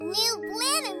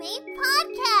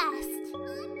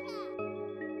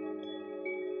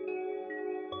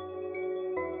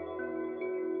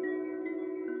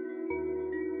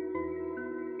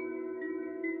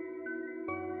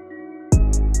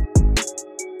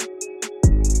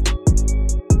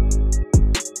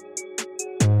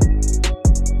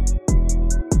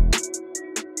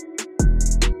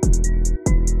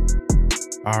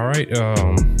All right,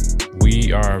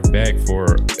 we are back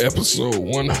for episode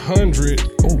 100.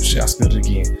 Oh shit, I spilled it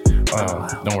again.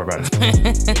 Don't worry about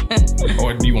it.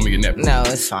 Or do you want me to get napped? No,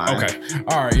 it's fine. Okay.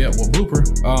 All right. Yeah. Well, blooper.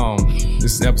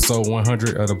 This is episode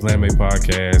 100 of the Plan Made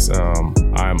Podcast.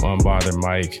 I'm Unbothered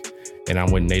Mike, and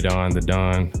I'm with Nadon the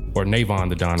Don, or Navon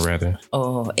the Don, rather.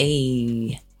 Oh,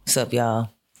 hey, what's up, y'all?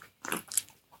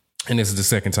 And this is the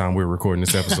second time we're recording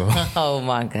this episode. Oh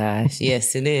my gosh,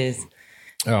 yes, it is.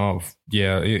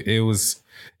 Yeah, it was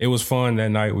fun that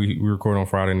night. We recorded on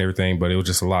Friday and everything, but it was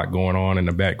just a lot going on in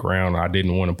the background. I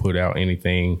didn't want to put out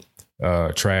anything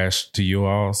trash to you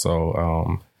all,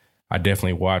 so I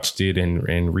definitely watched it and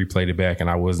replayed it back,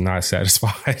 and I was not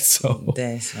satisfied. So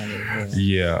that's funny.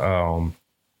 Yeah.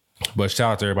 But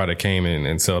shout out to everybody that came in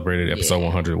and celebrated episode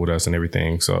 100 with us and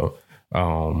everything. So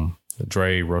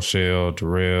Dre, Rochelle,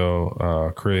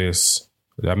 Darrell, Chris.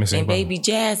 Did I miss anybody? And Baby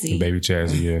Jazzy. And Baby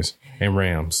Jazzy, yes. And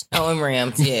Rams. Oh, and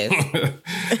Rams, yes.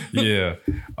 Yeah.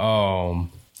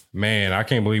 Man, I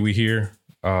can't believe we here.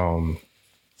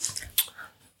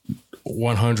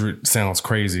 100 sounds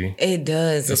crazy. It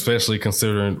does. Especially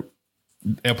considering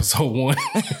episode 1.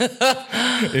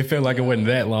 It felt like it wasn't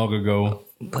that long ago.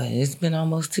 But it's been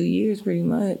almost 2 years pretty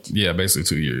much. Yeah, basically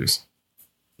 2 years.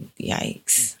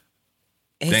 Yikes.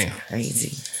 It's Damn.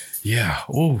 Crazy. Yeah.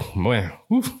 Oh, man.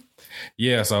 Ooh.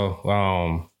 Yeah,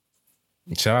 so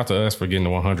shout out to us for getting to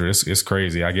 100. It's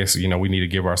crazy. I guess, we need to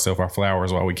give ourselves our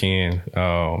flowers while we can.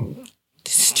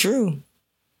 This is true.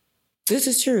 This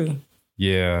is true.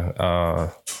 Yeah.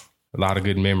 A lot of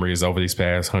good memories over these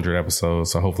past 100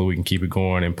 episodes. So hopefully we can keep it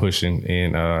going and pushing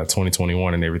in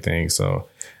 2021 and everything. So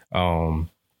I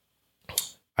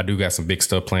do got some big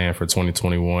stuff planned for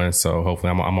 2021. So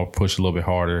hopefully I'm going to push a little bit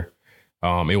harder.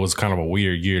 It was kind of a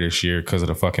weird year this year because of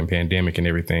the fucking pandemic and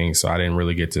everything. So I didn't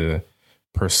really get to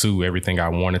pursue everything I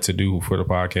wanted to do for the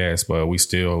podcast, but we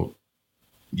still,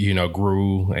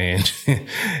 grew and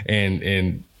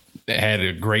and had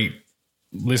a great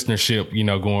listenership,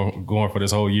 going for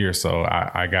this whole year. So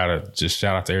I gotta just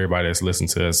shout out to everybody that's listened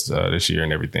to us this year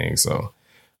and everything. So,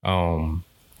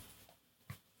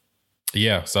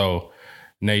 yeah. So,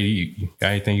 Nate, you got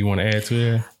anything you want to add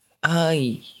to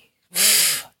that?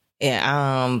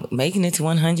 Yeah, making it to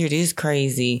 100 is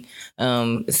crazy,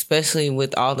 especially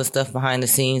with all the stuff behind the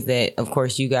scenes that, of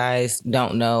course, you guys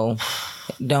don't know,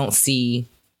 don't see,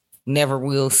 never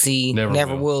will see,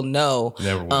 never will know.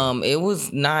 Never will. It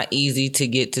was not easy to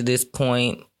get to this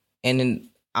point, and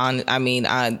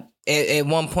at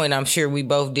one point, I'm sure we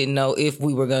both didn't know if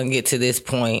we were going to get to this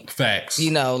point. Facts.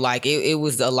 It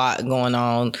was a lot going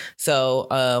on. So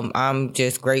I'm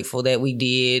just grateful that we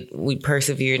did. We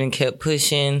persevered and kept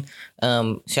pushing.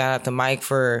 Shout out to Mike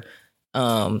for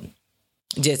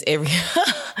just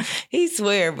he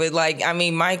swear, but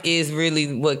Mike is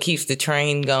really what keeps the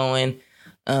train going.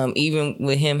 Even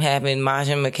with him having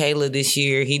Maja and Michaela this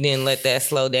year, he didn't let that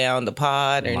slow down the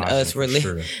pod and Maja, us really.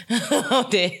 Sure.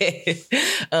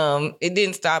 It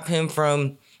didn't stop him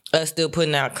from us still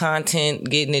putting out content,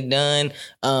 getting it done.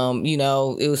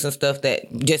 It was some stuff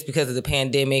that just because of the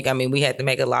pandemic, we had to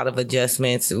make a lot of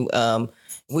adjustments.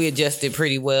 We adjusted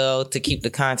pretty well to keep the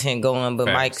content going, but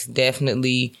Mike's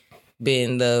definitely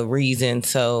been the reason.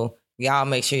 So y'all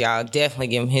make sure y'all definitely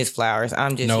give him his flowers.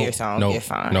 I'm just here so I don't get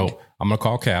fined. No, I'm going to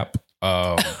call Cap.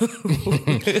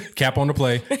 Cap on the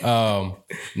play.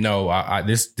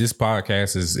 This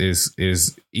podcast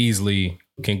is easily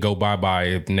can go bye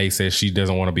if Nate says she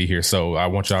doesn't want to be here. So I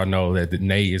want y'all to know that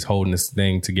Nate is holding this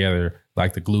thing together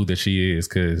like the glue that she is.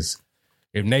 Because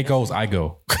if Nate goes, I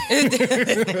go.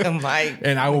 Mike.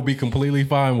 And I will be completely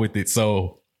fine with it.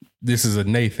 So this is a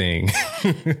Nate thing.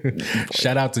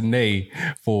 Shout out to Nate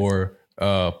for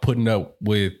putting up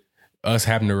with us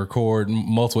having to record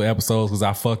multiple episodes because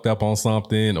I fucked up on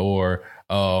something, or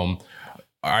our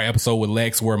episode with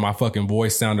Lex where my fucking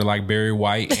voice sounded like Barry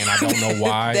White and I don't know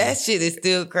why. That shit is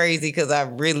still crazy because I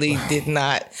really did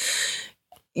not.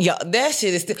 Yo, that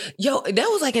shit is still. That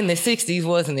was like in the 60s,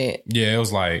 wasn't it? Yeah, it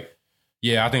was like.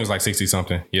 Yeah, I think it was like 60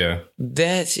 something. Yeah.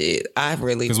 That shit, I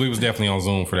really. Because we was definitely on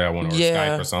Zoom for that one, or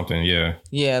Skype or something. Yeah.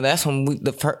 Yeah, that's when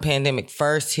the pandemic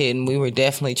first hit, and we were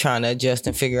definitely trying to adjust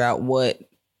and figure out what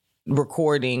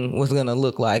recording was going to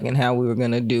look like and how we were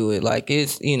going to do it. Like,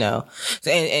 it's,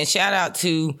 and shout out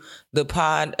to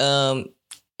the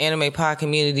anime pod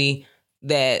community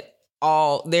that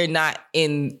they're not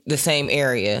in the same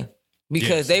area.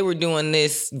 Because they were doing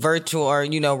this virtual or,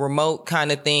 remote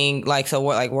kind of thing. Like, so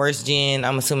what, like Worst Gen,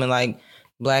 I'm assuming like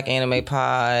Black Anime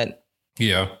Pod.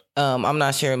 Yeah. I'm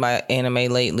not sure about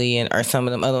Anime Lately or some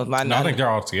of them other ones. No, I think they're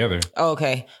all together. Oh,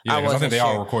 okay. Yeah, I think they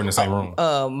all record in the same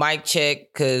room. Mic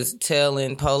Check, because Tell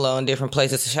and Polo in different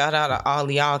places. Shout out to all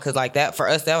of y'all, because like that, for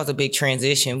us, that was a big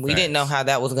transition. We didn't know how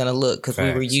that was going to look, because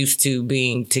we were used to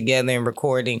being together and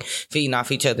recording, feeding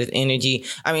off each other's energy.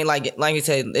 I mean, like you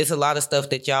said, it's a lot of stuff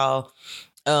that y'all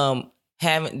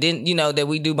that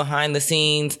we do behind the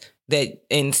scenes,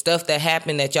 and stuff that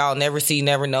happened that y'all never see,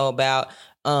 never know about.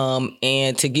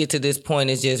 And to get to this point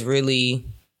is just really,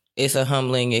 it's a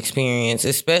humbling experience,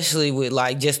 especially with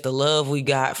like just the love we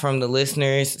got from the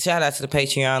listeners. Shout out to the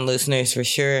Patreon listeners for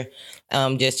sure.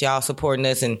 Just y'all supporting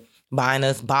us and buying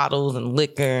us bottles and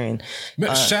liquor. And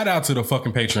shout out to the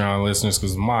fucking Patreon listeners,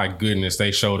 because my goodness,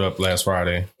 they showed up last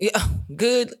Friday. Yeah,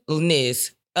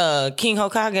 goodness. King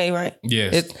Hokage, right?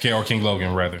 Yes, or King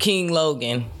Logan, rather. King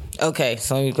Logan. Okay,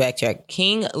 so let me backtrack.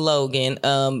 King Logan,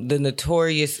 the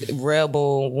notorious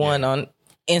rebel one on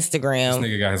Instagram. This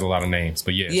nigga guy has a lot of names,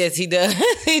 but yes. Yes, he does.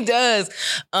 He does.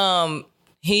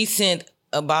 He sent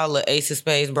a bottle of Ace of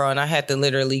Spades, bro, and I had to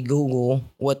literally Google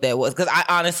what that was, because I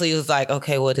honestly was like,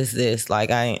 okay, what is this?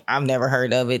 Like, I've never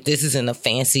heard of it. This is in a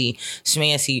fancy,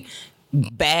 schmancy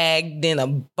bag, then a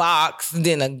box,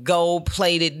 then a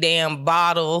gold-plated damn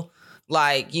bottle.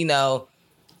 Like,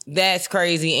 that's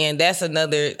crazy. And that's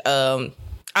another, I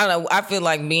don't know, I feel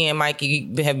like me and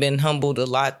Mikey have been humbled a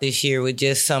lot this year with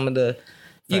just some of the,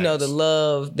 the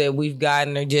love that we've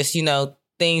gotten, or just,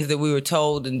 things that we were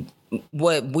told and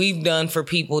what we've done for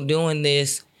people doing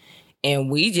this. And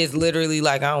we just literally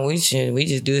like, we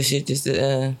just do this shit just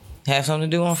to have something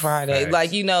to do on Friday.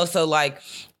 Facts. Like, so like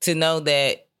to know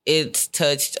that it's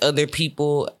touched other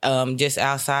people just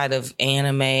outside of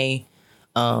anime.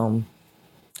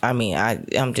 I mean,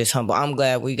 I'm just humble. I'm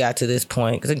glad we got to this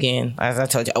point, because again, as I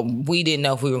told you, we didn't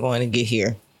know if we were going to get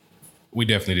here. We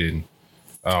definitely didn't.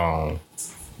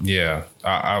 Yeah,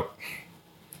 I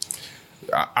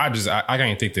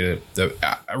can't think that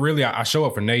I show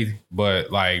up for Nate,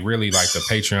 but like really like the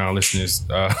Patreon listeners.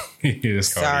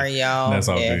 Sorry, y'all. That's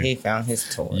all good. He found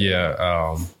his toy.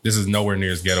 Yeah, this is nowhere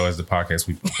near as ghetto as the podcast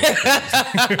we.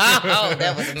 Oh,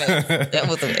 that was a mess. That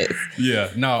was a mess. Yeah,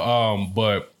 no,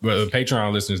 but the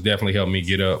Patreon listeners definitely helped me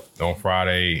get up on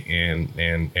Friday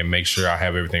and make sure I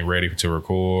have everything ready to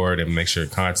record, and make sure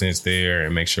content's there,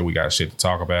 and make sure we got shit to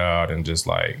talk about, and just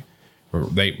like.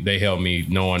 They help me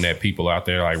knowing that people out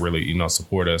there like really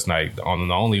support us, like on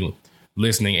the only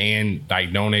listening and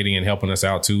like donating and helping us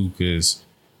out too, because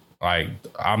like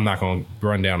I'm not gonna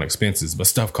run down expenses, but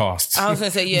stuff costs. I was gonna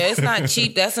say, yeah, it's not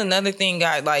cheap. That's another thing,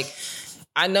 guys. Like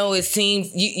I know it seems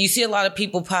you see a lot of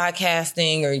people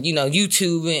podcasting or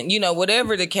YouTube and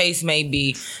whatever the case may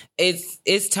be.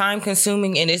 It's time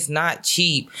consuming and it's not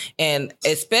cheap, and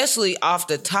especially off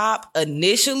the top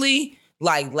initially,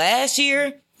 like last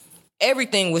year.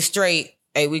 Everything was straight.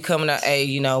 Hey, we coming up. Hey,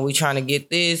 we trying to get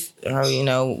this. Or,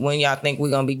 when y'all think we're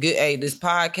going to be good. Hey, this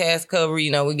podcast cover, we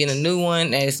get a new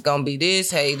one. And it's going to be this.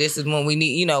 Hey, this is when we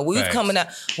need, we was coming out.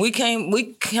 We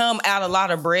come out a lot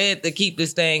of bread to keep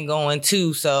this thing going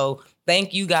too. So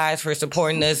thank you guys for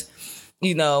supporting us,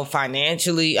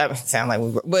 financially. I sound like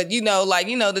we were, but like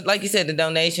you said, the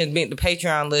donations, being the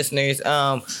Patreon listeners,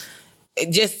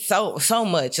 just so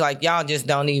much. Like y'all just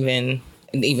don't even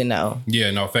know. Yeah,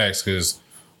 no, facts, because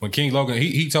when King Logan,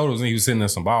 he told us he was sending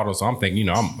us some bottles, so I'm thinking,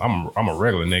 I'm a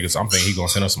regular nigga, so I'm thinking he gonna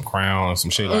send us some Crown and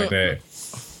some shit like that.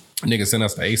 Nigga sent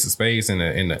us the Ace of Spades and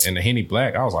the Henny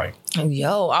Black. I was like,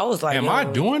 am I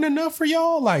doing enough for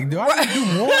y'all? Like, do I need to do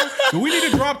more? Do we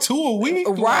need to drop 2 a week?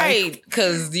 Right,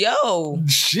 because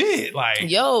shit, like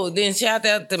then shout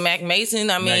out to Mac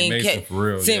Mason. I mean,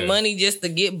 for real, sent money just to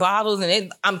get bottles,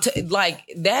 and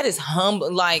that is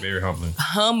humbling. Like very humbling.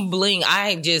 Humbling.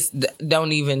 I just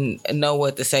don't even know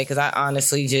what to say, because I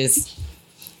honestly just,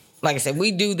 like I said,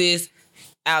 we do this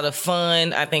out of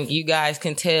fun. I think you guys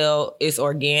can tell it's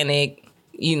organic.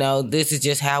 This is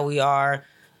just how we are.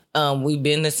 We've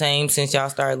been the same since y'all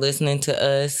started listening to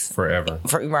us. Forever.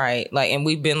 Right. Like, and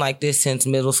we've been like this since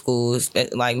middle school,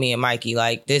 like me and Mikey.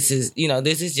 Like, this is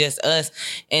just us.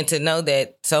 And to know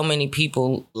that so many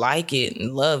people like it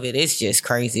and love it, it's just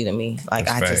crazy to me. Like,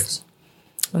 I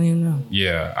don't even know.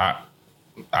 Yeah.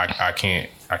 I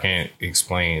can't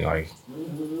explain like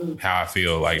how I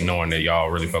feel like knowing that y'all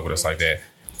really fuck with us like that.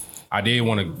 I did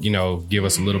want to, give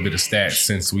us a little bit of stats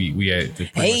since we had pretty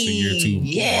much the year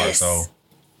 2 mark. So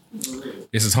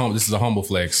this is a humble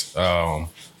flex.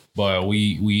 But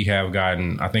we have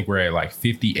gotten, I think we're at like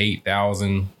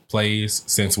 58,000 plays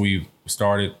since we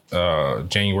started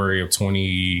January of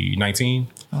 2019.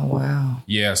 Oh wow.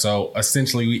 Yeah, so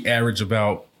essentially we average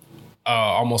about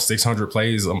almost 600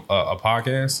 plays a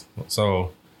podcast.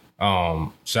 So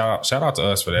Shout out to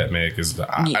us for that, man, because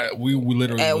we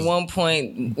literally at one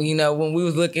point, you know, when we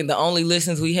was looking, the only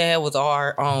listens we had was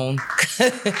our own.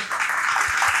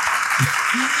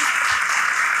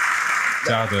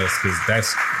 Shout out to us, because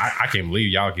that's I can't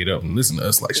believe y'all get up and listen to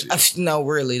us like shit. No,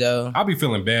 really though. I'll be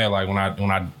feeling bad like when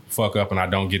I fuck up and I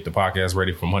don't get the podcast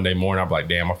ready for Monday morning. I'm like,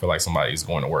 damn, I feel like somebody's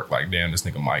going to work. Like, damn, this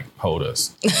nigga Mike hold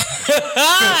us.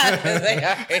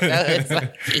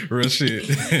 Real shit.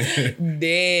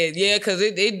 Dead, yeah, because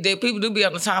people do be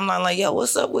on the timeline like, yo,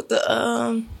 what's up with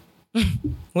the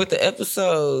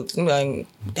episodes? I'm like,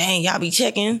 dang, y'all be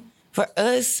checking for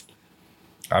us.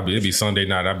 It'd be Sunday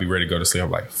night. I'd be ready to go to sleep. I'm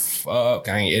like, fuck,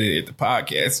 I ain't edited the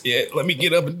podcast yet. Let me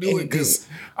get up and do it, because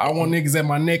I don't want niggas at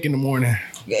my neck in the morning.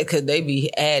 Yeah, because they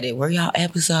be added. Where y'all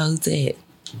episodes at?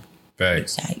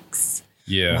 Facts. Yikes.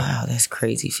 Yeah. Wow, that's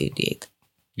crazy. 58.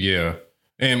 Yeah.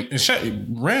 And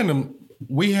random,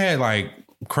 we had like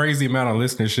crazy amount of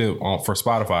listenership for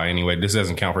Spotify anyway. This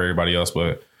doesn't count for everybody else,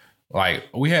 but like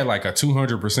we had like a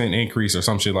 200% increase or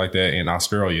some shit like that in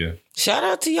Australia. Shout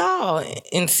out to y'all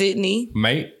in Sydney.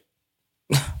 Mate.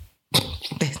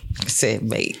 Said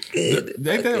mate. Good.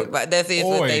 But that's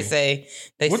what they say.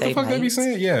 What the fuck they be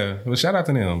saying? Yeah. Well, shout out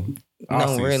to them.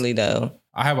 No, really though.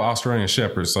 I have an Australian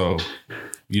Shepherd, so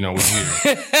you know we're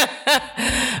here.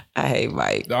 I hate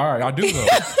Mike. All right, I do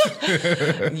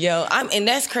though. Yo, and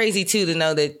that's crazy too to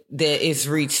know that it's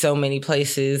reached so many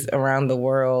places around the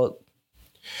world.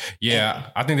 Yeah,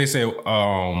 I think they say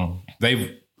the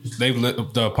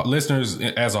listeners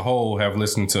as a whole have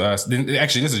listened to us.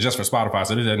 Actually, this is just for Spotify,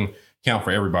 so this doesn't count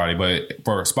for everybody. But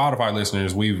for Spotify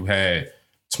listeners, we've had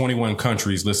 21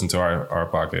 countries listen to our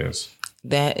podcast.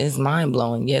 That is mind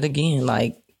blowing. Yet again,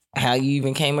 like how you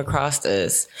even came across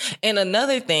us. And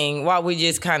another thing, while we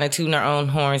just kind of tune our own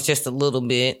horns just a little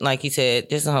bit, like you said,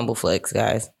 just a humble flex,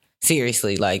 guys.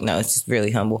 Seriously, like no, it's just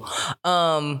really humble.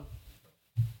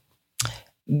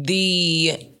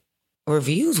 The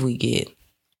reviews we get,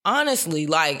 honestly,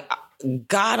 like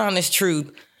God honest truth,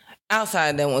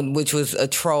 outside that one, which was a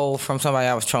troll from somebody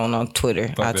I was trolling on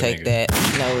Twitter. I'll take that.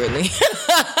 No, really.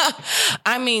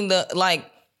 I mean,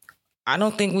 I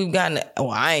don't think we've gotten. Well,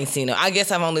 I ain't seen it. I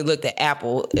guess I've only looked at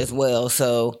Apple as well.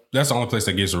 So that's the only place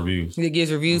that gives reviews. It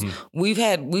gives reviews.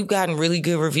 Mm-hmm. We've gotten really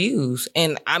good reviews,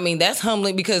 and I mean that's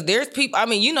humbling because there's people. I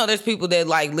mean, there's people that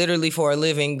like literally for a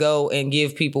living go and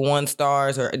give people 1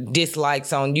 stars or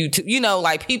dislikes on YouTube.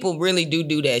 Like people really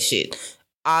do that shit.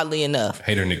 Oddly enough,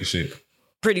 hater nigga shit.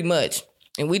 Pretty much,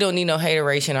 and we don't need no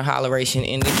hateration or holleration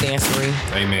in this dancery.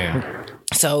 Amen.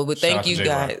 So, but thank you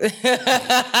guys.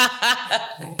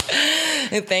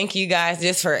 And thank you guys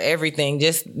just for everything.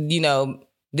 Just,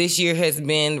 this year has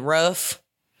been rough,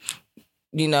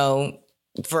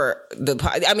 for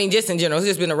just in general, it's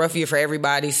just been a rough year for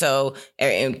everybody. So,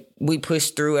 and we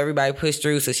pushed through, everybody pushed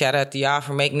through. So shout out to y'all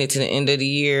for making it to the end of the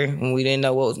year when we didn't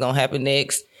know what was going to happen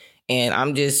next. And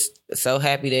I'm just so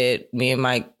happy that me and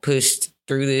Mike pushed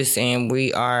through this and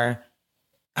we are,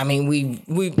 we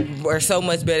were so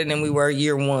much better than we were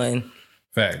year 1.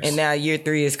 Facts. And now year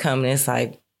 3 is coming. It's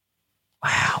like,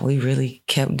 wow, we really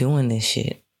kept doing this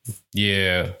shit.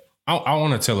 Yeah. I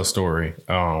want to tell a story.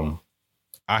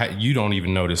 You don't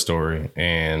even know this story.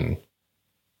 And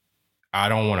I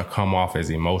don't want to come off as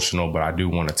emotional, but I do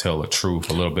want to tell the truth,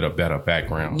 a little bit of better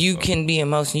background. You can be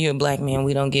emotional. You're a black man.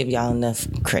 We don't give y'all enough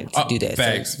credit to do that.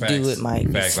 Facts. Do it,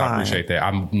 Mike. Facts. I appreciate that.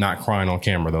 I'm not crying on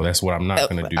camera, though. That's what I'm not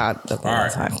going to do. All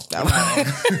right.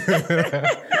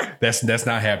 That's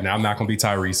not happening. I'm not going to be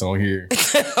Tyrese on here.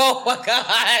 Oh, my God.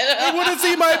 I want to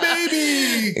see my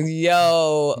baby.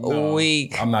 Yo,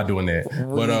 weak. I'm not doing that.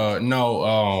 But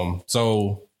no.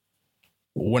 So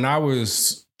when I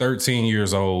was 13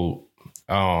 years old,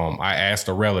 I asked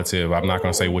a relative, I'm not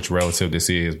going to say which relative this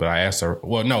is, but I asked her,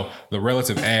 the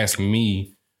relative asked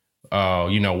me,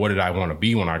 what did I want to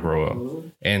be when I grow up?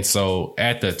 And so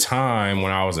at the time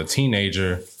when I was a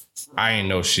teenager, I ain't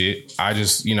know shit. I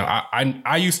just,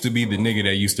 I used to be the nigga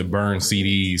that used to burn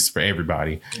CDs for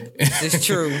everybody. This is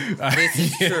true. This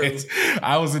is true.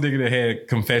 I was the nigga that had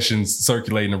confessions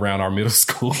circulating around our middle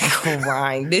school.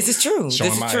 Right. This is true.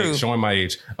 Showing my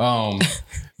age.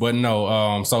 But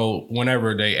no, so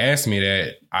whenever they asked me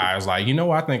that, I was like,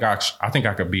 I think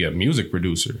I could be a music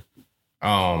producer.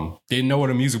 Didn't know what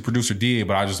a music producer did,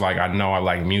 but I just I know I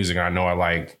like music. And I know I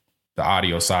like the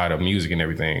audio side of music and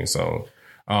everything. So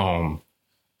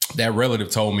that relative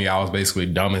told me I was basically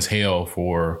dumb as hell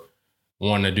for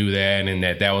wanting to do that. And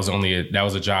that was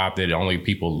a job that only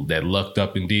people that lucked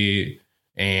up and did.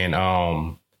 And,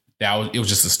 it was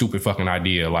just a stupid fucking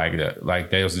idea. Like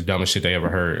that was the dumbest shit they ever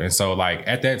heard. And so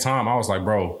at that time I was like,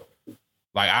 bro,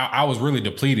 like I was really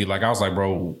depleted. Like I was like,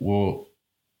 bro, well,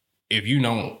 if you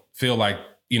don't feel like,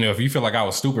 if you feel like I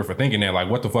was stupid for thinking that, like,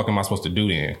 what the fuck am I supposed to do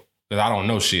then? Because I don't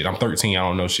know shit. I'm 13. I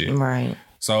don't know shit. Right.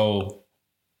 So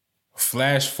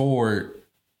flash forward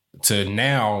to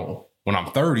now when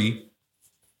I'm 30,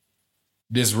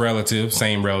 this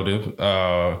same relative,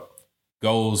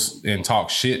 goes and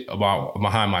talks shit about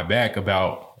behind my back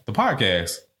about the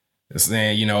podcast. It's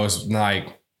saying, it's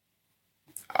like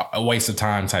a waste of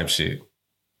time type shit.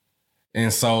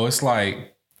 And so it's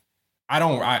like,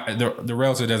 the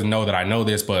relative doesn't know that I know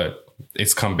this, but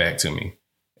it's come back to me.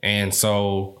 And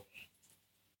so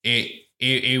it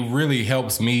really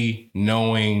helps me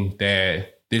knowing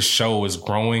that this show is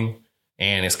growing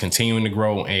and it's continuing to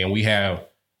grow. And we have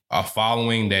a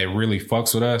following that really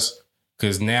fucks with us.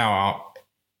 Cause now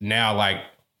like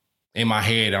in my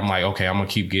head, I'm like, okay, I'm gonna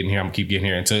keep getting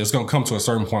here until it's gonna come to a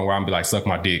certain point where I'm be like, suck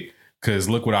my dick. Cause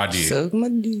look what I did. Suck my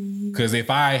dick. Cause if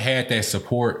I had that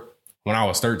support when I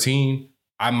was 13,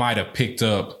 I might have picked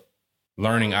up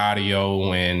learning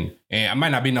audio and I might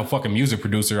not be no fucking music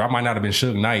producer. I might not have been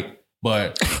Suge Knight,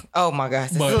 but oh my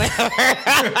gosh. But,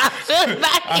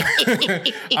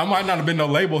 I might not have been no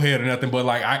label head or nothing, but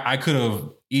like I could have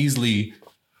easily,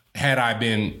 had I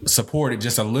been supported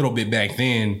just a little bit back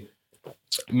then,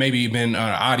 maybe been an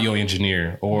audio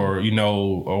engineer or,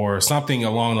 or something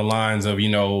along the lines of,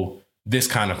 this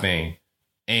kind of thing.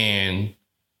 And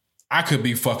I could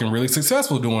be fucking really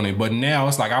successful doing it. But now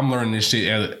it's like I'm learning this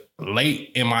shit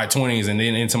late in my 20s and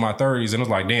then into my 30s. And it's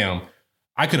like, damn,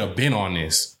 I could have been on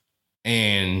this.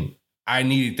 And I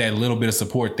needed that little bit of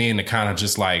support then to kind of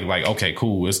just like, okay,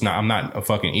 cool. I'm not a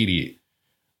fucking idiot.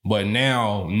 But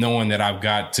now knowing that I've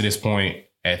got to this point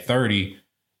at 30,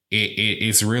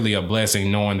 it's really a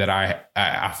blessing knowing that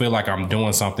I feel like I'm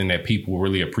doing something that people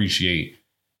really appreciate.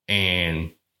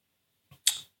 And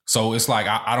so it's like,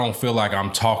 I don't feel like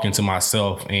I'm talking to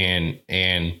myself and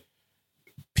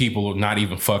people not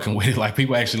even fucking with it. Like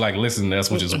people actually like listen to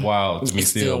us, which is wild to me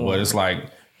still. But it's like,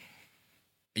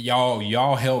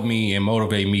 y'all help me and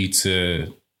motivate me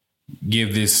to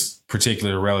give this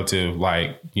particular relative,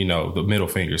 like, the middle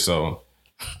finger. So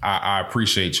I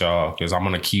appreciate y'all because I'm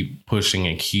going to keep pushing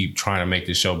and keep trying to make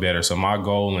this show better. So my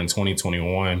goal in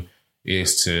 2021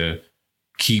 is to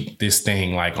keep this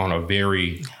thing like on a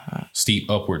very steep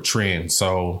upward trend.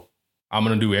 So I'm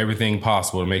going to do everything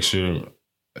possible to make sure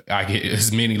I get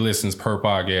as many listens per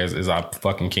podcast as I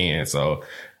fucking can. So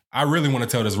I really want to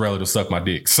tell this relative to suck my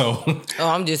dick. So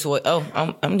I'm just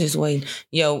waiting.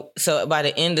 Yo, so by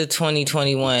the end of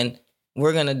 2021,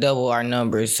 we're going to double our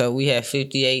numbers. So we have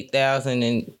 58,000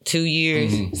 in 2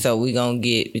 years. Mm-hmm. So we're going to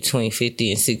get between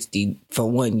 50 and 60 for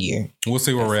 1 year. We'll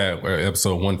see where we're at. We're at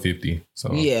episode 150.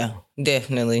 So yeah,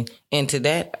 definitely. And to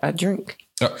that, I drink.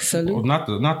 Well, not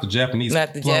the Japanese.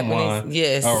 Not the plum Japanese. wine,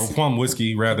 yes. Or plum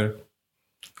whiskey, rather.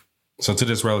 So to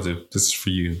this relative, this is for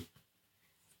you.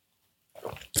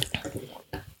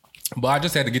 But I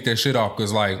just had to get that shit off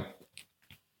because, like,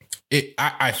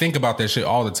 I think about that shit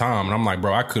all the time. And I'm like,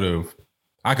 bro, I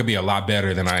could be a lot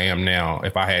better than I am now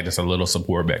if I had just a little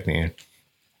support back then.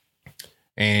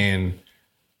 And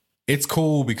it's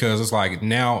cool because it's like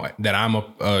now that I'm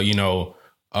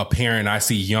a parent, I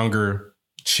see younger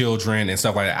children and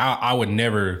stuff like that. I would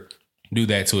never do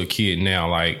that to a kid now.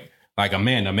 Like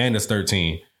Amanda's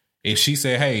 13. If she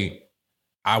said, hey,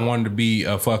 I wanted to be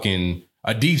a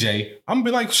DJ, I'm gonna be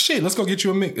like, shit, let's go get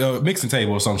you a mixing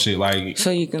table or some shit. Like,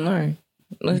 so you can learn.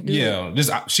 Let's do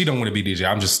it. She don't want to be DJ.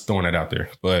 I'm just throwing that out there.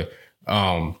 But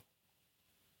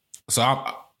so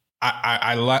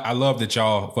I love that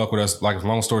y'all fuck with us. Like,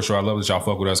 long story short, I love that y'all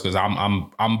fuck with us because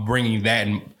I'm bringing that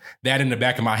in the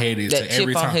back of my head. Is that chip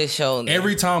every time, on his shoulder.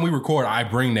 Every time we record, I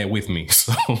bring that with me.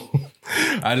 So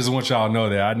I just want y'all to know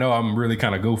that. I know I'm really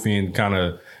kind of goofy and kind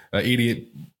of an idiot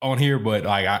on here, but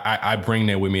like I bring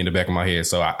that with me in the back of my head.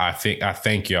 So I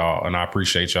thank y'all and I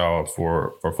appreciate y'all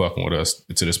for fucking with us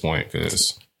to this point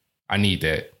because I need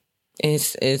that.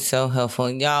 It's so helpful.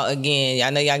 Y'all, again,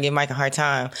 I know y'all give Mike a hard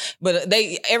time, but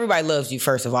everybody loves you,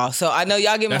 first of all. So I know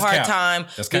y'all give him a hard time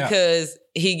because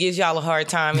he gives y'all a hard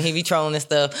time and he be trolling and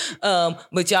stuff.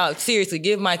 But y'all, seriously,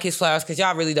 give Mike his flowers because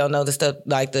y'all really don't know the stuff,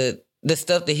 like the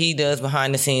stuff that he does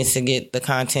behind the scenes to get the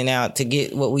content out, to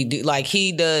get what we do. Like,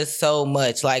 he does so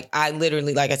much. Like, I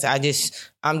literally, like I said,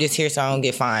 I'm just here so I don't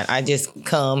get fined. I just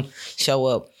come, show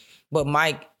up. But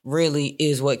Mike really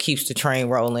is what keeps the train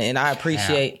rolling. And I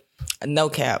appreciate... No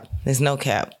cap. There's no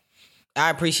cap. I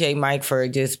appreciate Mike for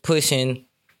just pushing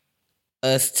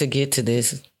us to get to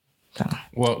this.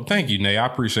 Well, thank you, Nate. I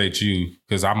appreciate you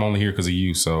because I'm only here because of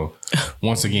you. So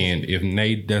once again, if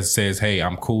Nate says, hey,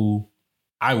 I'm cool,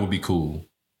 I will be cool.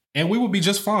 And we would be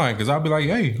just fine because I'd be like,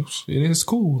 hey, it is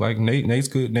cool. Like Nate's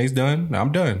good. Nate's done.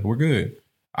 I'm done. We're good.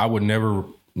 I would never.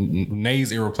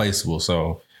 Nate's irreplaceable.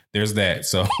 So there's that.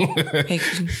 So hey,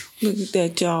 look at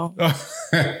that, y'all.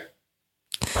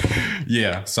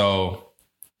 Yeah. So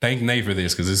thank Nate for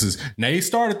this because this is Nate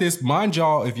started this. Mind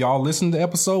y'all, if y'all listen to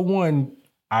episode 1,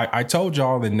 I told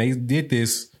y'all that Nate did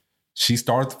this. She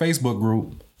started the Facebook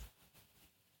group.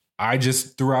 I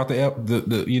just threw out the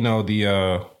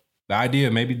idea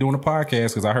of maybe doing a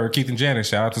podcast because I heard Keith and Janet.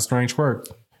 Shout out to Strange Quirk.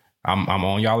 I'm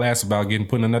on y'all ass about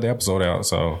putting another episode out.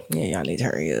 So yeah, y'all need to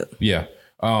hurry up. Yeah.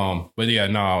 But yeah,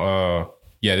 no.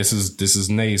 Yeah, this is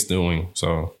Nate's doing.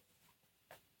 So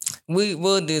we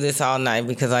will do this all night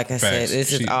because, like I said,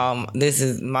 this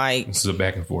is Mike. This is a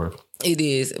back and forth. It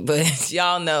is, but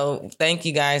y'all know. Thank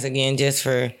you guys again just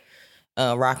for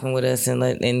rocking with us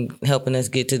and helping us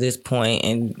get to this point.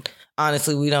 And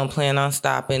honestly, we don't plan on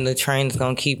stopping. The train's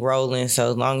gonna keep rolling. So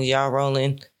as long as y'all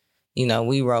rolling,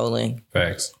 we rolling.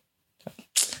 Facts.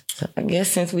 So I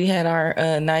guess since we had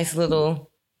our nice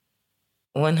little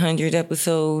 100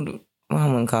 episode, I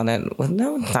wouldn't call that.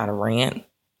 No, it's not a rant.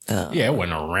 Yeah, it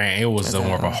wasn't a rant. It was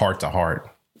more of a heart to heart.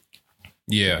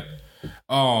 Yeah.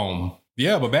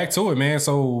 Yeah, but back to it, man.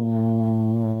 So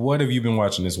what have you been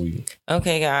watching this week?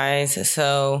 Okay, guys.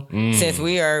 So since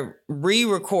we are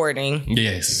re-recording.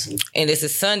 Yes. And this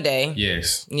is Sunday.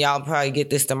 Yes. Y'all probably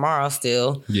get this tomorrow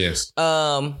still. Yes.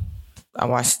 I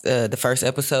watched the first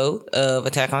episode of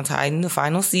Attack on Titan, the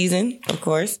final season, of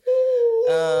course.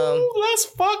 Let's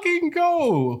fucking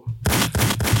go.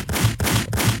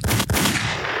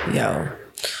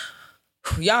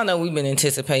 Y'all know we've been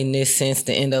anticipating this since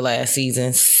the end of last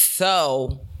season.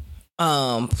 So,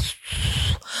 are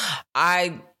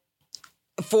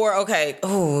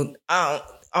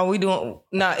we doing?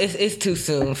 No, it's too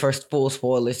soon for full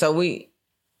spoilers. So yeah,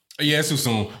 it's too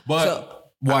soon. But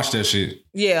watch that shit.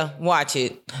 Yeah, watch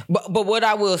it. But what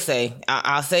I will say,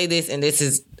 I'll say this, and this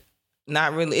is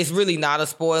not really. It's really not a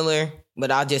spoiler,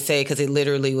 but I'll just say it because it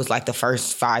literally was like the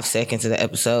first 5 seconds of the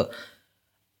episode.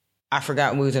 I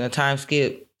forgot we was in a time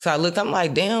skip. So I looked, I'm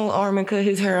like, damn, Armin cut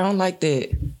his hair on like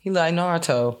that. He like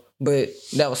Naruto. But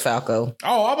that was Falco.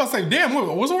 Oh, I was about to say, damn,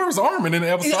 where was Armin in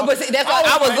the episode? Yeah, but see, that's why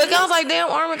I was looking. I was like,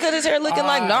 damn, Armin cut his hair looking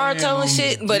like Naruto and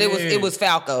shit. But it was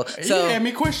Falco. So yeah,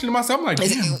 me questioning myself. I'm like,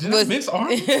 damn, did I miss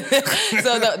Armin?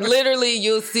 So literally,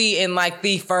 you'll see in like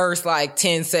the first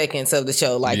 10 seconds of the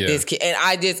show, this kid. And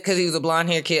I just, because he was a blonde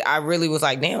hair kid, I really was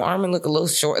like, damn, Armin look a little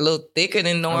short, a little thicker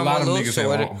than normal. A lot of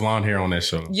niggas have blonde hair on that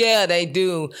show. Yeah, they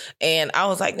do. And I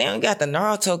was like, damn, we got the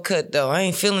Naruto cut though. I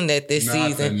ain't feeling that this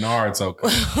season. The Naruto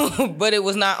cut. But it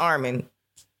was not Armin.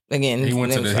 Again, he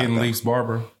went to the Hidden Leafs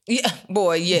barber. Yeah,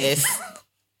 boy, yes.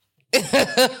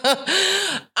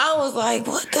 I was like,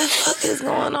 what the fuck is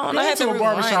going on? I had to a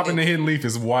barbershop in the Hidden Leaf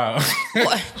is wild.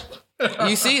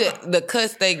 You see the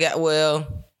cuts they got.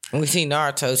 Well, we see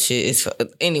Naruto shit.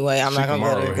 Anyway, I'm not gonna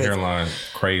go there. Hairline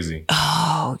crazy.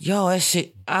 Oh, yo, that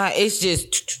shit. It's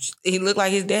just he looked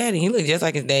like his daddy. He looked just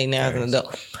like his daddy now as an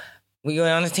adult. We going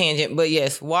on a tangent, but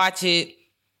yes, watch it.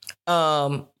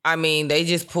 I mean, they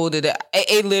just pulled it.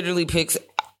 It literally picks.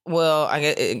 Well, I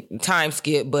guess time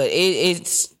skip, but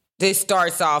this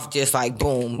starts off just like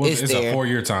boom. Well, it's a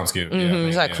 4-year time skip. Mm-hmm,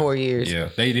 it's like 4 years. Yeah,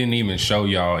 they didn't even show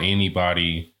y'all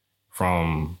anybody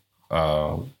from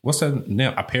what's that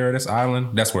name? Paradise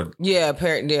Island. That's where. Yeah,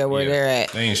 where they're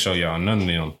at. They ain't show y'all none of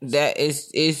them. That it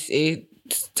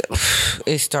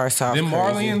starts off. Them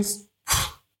Marlians,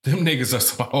 them niggas are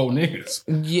some old niggas.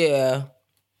 Yeah.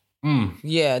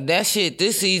 Yeah, that shit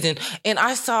this season. And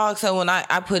I saw, so when I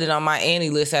put it on my Annie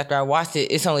list after I watched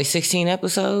it, it's only 16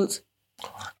 episodes.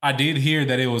 I did hear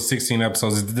that it was 16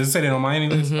 episodes. Did it say that on my Annie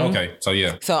list? Mm-hmm. Okay, so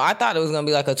yeah. So I thought it was going to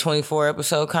be like a 24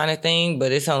 episode kind of thing,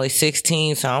 but it's only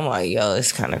 16. So I'm like, yo,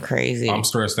 it's kind of crazy. I'm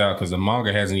stressed out because the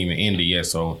manga hasn't even ended yet.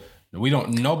 So nobody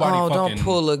fucking. Don't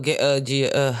pull a Game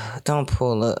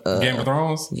of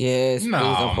Thrones? Yes.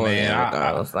 No,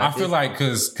 man. I feel like,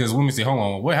 because let me see. Hold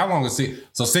on. Wait, how long is it?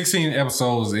 So 16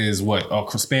 episodes is what?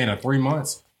 A span of 3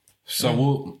 months?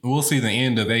 So we'll see the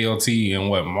end of AOT in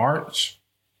what, March?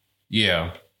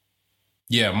 Yeah.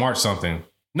 Yeah, March something.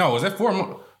 No, is that 4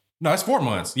 months? No, it's 4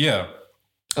 months. Yeah.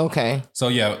 Okay. So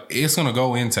yeah, it's going to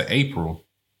go into April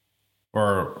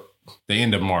or the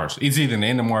end of March. It's either the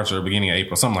end of March or beginning of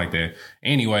April, something like that.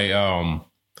 Anyway,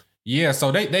 yeah,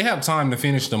 so they have time to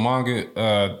finish the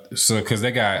manga. So because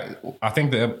they got, I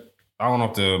don't know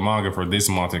if the manga for this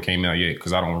month came out yet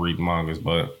because I don't read mangas,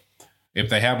 but if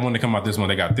they have one to come out this month,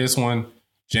 they got this one,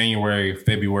 January,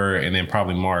 February, and then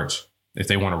probably March if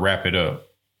they want to wrap it up.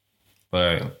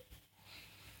 But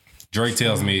Dre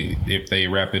tells me if they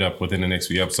wrap it up within the next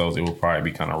few episodes, it will probably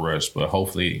be kind of rushed. But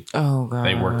hopefully,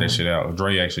 they work that shit out.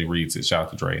 Dre actually reads it. Shout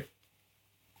out to Dre.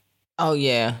 Oh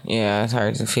yeah, it's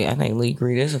hard to feel. I think Lee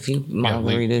read it. There's a few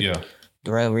manga read it. Yeah,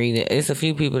 Dre read it. It's a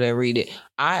few people that read it.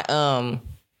 I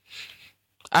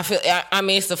feel. I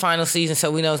mean, it's the final season, so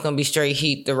we know it's gonna be straight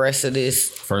heat. The rest of this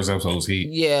first episode was heat.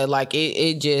 Yeah, like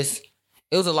it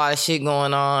was a lot of shit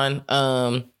going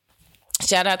on.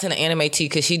 Shout out to the Anime T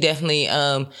because she definitely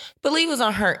believe it was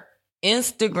on her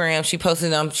Instagram. She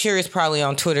posted, I'm sure it's probably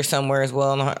on Twitter somewhere as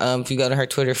well. If you go to her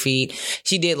Twitter feed,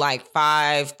 she did like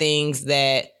 5 things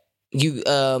that you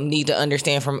need to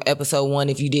understand from episode 1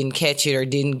 if you didn't catch it or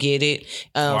didn't get it.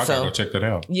 I gotta go check that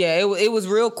out. Yeah, it was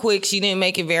real quick. She didn't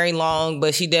make it very long,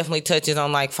 but she definitely touches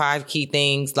on like 5 key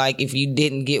things. Like if you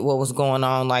didn't get what was going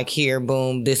on, like here,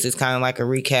 boom, this is kind of like a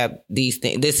recap. These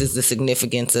things. This is the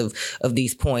significance of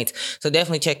these points. So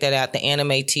definitely check that out. The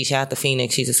Anime T. Shout out to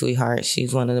Phoenix. She's a sweetheart.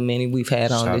 She's one of the many we've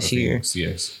had on this year. Phoenix,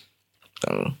 yes.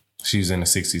 She's in the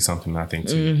 60s something, I think,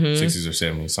 too. 60s or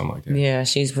 70s, something like that. Yeah,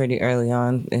 she's pretty early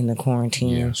on in the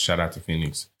quarantine. Yeah, shout out to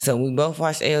Phoenix. So we both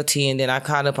watched AOT, and then I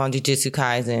caught up on Jujutsu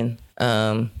Kaisen.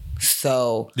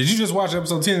 So did you just watch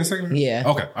episode 10 in a second? Yeah.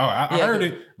 Okay. Oh, I heard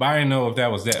it, but I didn't know if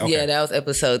that was that. Okay. Yeah, that was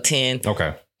episode 10.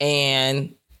 Okay.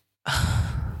 And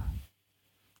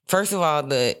first of all,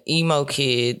 the emo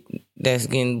kid that's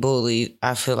getting bullied,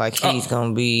 I feel like he's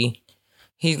going to be...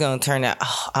 He's going to turn out,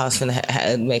 I was going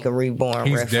to make a reborn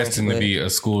He's reference. destined to be a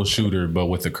school shooter, but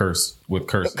with a curse, with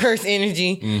curse. Curse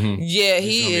energy. Mm-hmm. Yeah,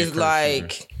 he is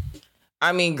like, shooter.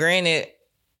 I mean, granted,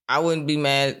 I wouldn't be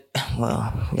mad.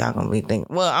 Well, y'all going to be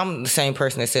thinking, well, I'm the same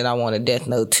person that said I want a Death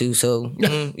Note too. So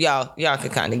y'all can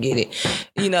kind of get it.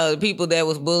 You know, the people that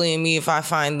was bullying me, if I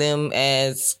find them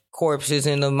as corpses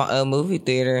in the movie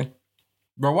theater.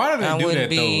 Bro, why do they do that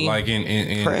though? Like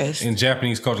in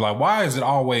Japanese culture, like why is it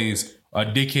always a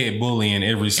dickhead bully in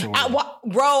every story?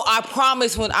 Bro, I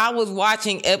promise when I was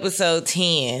watching episode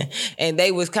 10 and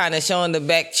they was kind of showing the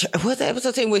back, what's that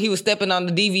episode 10 where he was stepping on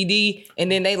the DVD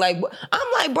and then they like,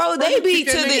 I'm like, bro, they be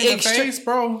to the extreme,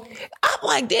 bro. I'm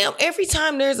like, damn, every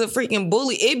time there's a freaking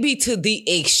bully, it be to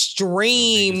the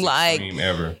extreme, like,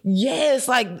 ever. Yes,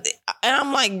 like, and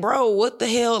I'm like, bro, what the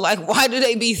hell? Like, why do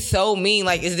they be so mean?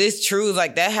 Like, is this true? Is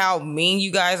like that how mean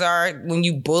you guys are when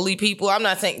you bully people? I'm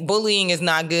not saying bullying is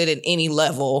not good at any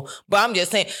level, but I'm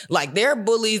just saying, like, they're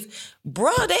bullies,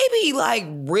 bro. They be like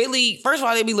really. First of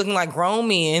all, they be looking like grown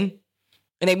men,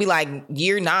 and they be like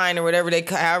year 9 or whatever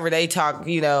however they talk.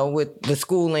 You know, with the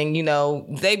schooling. You know,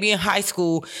 they be in high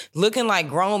school looking like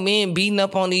grown men beating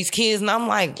up on these kids, and I'm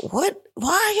like, what?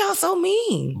 Why are y'all so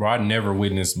mean? Bro, I never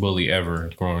witnessed bully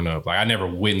ever growing up. Like I never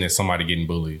witnessed somebody getting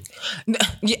bullied.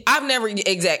 Yeah, I've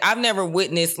never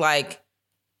witnessed like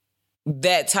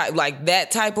that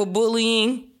type of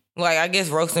bullying. Like, I guess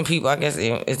roasting people, is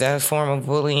that a form of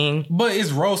bullying? But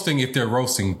it's roasting if they're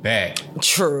roasting back.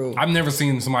 True. I've never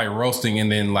seen somebody roasting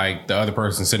and then, like, the other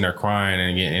person sitting there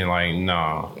crying and like,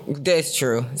 nah. That's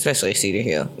true. Especially Cedar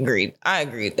Hill. Agreed. I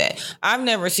agree with that. I've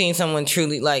never seen someone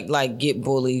truly, like get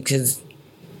bullied because,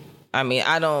 I mean,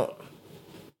 I know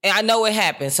it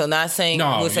happens, so not saying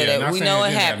we'll say that. We know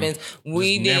it happens.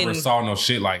 We never saw no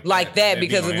shit like that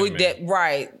because if we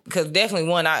right, because definitely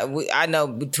one I know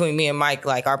between me and Mike,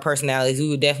 like our personalities, we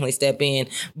would definitely step in.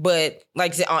 But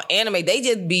like I said, on anime, they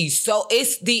just be so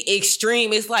it's the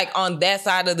extreme. It's like on that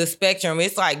side of the spectrum.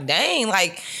 It's like dang,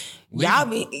 like.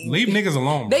 Leave niggas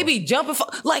alone, bro. They be jumping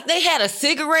like they had a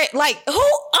cigarette. Like who?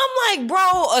 I'm like,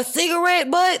 bro, a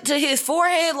cigarette butt to his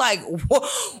forehead. Like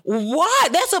why?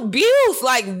 That's abuse.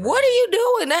 Like what are you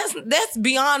doing? That's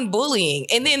beyond bullying.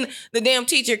 And then the damn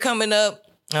teacher coming up.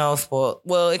 Oh, spoiled.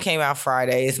 Well, it came out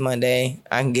Friday. It's Monday.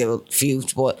 I can give a few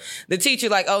spoiled. The teacher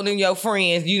like, oh, then your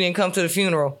friends, you didn't come to the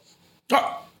funeral.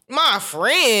 My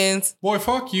friends. Boy,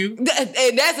 fuck you.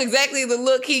 And that's exactly the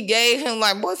look he gave him.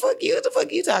 Like, boy, fuck you. What the fuck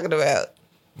are you talking about?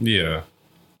 Yeah.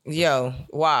 Yo,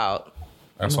 wild.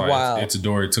 That's why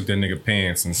Itadori took that nigga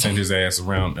pants and sent his ass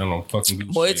around on fucking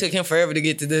Gucci. Boy, it took him forever to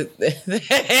get to the...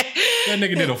 That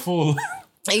nigga did a full...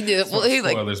 He did a full... He's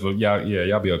like... Spoilers, but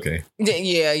y'all be okay.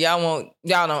 Yeah, y'all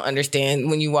don't understand.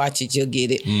 When you watch it, you'll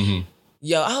get it. Mm-hmm.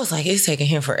 Yo, I was like, it's taking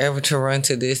him forever to run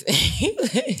to this. He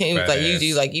was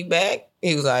like, you back?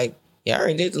 He was like, yeah, I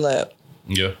already did the lap.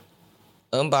 Yeah.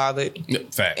 Unbothered. Yeah,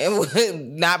 facts.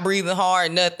 And not breathing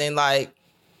hard, nothing. Like,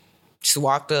 just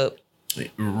walked up.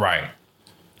 Right.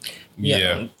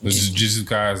 Yeah. Jujutsu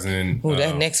Kaisen. Ooh,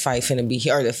 that next fight finna be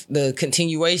here. Or the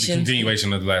continuation. The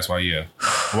continuation of the last fight, yeah.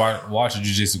 Watch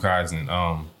Jujutsu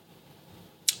Kaisen.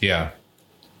 Yeah.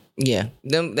 Yeah.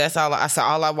 That's all I saw.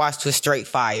 All I watched was straight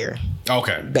fire.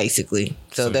 Okay. Basically.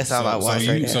 So that's all I watch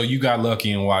right now. So you got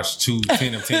lucky and watched 2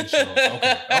 10 of 10 shows.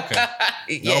 Okay.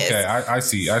 Yes. Okay.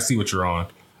 I see what you're on.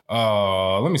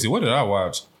 Let me see. What did I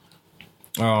watch?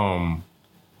 Damn,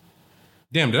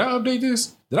 did I update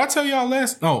this? Did I tell y'all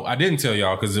last? No, I didn't tell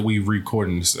y'all because we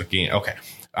recording this again. Okay.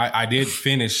 I did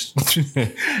finish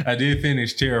I did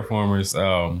finish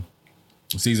Terraformers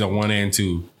season 1 and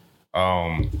 2.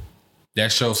 That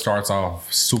show starts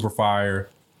off super fire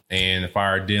and the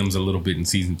fire dims a little bit in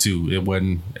season 2. It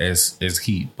wasn't as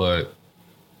heat, but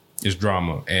it's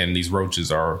drama, and these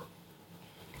roaches are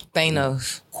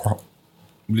Thanos.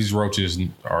 These roaches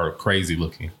are crazy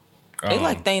looking. They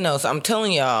like Thanos. I'm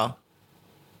telling y'all.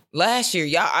 Last year,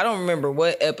 y'all, I don't remember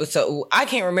what episode. I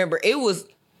can't remember. Was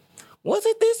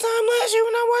it this time last year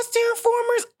when I watched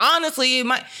Terraformers? Honestly, it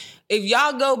might. If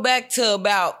y'all go back to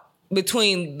about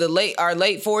between our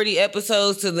late 40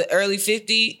 episodes to the early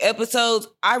 50 episodes,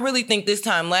 I really think this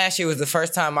time last year was the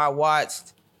first time I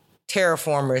watched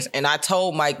Terraformers, and I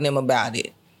told Mike them about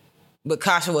it. But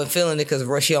Kasha wasn't feeling it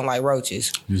because she don't like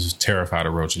roaches. He was just terrified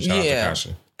of roaches. Shout out to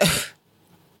Kasha.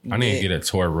 I need to get a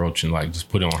toy roach and just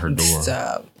put it on her door.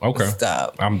 Stop. Okay.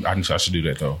 Stop. I should do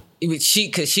that though.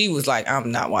 Because she was like,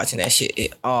 I'm not watching that shit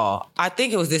at all. I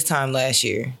think it was this time last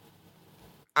year.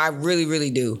 I really, really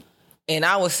do. And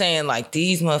I was saying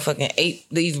these motherfucking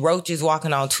these roaches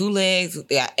walking on 2 legs.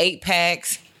 They got 8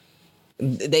 packs.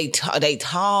 They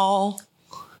tall.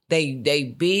 They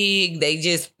big.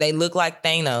 They look like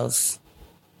Thanos.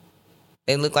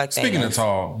 They look like Thanos. Speaking of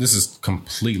tall, this is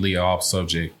completely off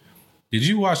subject. Did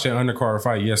you watch that undercard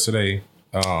fight yesterday?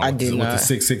 I did not. With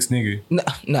the 6'6" nigga?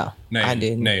 No, Nay, I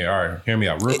didn't. Nay, all right, hear me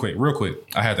out real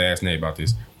quick. I had to ask Nay about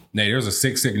this. Nay, there's a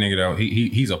 6'6" nigga though.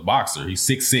 He's a boxer. He's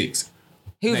 6'6".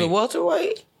 He was a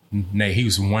welterweight? Nay, he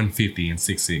was 150 and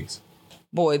 6'6".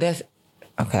 Boy, that's...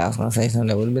 Okay, I was going to say something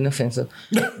that would have been offensive.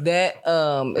 That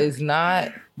is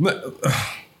not...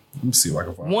 Let me see if I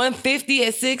can find 150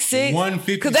 at 6'6"?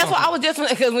 150. Because that's why I was just...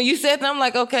 Because when you said that, I'm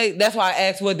like, okay, that's why I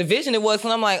asked what division it was.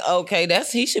 And I'm like, okay,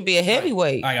 he should be a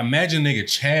heavyweight. Like imagine nigga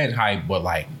Chad height, but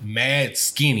mad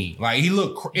skinny. He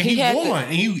looked... And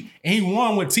he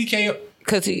won with TKO.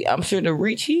 Because I'm sure the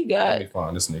reach he got. Let me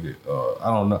find this nigga.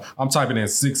 I don't know. I'm typing in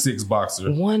 6'6"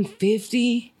 boxer.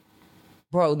 150?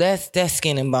 Bro, that's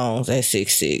skin and bones at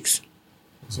 6'6".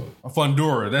 So,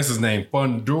 Fundora, that's his name.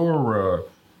 Fundora.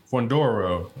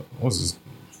 What's his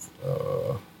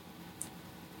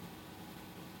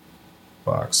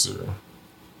boxer?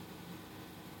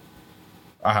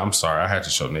 I'm sorry, I had to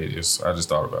show Nate this. I just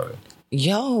thought about it.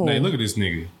 Yo. Nate, look at this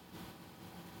nigga.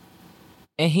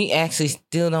 And he actually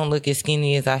still don't look as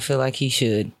skinny as I feel like he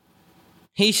should.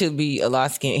 He should be a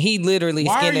lot skinny. He literally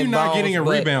skin and bones. Why are you not getting a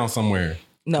rebound somewhere?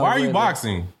 No. Why are you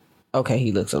boxing? Okay,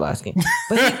 he looks a lot skinny.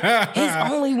 But he's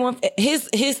only one. His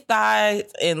thighs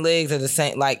and legs are the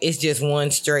same. It's just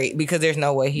one straight because there's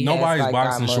no way Nobody's has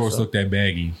boxing shorts look that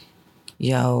baggy.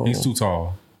 Yo. He's too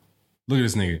tall. Look at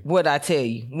this nigga. What'd I tell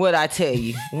you?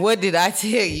 What did I tell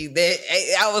you? That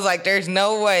I was like, there's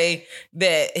no way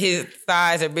that his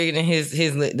thighs are bigger than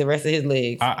the rest of his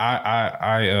legs.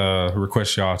 I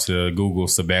request y'all to Google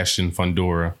Sebastian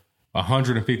Fundora.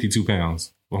 152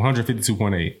 pounds.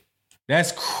 152.8.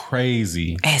 That's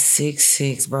crazy. At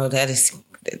 6'6", bro. That's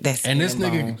and this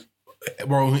nigga,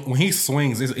 bro, when he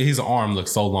swings, his arm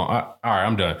looks so long. All right,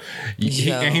 I'm done.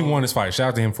 And he won his fight. Shout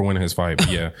out to him for winning his fight.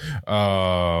 But yeah.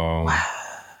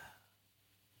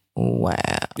 Wow.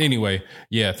 Anyway,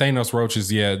 yeah, Thanos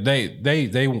roaches. Yeah,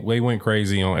 they went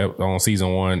crazy on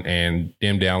season 1 and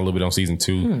dimmed down a little bit on season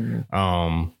 2.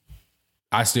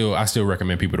 I still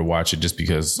recommend people to watch it just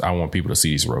because I want people to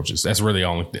see these roaches. That's really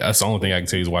that's the only thing I can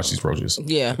tell you is watch these roaches.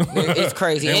 Yeah, it's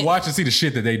crazy. And watch and see the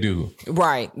shit that they do.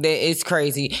 Right. It's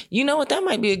crazy. You know what? That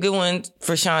might be a good one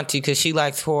for Shanti because she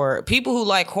likes horror. People who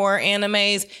like horror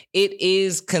animes, it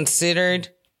is considered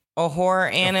a horror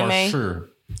anime. For sure.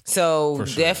 So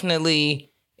definitely,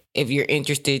 if you're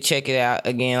interested, check it out.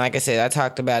 Again, like I said, I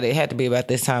talked about it. It had to be about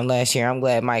this time last year. I'm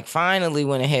glad Mike finally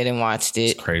went ahead and watched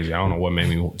it. It's crazy. I don't know what made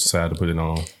me decide to put it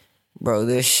on. Bro,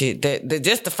 this shit,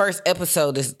 just the first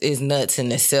episode is nuts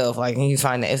in itself. You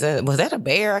find was that a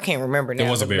bear? I can't remember now. It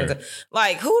was a bear. Who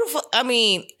the fuck? I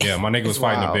mean, yeah, my nigga was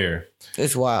fighting a bear.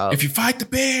 It's wild. If you fight the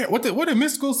bear, what did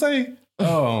Mystical say?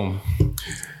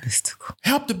 Mystical.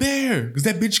 Help the bear, because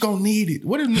that bitch gonna need it.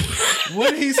 What did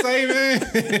he say, man?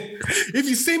 If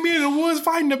you see me in the woods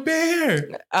fighting the bear,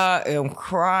 I am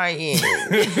crying.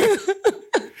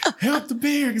 Help the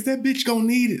bear, because that bitch gonna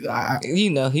need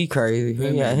it. He crazy.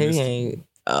 He ain't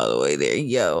all the way there.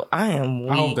 Yo, I am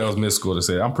weak. I hope that was Mystical to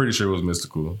say. I'm pretty sure it was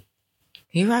Mystical.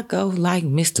 Here I go like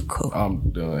Mystical.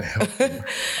 I'm done.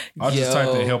 I'll just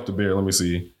type in Help the Bear. Let me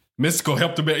see. Mystical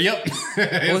Help the Bear. Yep.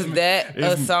 Was that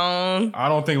a song? I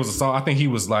don't think it was a song. I think he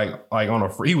was like on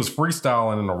he was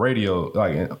freestyling on the radio,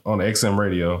 like on the XM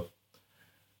radio.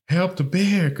 Help the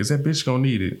bear, because that bitch gonna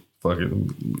need it. Fuck it.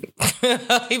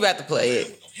 He about to play it.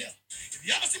 If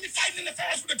you ever see me fighting in the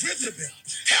forest with a grizzly bear,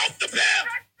 help the bear.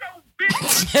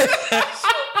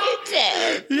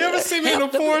 You ever see me in the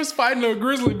forest fighting a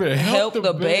grizzly bear? Help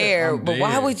the bear. But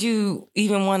why would you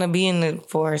even want to be in the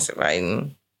forest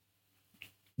fighting?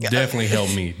 Definitely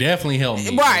help me. Definitely help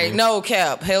me. Right. No,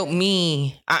 Cap. Help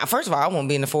me. First of all, I won't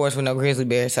be in the forest with no grizzly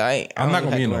bear, so I'm not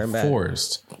going to be in the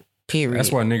forest. Period.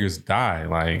 That's why niggas die.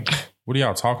 Like, what are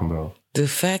y'all talking about? The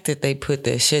fact that they put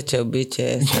that shut your bitch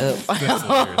ass up.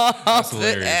 That's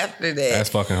hilarious. After that. That's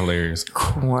fucking hilarious.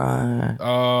 Cry.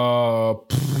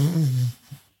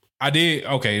 I did.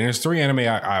 Okay, there's 3 anime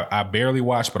I barely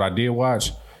watched, but I did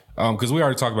watch. Because we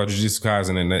already talked about Jujutsu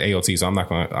Kaisen and the AOT, so I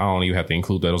don't even have to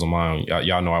include those on mine.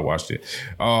 Y'all know I watched it.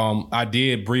 I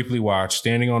did briefly watch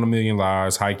Standing on a Million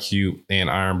Lives, Haikyuu, and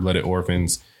Iron Blooded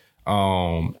Orphans.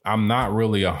 I'm not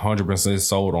really 100%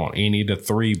 sold on any of the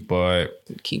 3, but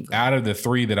out of the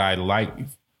 3 that I like,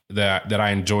 that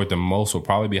I enjoyed the most would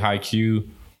probably be Haikyuu,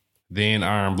 then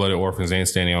Iron Blooded Orphans, and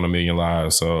Standing on a Million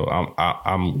Lives. So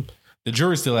I'm the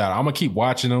jury's still out. I'm gonna keep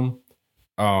watching them.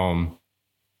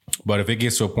 But if it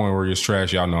gets to a point where it's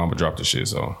trash, y'all know I'm gonna drop the shit.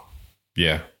 So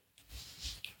yeah.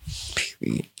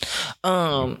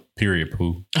 Period.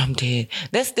 Pooh. I'm dead.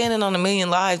 That's Standing on a Million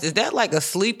Lives. Is that like a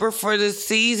sleeper for the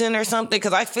season or something?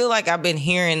 Because I feel like I've been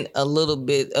hearing a little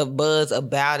bit of buzz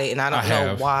about it, and I don't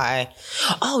know why.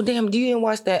 Oh damn! You didn't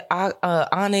watch that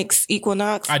Onyx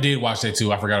Equinox? I did watch that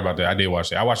too. I forgot about that. I did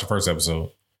watch that. I watched the first episode.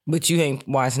 But you ain't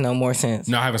watched no more since.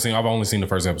 No, I haven't seen. I've only seen the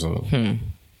first episode. Did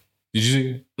you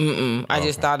see it? I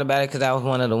just thought about it because that was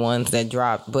one of the ones that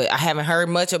dropped, but I haven't heard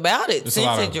much about it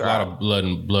since it dropped. A lot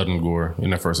of blood and gore in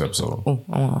that first episode. Oh,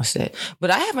 I want to say it.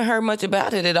 But I haven't heard much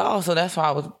about it at all, so that's why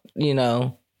I was,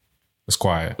 It's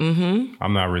quiet. Mm-hmm.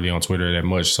 I'm not really on Twitter that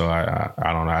much, so I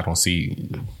don't know. I don't see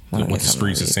what the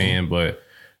streets are saying, but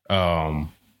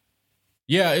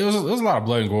yeah, it was a lot of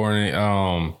blood and gore in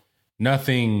it.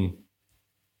 Nothing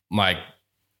like,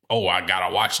 oh, I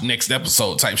gotta watch next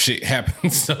episode type shit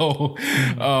happens. So,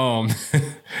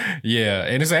 yeah,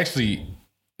 and it's actually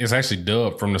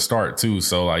dubbed from the start too.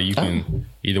 So like you can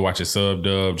either watch it sub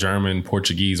dub, German,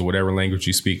 Portuguese, whatever language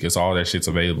you speak. It's all that shit's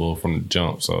available from the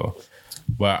jump. So,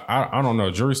 but I don't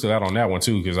know. Jury's still out on that one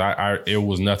too because it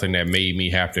was nothing that made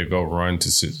me have to go run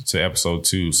to episode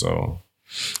 2. So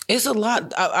it's a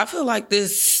lot. I feel like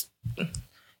this.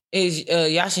 Is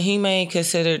Yashahime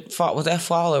considered fall? Was that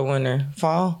fall or winter?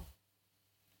 Fall?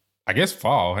 I guess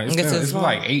fall. It's fall.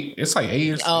 like 8. It's like 8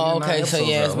 or 9. Oh, okay. So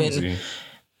yeah,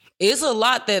 it's a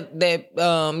lot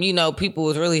that people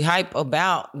was really hype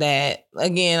about. That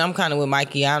again, I'm kind of with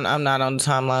Mikey. I'm not on the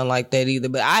timeline like that either.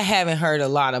 But I haven't heard a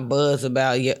lot of buzz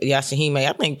about Yashahime.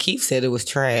 I think Keith said it was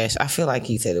trash. I feel like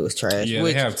he said it was trash. Yeah,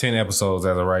 they have 10 episodes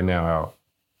as of right now out,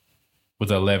 with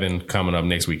 11 coming up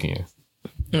next weekend.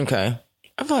 Okay.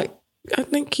 I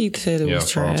think Keith said it was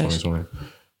trash. 2020.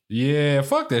 Yeah,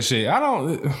 fuck that shit. I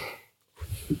don't.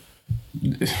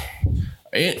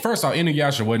 First off,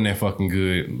 Inuyasha wasn't that fucking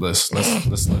good. Let's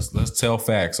tell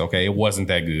facts, okay? It wasn't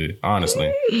that good,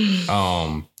 honestly.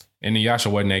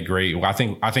 Inuyasha wasn't that great. I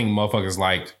think motherfuckers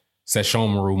liked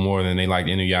Sesshomaru more than they liked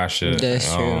Inuyasha.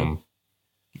 That's true.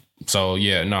 So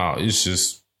yeah, no, it's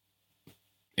just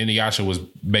Inuyasha was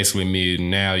basically mid. And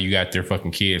now you got their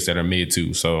fucking kids that are mid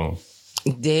too. So.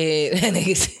 Dead.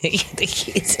 The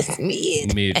kids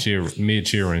is mid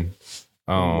cheering.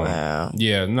 Wow.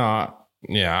 Yeah, no,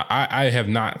 yeah. I have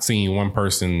not seen one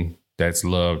person that's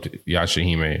loved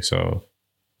Yashahime. So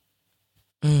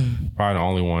probably the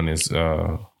only one is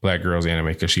Black Girls Anime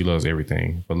because she loves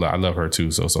everything. But I love her too,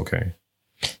 so it's okay.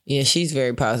 Yeah, she's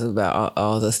very positive about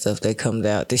all the stuff that comes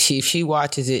out. If she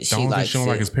watches it, she likes it. She don't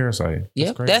like his Parasite.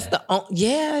 Yep, that's the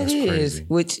it is. Crazy.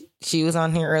 Which she was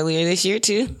on here earlier this year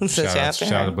too. So shout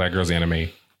out to Black Girls Anime.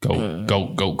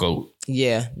 Go.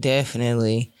 Yeah,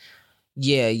 definitely.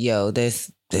 Yeah, yo,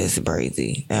 that's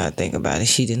crazy. Now I think about it.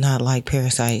 She did not like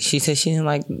Parasite. She said she didn't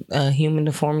like Human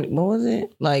Deformity. What was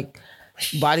it? Like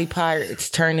body parts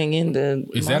turning into.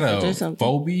 Is that a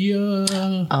phobia?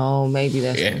 Oh, maybe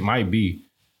that's. Yeah, it might be.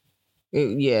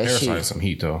 Parasite some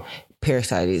heat though.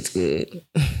 Parasite is good.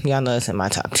 Y'all know it's in my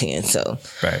top 10. So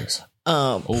facts.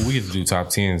 We get to do top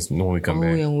 10s when we come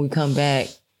back. When we come back,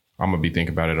 I'm gonna be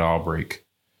thinking about it all break.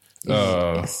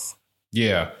 Yes.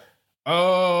 Yeah.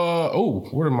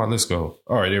 Where did my list go?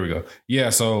 All right, there we go. Yeah.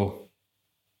 So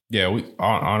Yeah, we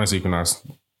honestly can not.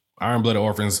 Iron Blooded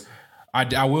Orphans.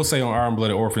 I will say on Iron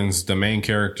Blooded Orphans, the main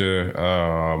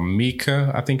character,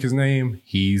 Mika, I think his name,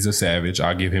 he's a savage.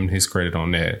 I'll give him his credit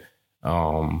on that.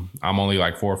 I'm only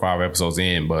like 4 or 5 episodes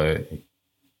in, but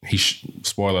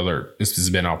spoiler alert, this has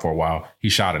been out for a while. He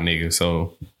shot a nigga,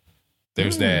 so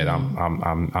there's that.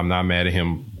 I'm not mad at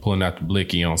him pulling out the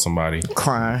blicky on somebody.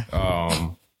 Crying.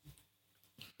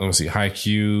 Let me see,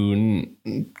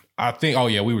 Haikyuu. I think. Oh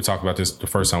yeah, we were talking about this the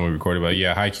first time we recorded. But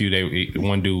yeah, Haikyuu.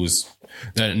 One dude was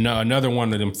another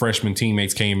one of them freshman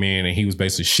teammates came in and he was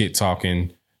basically shit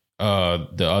talking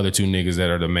the other 2 niggas that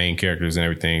are the main characters and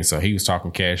everything. So he was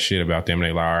talking cash shit about them. And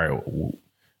they like, all right,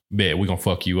 bet we gonna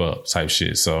fuck you up type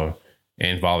shit. So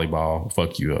and volleyball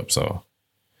fuck you up. So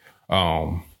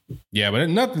yeah, but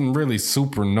nothing really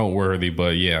super noteworthy.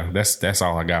 But yeah, that's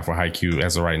all I got for Haikyuu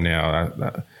as of right now.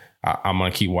 I'm gonna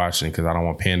keep watching because I don't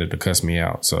want Panda to cuss me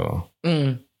out. So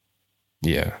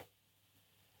yeah.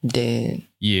 Dead.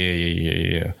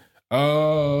 Yeah.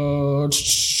 Let's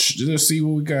see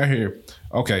what we got here.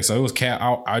 Okay, so it was Cap.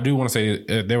 I do want to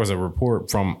say there was a report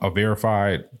from a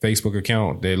verified Facebook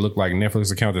account that looked like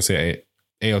Netflix account that said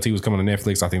AOT was coming to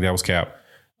Netflix. I think that was Cap.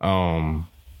 I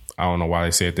don't know why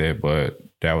they said that, but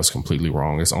that was completely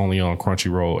wrong. It's only on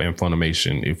Crunchyroll and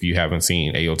Funimation if you haven't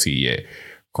seen AOT yet.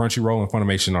 Crunchyroll and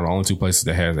Funimation are the only 2 places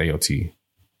that has AOT.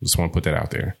 Just want to put that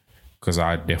out there. Because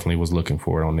I definitely was looking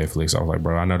for it on Netflix. I was like,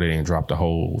 bro, I know they didn't drop the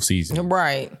whole season.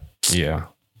 Right. Yeah.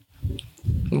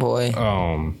 Boy.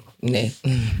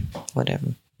 Whatever.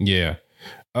 Yeah.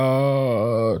 You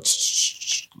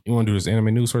want to do this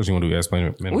anime news first? Or you want to do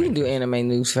anime? We can do anime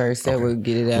news first. That would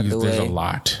get it out the way.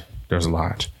 There's a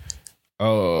lot.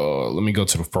 Let me go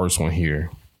to the first one here.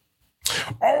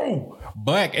 Oh,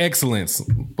 Black Excellence.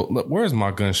 Where's my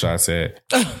gunshots at?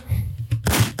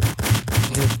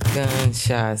 This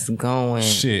gunshots going.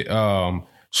 Shit.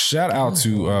 Shout out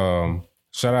to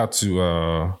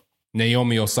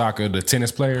Naomi Osaka, the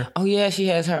tennis player. Oh yeah, she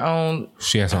has her own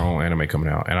anime coming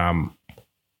out, and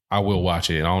I will watch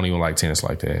it. I don't even like tennis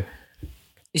like that.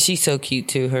 She's so cute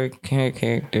too. Her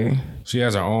character. She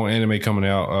has her own anime coming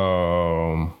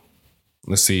out.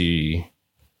 Let's see.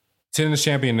 Tennis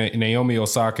champion Naomi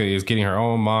Osaka is getting her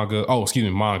own manga.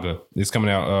 Manga. It's coming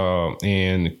out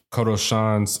in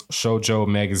Kodo-san's Shoujo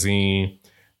magazine,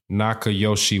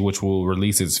 Nakayoshi, which will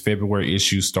release its February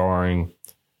issue starring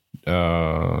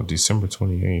December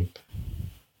 28th.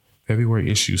 February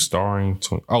issue starring...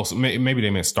 so maybe they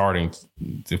meant starting...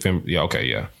 Yeah, okay,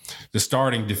 yeah. The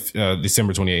starting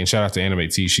December 28th. And shout out to Anime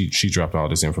T. She dropped all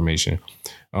this information.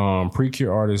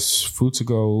 Precure artist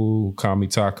Futsugo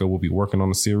Kamitaka will be working on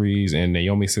the series, and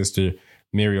Naomi's sister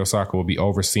Miri Osaka will be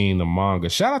overseeing the manga.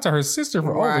 Shout out to her sister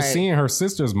for overseeing her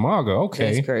sister's manga.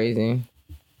 Okay. That's crazy.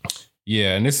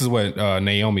 Yeah, and this is what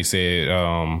Naomi said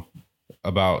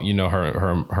about,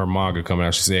 her manga coming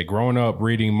out. She said, growing up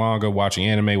reading manga, watching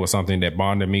anime was something that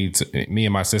bonded me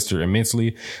and my sister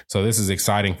immensely. So this is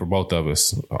exciting for both of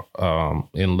us.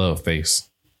 In love face.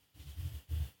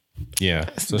 Yeah.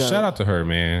 That's so dope. Shout out to her,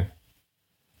 man.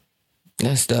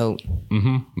 That's dope.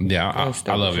 Mm-hmm. Yeah,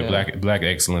 I love it. Black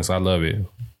excellence. I love it.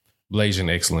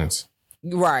 Blasian excellence.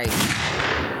 Right.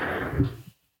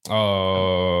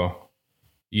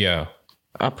 Yeah.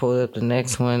 I pulled up the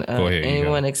next one. Go ahead.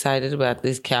 Anyone excited about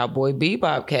this Cowboy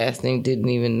Bebop casting? Didn't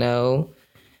even know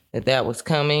that was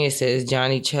coming. It says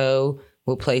Johnny Cho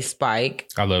will play Spike.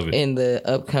 I love it. In the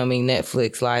upcoming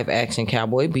Netflix live action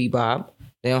Cowboy Bebop.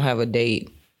 They don't have a date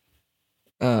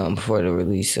for the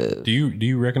release of. Do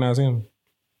you recognize him?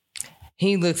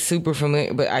 He looks super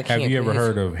familiar, but I can't. Have you ever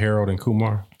heard of Harold and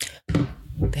Kumar?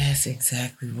 That's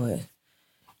exactly what.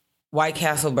 White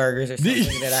Castle burgers or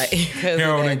something that I eat.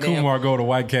 Harold and Kumar go to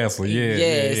White Castle. Yeah.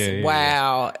 Yes. Yeah.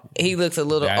 Wow. He looks a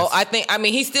little.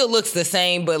 He still looks the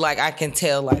same, but like I can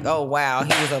tell, like, oh wow,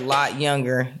 he was a lot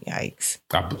younger. Yikes.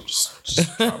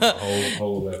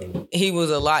 He was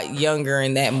a lot younger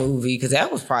in that movie because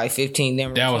that was probably 15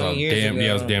 years ago. That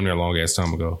was damn near a long ass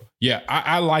time ago. Yeah,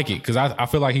 I like it because I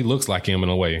feel like he looks like him in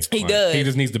a way. He does. He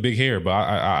just needs the big hair,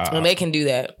 but and they can do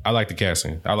that. I like the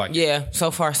casting. Yeah,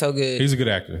 so far so good. He's a good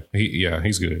actor.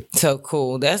 He's good. So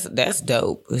cool. That's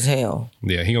dope as hell.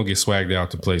 Yeah, he gonna get swagged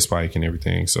out to play Spike and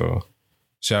everything. So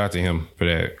shout out to him for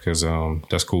that because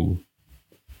that's cool.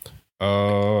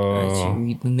 Let's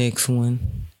read the next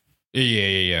one.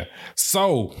 Yeah.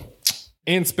 So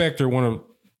Inspector, one of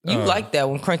you like that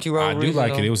one, Crunchyroll I original. do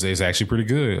like it. It's actually pretty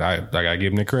good. I gotta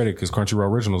give them the credit because Crunchyroll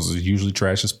originals is usually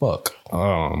trash as fuck.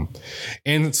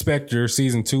 Inspector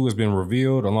season 2 has been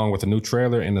revealed along with a new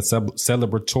trailer and a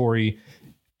celebratory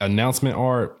announcement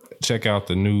art. check out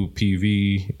the new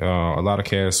PV. A lot of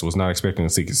cast was not expecting a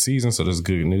second season, so this is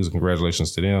good news.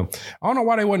 Congratulations to them. I don't know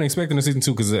why they wasn't expecting a season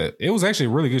 2 because it was actually a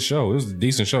really good show. It was a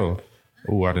decent show.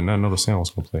 Oh, I did not know the sound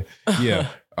was gonna play. Yeah.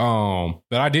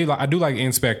 But I do like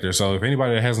Inspector. So if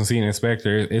anybody that hasn't seen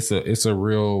Inspector, it's a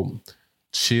real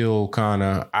chill kind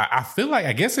of. I feel like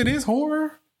I guess it is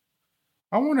horror.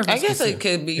 I wonder if I guess it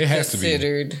could be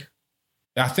considered.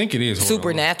 I think it is horror.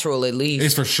 Supernatural, at least.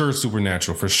 It's for sure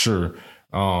supernatural, for sure.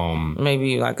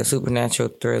 Maybe like a supernatural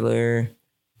thriller. A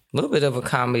little bit of a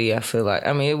comedy, I feel like.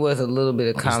 I mean, it was a little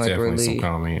bit of comic relief.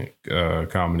 Some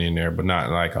comedy in there, but not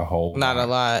like a whole Not a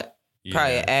lot. Yeah.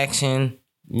 Probably action.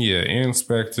 Yeah,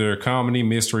 Inspector, comedy,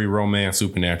 mystery, romance,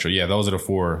 supernatural. Yeah, those are the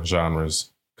 4 genres.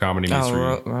 Comedy,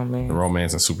 mystery,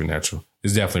 romance, and supernatural.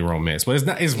 It's definitely romance, but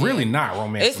it's really not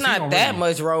romance. It's not that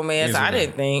much romance. I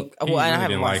didn't think. Well, I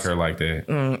didn't like her like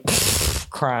that.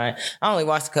 Crying. I only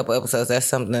watched a couple episodes. That's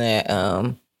something that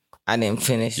I didn't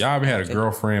finish. Y'all ever had a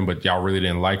girlfriend, but y'all really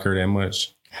didn't like her that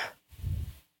much?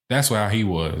 That's how he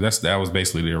was. That was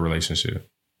basically their relationship.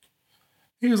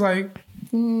 He was like,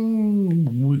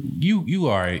 you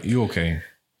all right. You okay.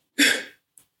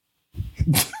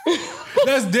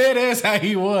 That's dead ass how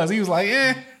he was. He was like,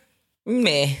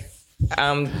 meh.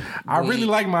 I really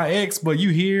like my ex, but you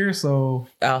here, so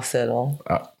I'll settle.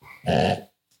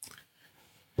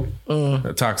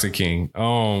 Toxic King.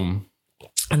 No,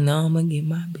 I'm gonna get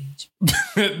my bitch.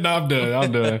 No, I'm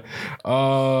done.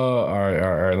 All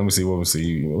right. Let me see. What's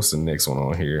the next one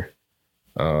on here?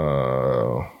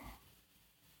 I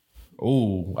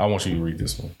want you to read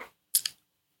this one.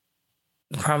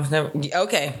 The Promise Never.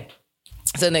 Okay.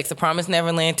 So next, The Promise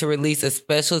Neverland to release a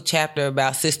special chapter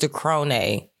about Sister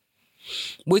Crone,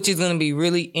 which is going to be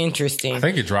really interesting. I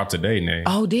think it dropped today, Nate.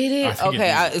 Oh, did it?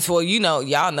 Okay. Well,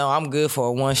 y'all know I'm good for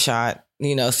a one shot.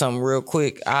 Something real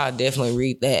quick. I'll definitely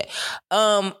read that.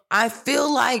 I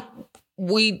feel like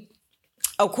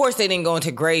of course, they didn't go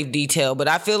into grave detail, but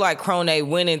I feel like Crone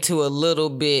went into a little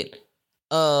bit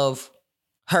of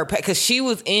her, because she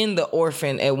was in the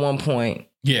orphan at one point.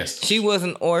 Yes. She was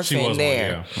an orphan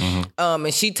there. One, yeah. Mm-hmm.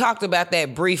 And she talked about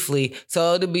that briefly.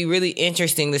 So it'll be really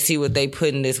interesting to see what they put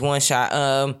in this one shot.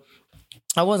 I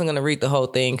wasn't going to read the whole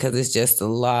thing because it's just a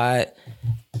lot.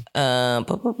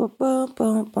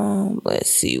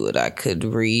 Let's see what I could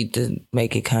read to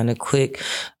make it kind of quick.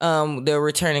 They're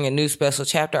returning a new special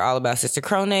chapter all about Sister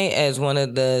Crone as one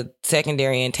of the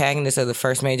secondary antagonists of the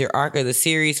first major arc of the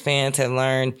series. Fans have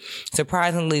learned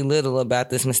surprisingly little about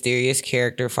this mysterious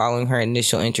character following her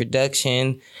initial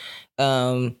introduction.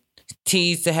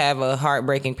 Teased to have a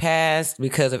heartbreaking past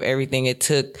because of everything it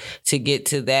took to get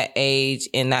to that age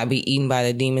and not be eaten by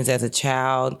the demons as a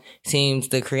child. Seems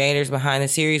the creators behind the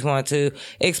series want to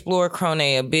explore Crone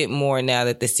a bit more now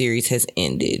that the series has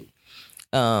ended.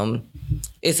 I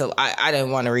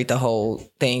didn't want to read the whole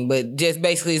thing, but just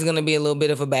basically it's going to be a little bit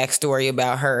of a backstory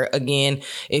about her. Again,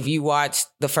 if you watched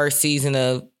the first season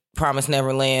of Promise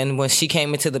Neverland, when she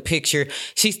came into the picture,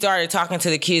 she started talking to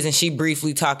the kids and she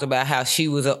briefly talked about how she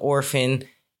was an orphan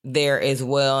there as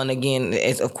well. And again,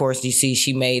 as of course you see,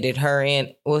 she made it. Her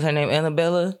and what was her name?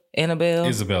 Isabella.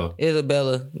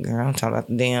 Girl, I'm talking about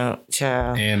the damn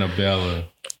child. Annabella.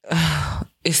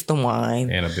 It's the wine.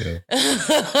 Annabelle.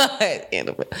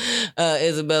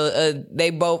 Isabella. They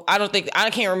both. I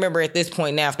can't remember at this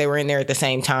point now if they were in there at the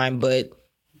same time, but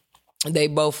they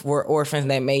both were orphans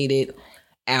that made it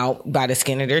out by the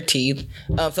skin of their teeth.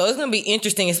 So it's going to be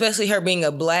interesting, especially her being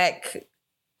a black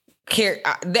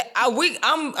character.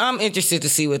 I'm interested to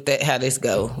see how this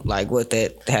go, like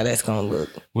how that's going to look.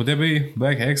 Would there be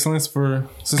black excellence for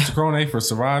Sister Crone for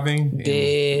surviving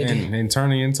and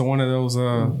turning into one of those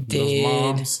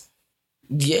moms?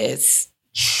 Yes.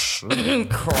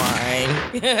 Crying.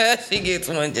 She gets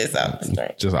one just off the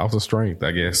strength. Just off the strength, I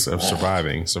guess, of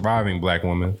surviving black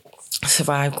woman.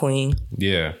 Survive, queen.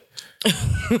 Yeah.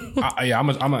 I'm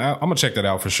gonna check that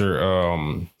out for sure.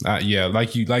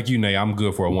 Like you, Nate, I'm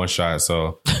good for a one shot.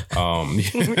 So, real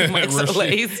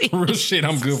shit,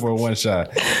 I'm good for a one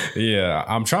shot. Yeah,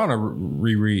 I'm trying to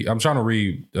read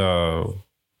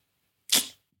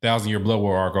 1,000-Year Blood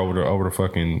War arc over the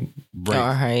fucking break. All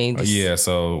right. Yeah,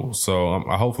 so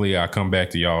hopefully I come back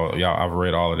to y'all. I've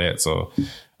read all of that, so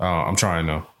I'm trying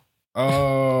to.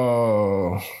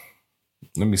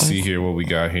 Let me see here what we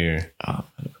got here.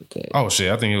 Oh shit!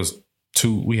 I think it was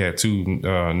 2. We had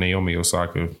 2 Naomi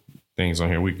Osaka things on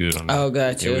here. We good on that. Oh,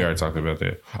 gotcha. Yeah, we already talked about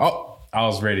that. Oh, I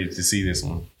was ready to see this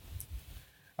one.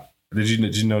 Did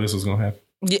you know this was gonna happen?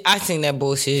 Yeah, I seen that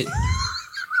bullshit.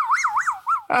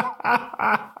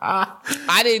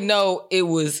 I didn't know it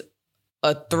was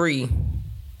a 3.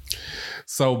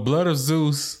 So Blood of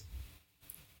Zeus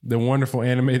the wonderful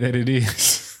anime that it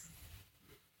is,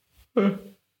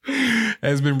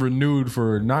 has been renewed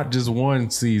for not just one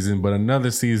season, but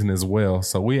another season as well.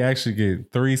 So we actually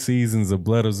get 3 seasons of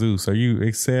Blood of Zeus. Are you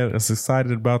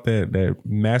excited about that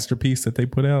masterpiece that they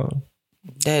put out?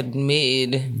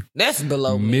 That's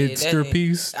below mid. Midster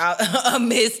piece? A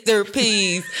Mr.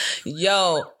 Piece.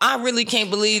 Yo, I really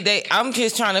can't believe I'm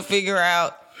just trying to figure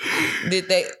out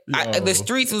the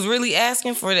streets was really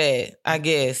asking for that, I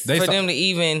guess. Them to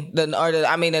even,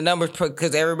 the numbers,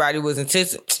 because everybody was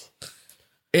anticipating.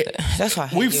 That's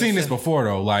why we've seen this before,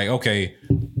 though. Like, okay,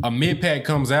 a mid-pack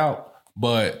comes out,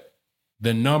 but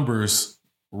the numbers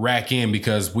rack in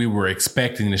because we were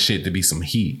expecting the shit to be some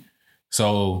heat.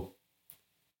 So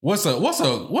what's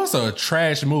a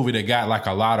trash movie that got like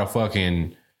a lot of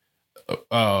fucking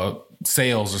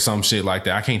sales or some shit like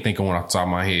that? I can't think of one off the top of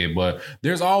my head, but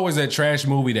there's always that trash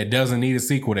movie that doesn't need a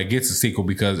sequel that gets a sequel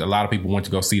because a lot of people went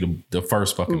to go see the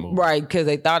first fucking movie. Right, because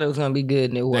they thought it was going to be good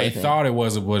and it wasn't. They thought it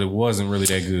was, but it wasn't really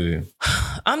that good.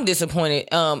 I'm disappointed.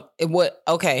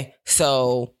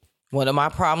 So one of my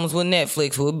problems with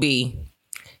Netflix would be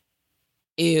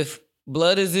if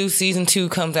Blood of Zeus season 2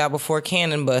 comes out before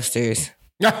Cannon Busters.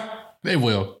 Yeah, they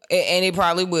will. And it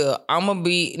probably will. I'm gonna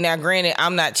be now. Granted,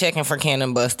 I'm not checking for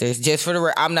Cannon Busters. Just for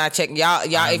the, I'm not checking. Y'all,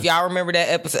 if y'all remember that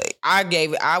episode,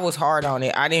 I was hard on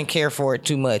it. I didn't care for it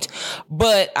too much,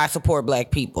 but I support Black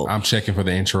people. I'm checking for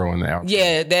the intro and the outro.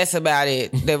 Yeah, that's about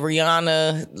it. The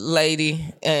Rihanna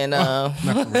lady, and not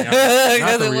because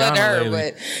the it wasn't her, lady.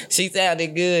 but she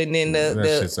sounded good. And then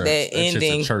that ending, shit's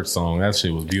a church song. That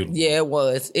shit was beautiful. Yeah, it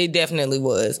was. It definitely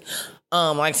was.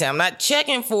 Like I said, I'm not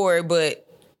checking for it, but.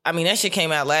 I mean, that shit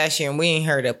came out last year and we ain't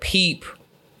heard a peep.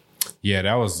 Yeah,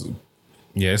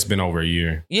 it's been over a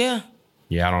year. Yeah.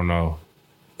 Yeah, I don't know.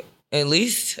 At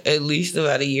least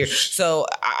about a year. So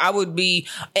I would be,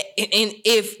 and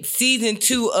if season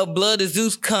 2 of Blood of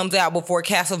Zeus comes out before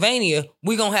Castlevania,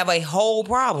 we're going to have a whole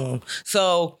problem.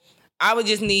 So I would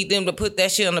just need them to put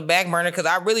that shit on the back burner because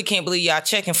I really can't believe y'all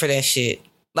checking for that shit.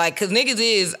 Like, because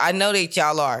niggas I know that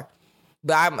y'all are,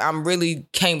 but I'm really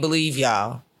can't believe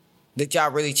y'all. That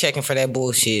y'all really checking for that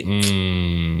bullshit.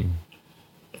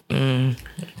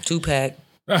 2-pack.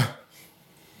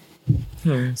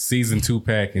 Season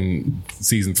 2-pack and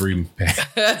season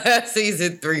 3-pack.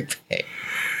 Season 3-pack.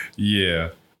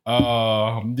 Yeah.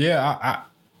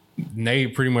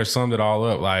 Nate pretty much summed it all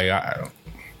up. Like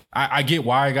I get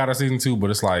why I got a season 2, but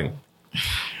it's like,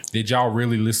 did y'all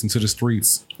really listen to the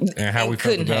streets and how we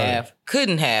couldn't have.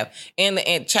 And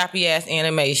the choppy ass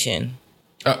animation.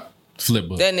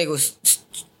 Flipbook. That nigga was.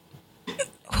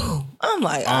 I'm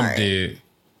like, I'm dead.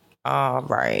 All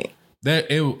right.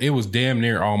 That it was damn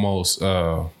near almost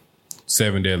 7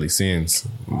 Deadly Sins.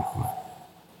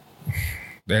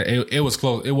 That it was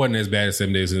close. It wasn't as bad as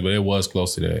 7 Deadly Sins, but it was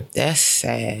close to that. That's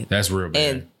sad. That's real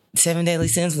bad. And 7 Deadly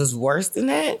Sins was worse than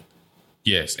that?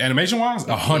 Yes. Animation wise,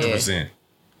 100%.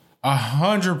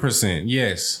 100%.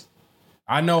 Yes.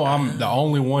 I know I'm the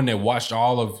only one that watched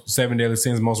all of 7 Deadly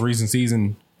Sins' most recent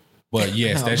season. But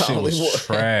yes, that shit was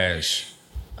trash.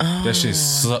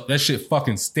 That shit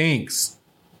fucking stinks.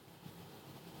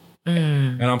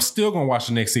 And I'm still gonna watch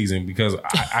the next season because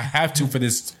I have to for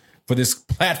this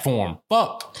platform.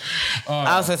 Fuck.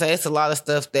 I was gonna say it's a lot of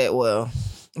stuff that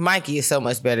Mikey is so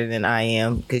much better than I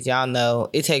am because y'all know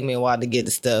it take me a while to get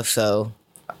the stuff, so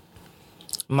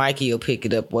Mikey will pick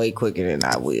it up way quicker than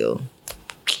I will.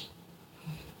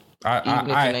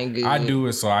 I do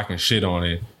it so I can shit on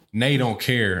it. Nay don't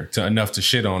care enough to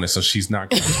shit on it, so she's not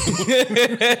gonna.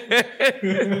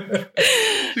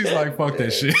 She's like, fuck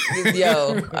that shit.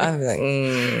 Yo, I'm like,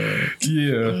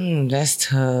 yeah, that's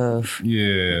tough.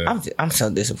 Yeah, I'm so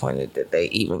disappointed that they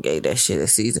even gave that shit a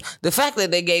season. The fact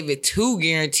that they gave it 2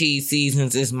 guaranteed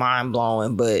seasons is mind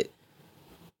blowing. But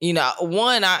you know,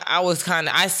 one,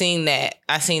 I seen that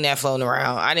floating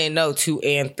around. I didn't know 2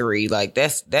 and 3. Like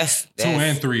that's 2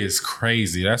 and 3 is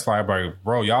crazy. That's like,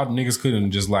 bro, y'all niggas couldn't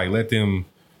just like let them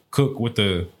cook with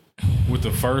the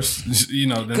first,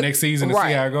 the next season and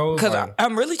see how it goes. Because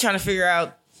I'm really trying to figure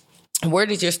out where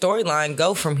did your storyline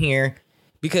go from here?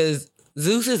 Because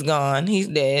Zeus is gone. He's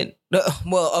dead.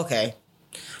 Well, okay,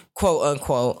 quote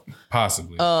unquote,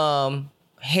 possibly.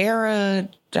 Hera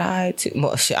died too.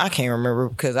 Well, shit, I can't remember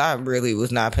because I really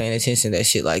was not paying attention to that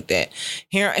shit like that.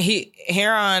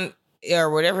 Heron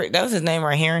or whatever, that was his name,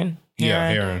 right? Heron?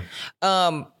 Yeah,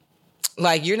 Heron.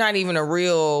 Like, you're not even a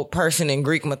real person in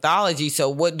Greek mythology, so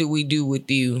what do we do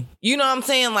with you? You know what I'm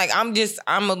saying? Like, I'm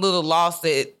a little lost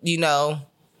at, where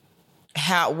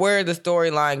the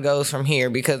storyline goes from here,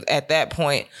 because at that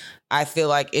point, I feel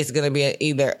like it's going to be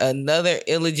either another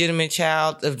illegitimate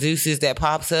child of Zeus's that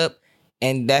pops up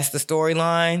and that's the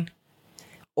storyline?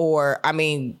 Or, I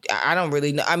mean, I don't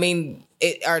really know. I mean,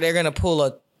 are they going to pull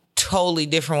a totally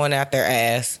different one out their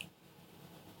ass?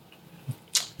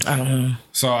 I don't know.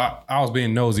 So I was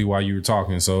being nosy while you were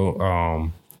talking.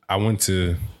 So I went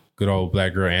to good old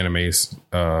Black Girl Anime's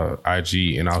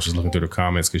IG, and I was just looking through the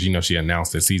comments because, you know, she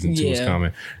announced that season 2 is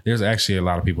coming. There's actually a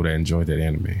lot of people that enjoyed that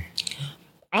anime.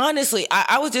 Honestly,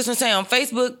 I was just going to say on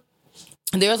Facebook,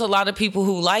 there's a lot of people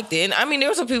who liked it. And I mean, there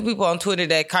were some people on Twitter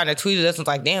that kind of tweeted us and was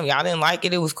like, damn, y'all didn't like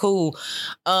it. It was cool.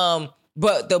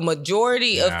 But the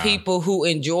majority of people who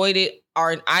enjoyed it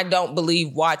I don't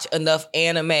believe, watch enough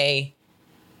anime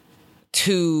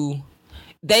to...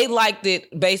 They liked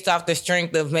it based off the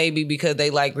strength of maybe because they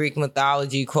like Greek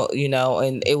mythology, you know,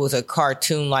 and it was a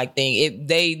cartoon-like thing.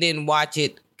 They didn't watch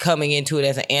it coming into it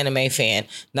as an anime fan.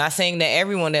 Not saying that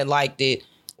everyone that liked it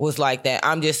was like that.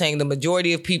 I'm just saying the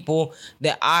majority of people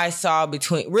that I saw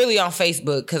really on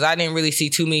Facebook, because I didn't really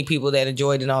see too many people that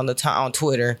enjoyed it on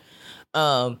Twitter.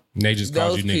 They just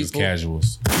called you niggas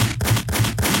casuals.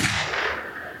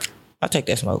 I'll take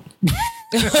that smoke.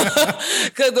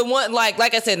 Because the one,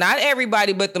 like I said, not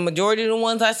everybody, but the majority of the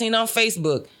ones I seen on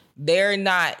Facebook, they're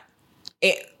not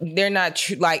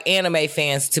like anime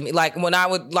fans to me. Like when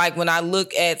I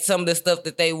look at some of the stuff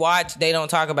that they watch, they don't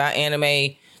talk about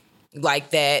anime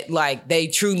like that. Like they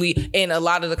truly, and a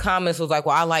lot of the comments was like,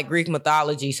 well, I like Greek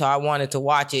mythology, so I wanted to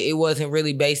watch it. It wasn't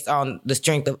really based on the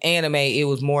strength of anime. It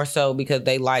was more so because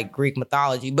they like Greek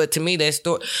mythology. But to me, the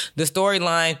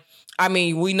storyline, I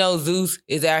mean, we know Zeus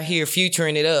is out here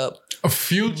futuring it up.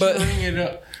 It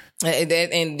up.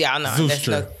 And y'all know.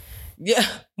 Zeustra. Yeah,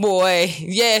 boy.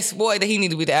 Yes, boy, that he need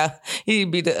to be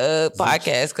the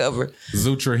podcast cover.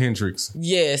 Zutra Hendrix.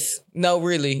 Yes. No,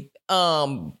 really.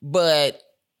 But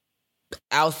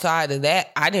outside of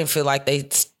that, I didn't feel like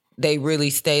they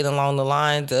really stayed along the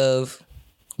lines of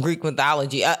Greek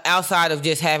mythology, outside of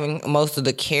just having most of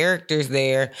the characters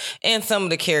there and some of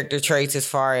the character traits as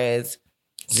far as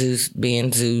Zeus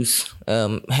being Zeus,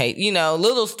 hey, you know,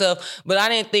 little stuff. But I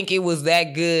didn't think it was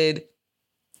that good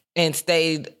and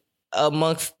stayed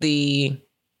amongst the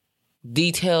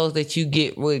details that you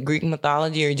get with Greek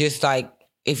mythology, or just like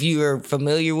if you're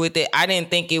familiar with it. I didn't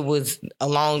think it was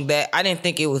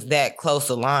that close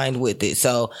aligned with it.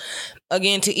 So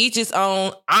again, to each his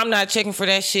own. I'm not checking for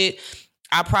that shit.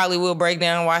 I probably will break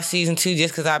down and watch season 2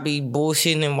 just because I be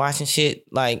bullshitting and watching shit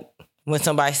like when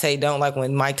somebody say don't, like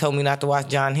when Mike told me not to watch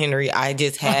John Henry, I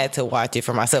just had to watch it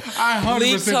for myself. I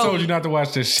 100% told you not to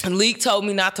watch this shit. Leek told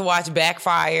me not to watch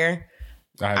Backfire.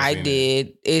 I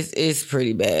did. It's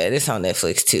pretty bad. It's on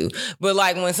Netflix too. But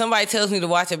like when somebody tells me to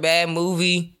watch a bad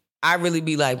movie, I really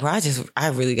be like, bro, I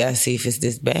really gotta see if it's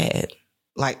this bad.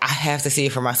 Like I have to see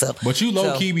it for myself. But you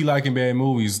low key be liking bad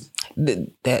movies.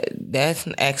 That's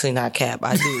actually not cap.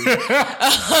 I do.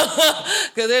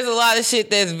 Because there's a lot of shit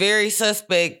that's very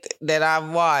suspect that I've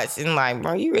watched. And like,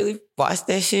 bro, you really watched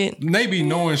that shit? They be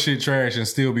knowing shit trash and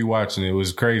still be watching it. It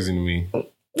was crazy to me.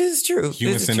 This is true.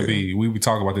 Human Centipede. We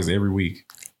talk about this every week.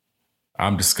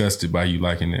 I'm disgusted by you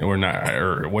liking it or not,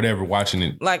 or whatever, watching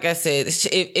it. Like I said,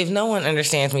 if no one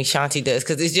understands me, Shanti does.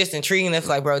 Because it's just intriguing. It's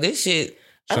like, bro, this shit.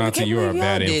 Shanti, you are a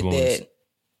bad influence. That.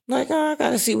 Like, I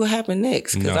gotta see what happened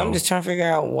next. Because I'm just trying to figure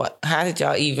out how did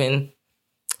y'all even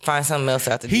find something else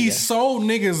out to do. He sold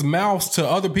niggas' mouths to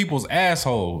other people's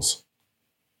assholes.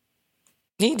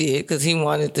 He did, because he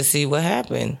wanted to see what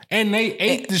happened. And they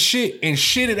ate the shit and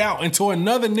shit it out into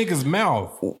another nigga's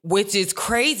mouth. Which is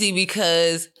crazy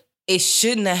because it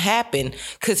shouldn't have happened.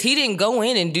 Because he didn't go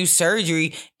in and do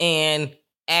surgery and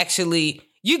actually...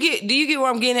 Do you get where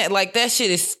I'm getting at? Like, that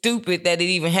shit is stupid that it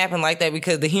even happened like that,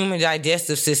 because the human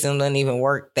digestive system doesn't even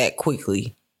work that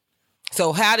quickly.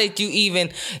 So how did you even...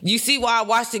 You see why I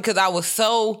watched it? Because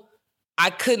I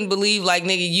couldn't believe, like,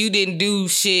 nigga, you didn't do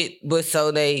shit but so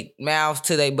they mouths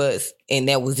to their butts and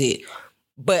that was it.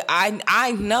 But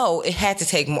I know it has to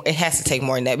take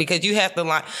more than that, because you have to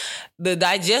like the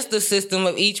digestive system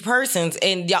of each person's,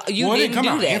 and you didn't didn't come do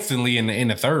out that instantly in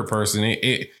the third person.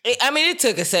 It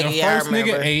took a second. The first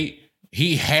nigga ate.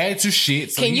 He had to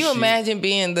shit. So can you imagine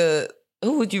being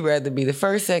who would you rather be, the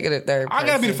first, second, or third person? I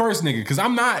gotta be the first nigga, because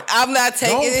I'm not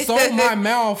taking it. Don't sew my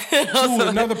mouth to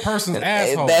another person's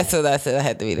asshole. That's what I said. I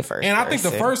had to be the first. And I think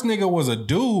the first nigga was a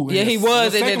dude. Yeah, he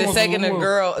was, and then the second, a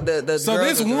girl. So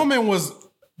this woman was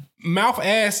mouth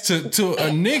ass to a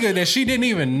nigga that she didn't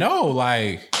even know.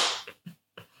 Like,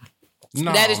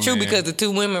 no, that is true, man. Because the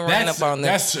two women ran up on them.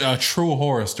 That's a true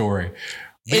horror story.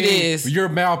 It is. Your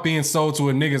mouth being sold to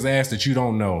a nigga's ass that you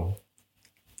don't know.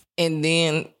 And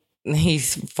then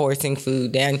he's forcing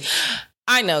food down.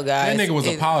 I know, guys. That nigga was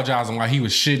apologizing while he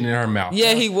was shitting in her mouth.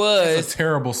 Yeah, he was. That's a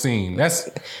terrible scene.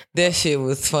 That shit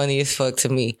was funny as fuck to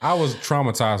me. I was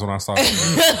traumatized when I saw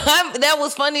that. That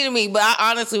was funny to me, but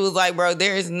I honestly was like, bro,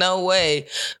 there is no way.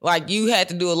 Like, you had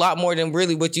to do a lot more than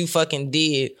really what you fucking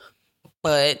did.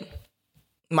 But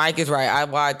Mike is right. I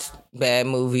watched bad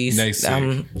movies. They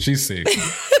sick. She's sick.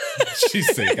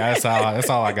 She's sick. That's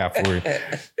all I got for you.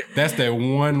 That's that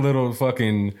one little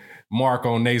fucking mark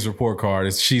on Nate's report card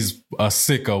is she's a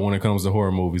sicko when it comes to horror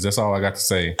movies. That's all I got to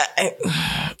say.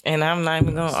 And I'm not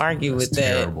even gonna argue with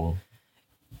terrible.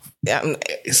 that.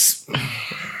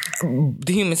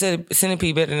 The Human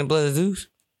Centipede better than Blood of Zeus?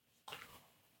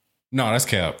 No, that's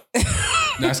cap.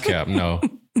 That's cap. No.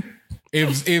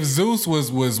 If Zeus was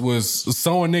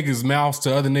sewing niggas' mouths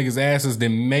to other niggas' asses,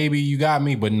 then maybe you got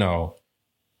me. But no.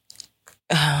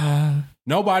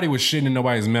 Nobody was shitting in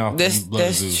nobody's mouth.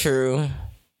 That's true.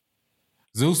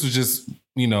 Zeus was just,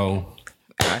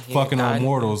 fucking on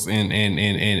mortals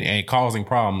and causing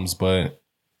problems, but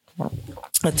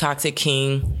a toxic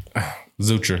king.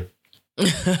 Zutra.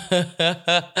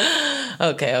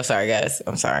 Okay, I'm sorry, guys.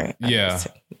 I'm sorry. Yeah.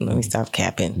 Let me stop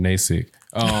capping. Nasik.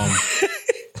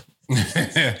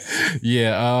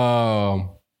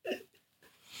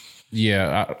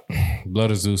 Yeah.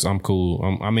 Blood of Zeus. I'm cool.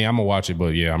 I'm gonna watch it,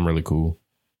 but yeah, I'm really cool.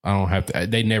 I don't have to.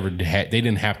 They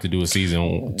didn't have to do a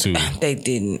season 2. They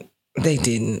didn't.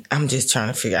 I'm just trying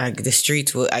to figure out the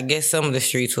streets. I guess some of the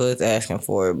streets was asking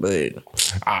for it, but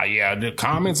yeah, the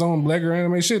comments on Black Girl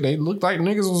Anime shit, they looked like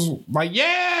niggas was like,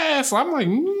 yes. I'm like,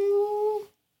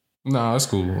 nah, that's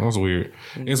cool. That was weird.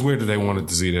 It's weird that they wanted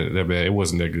to see that bad. It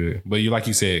wasn't that good. But like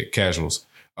you said, casuals.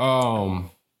 Yeah,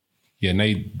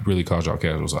 Nate really called y'all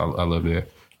casuals. I love that.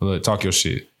 I love it. Talk your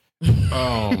shit.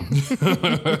 Let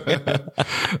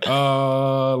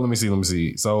me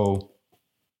see. So,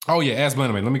 Ask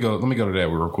Blenderman. Let me go to that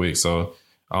real quick. So,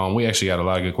 we actually got a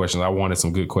lot of good questions. I wanted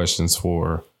some good questions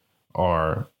for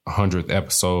our 100th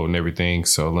episode and everything.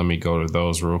 So let me go to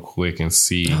those real quick and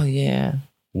see. Oh yeah,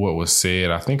 what was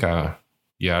said. I think I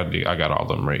got all of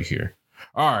them right here.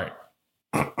 All right.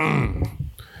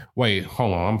 Wait,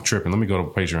 hold on. I'm tripping. Let me go to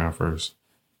Patreon first.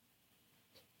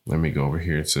 Let me go over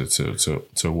here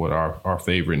to what our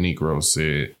favorite Negro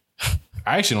said.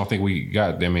 I actually don't think we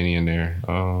got that many in there.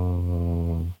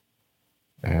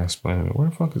 Ask Blenderman. Where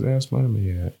the fuck is Ask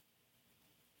Blenderman at?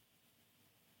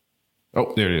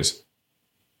 Oh, there it is.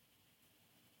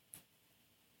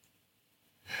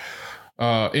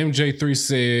 MJ3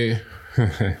 said,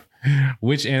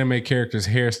 which anime character's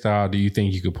hairstyle do you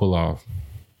think you could pull off?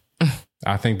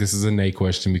 I think this is a Nate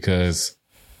question because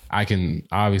I can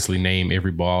obviously name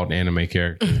every bald anime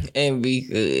character and be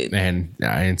good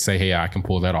and say, hey, I can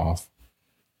pull that off.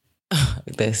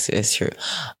 That's true.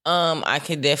 I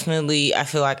can definitely. I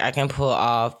feel like I can pull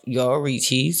off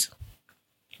Yoruichi's.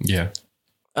 Yeah.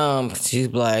 She's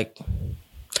black.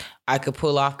 I could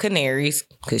pull off Canary's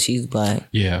because she's black.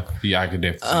 Yeah, I could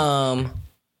definitely.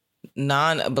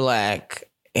 Non-black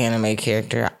anime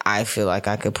character, I feel like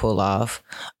I could pull off.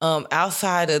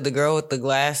 Outside of the girl with the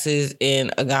glasses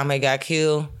in Agame Got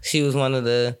Killed, she was one of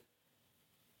the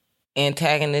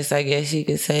antagonists, I guess you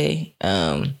could say.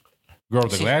 Girl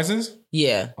with the glasses?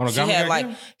 Yeah. On Agame Got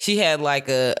Killed? She had like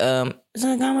a is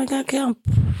it Agame Got Killed?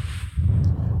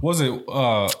 Was it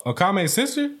Akame's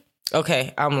sister?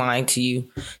 Okay, I'm lying to you.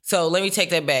 So let me take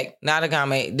that back. Not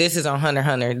Agame. This is on Hunter x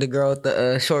Hunter. The girl with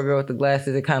the short girl with the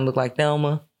glasses that kind of look like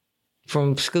Thelma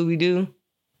from Scooby-Doo.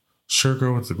 Short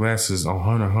girl with the glasses on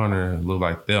Hunter x Hunter look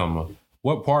like Thelma.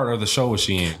 What part of the show was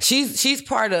she in? She's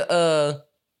part of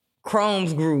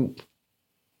Chrome's group.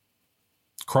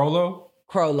 Crollo?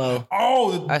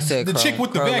 Oh, I said the chick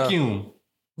with the vacuum.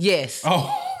 Yes.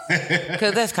 Oh.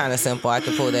 Because that's kind of simple. I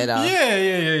could pull that off.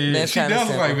 Yeah. That's she does simple.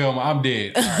 look like Velma. I'm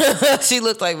dead. Right. She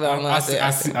looked like Velma. I see.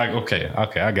 Okay.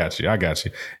 I got you.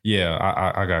 Yeah,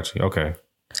 I got you. Okay.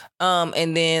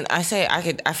 And then I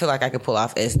feel like I could pull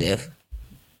off S-Diff.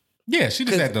 Yeah, she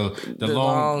just had the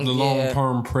long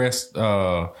perm pressed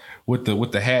with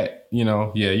the hat. You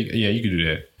know. Yeah, you could do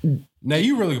that. Now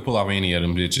you really could pull off any of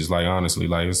them bitches. Like honestly,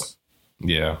 like it's,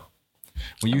 yeah.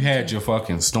 When you had your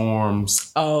fucking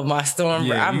storms. Oh, my storm.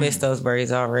 Yeah, I missed those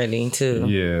birds already, too.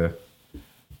 Yeah.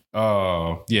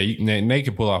 Nate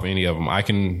can pull off any of them. I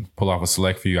can pull off a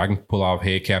select few. I can pull off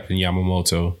Head Captain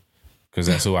Yamamoto because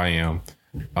that's who I am.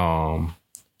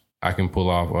 I can pull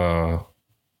off,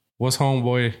 what's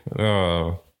homeboy?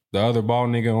 The other bald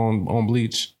nigga on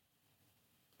Bleach.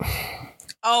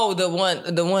 Oh, the one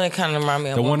that kind of remind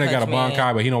me of The one that got a Punch Man.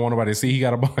 Bankai, but he don't want nobody to see he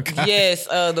got a Bankai. Yes,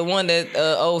 the one that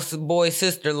old boy's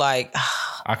sister like.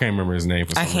 I can't remember his name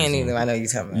for some I can't reason. either. I know you're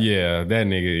talking about. Yeah, that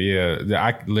nigga. Yeah,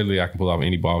 I can pull off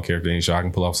any bald character in any show. I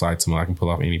can pull off Saitama. I can pull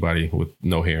off anybody with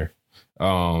no hair.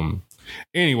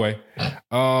 Anyway,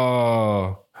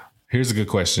 here's a good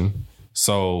question.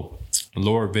 So,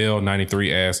 Lord Vale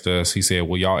 93 asked us. He said,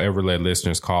 "Will y'all ever let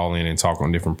listeners call in and talk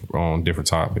on different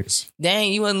topics?"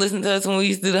 Dang, you wasn't listening to us when we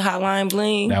used to do the Hotline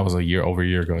Bling? That was over a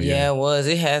year ago. Yeah, it was.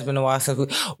 It has been a while since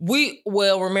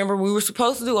remember we were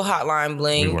supposed to do a Hotline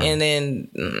Bling, and then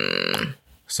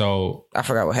So I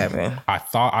forgot what happened.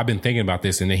 I've been thinking about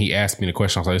this, and then he asked me the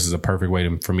question. I was like, this is a perfect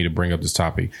way for me to bring up this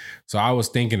topic. So I was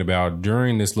thinking about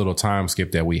during this little time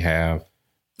skip that we have,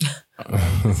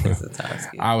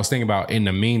 I was thinking about in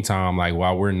the meantime, like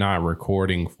while we're not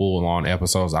recording full on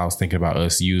episodes, I was thinking about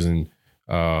us using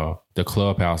the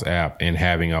Clubhouse app and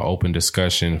having an open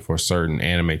discussion for certain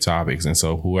anime topics. And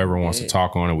so whoever wants to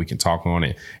talk on it, we can talk on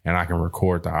it, and I can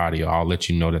record the audio. I'll let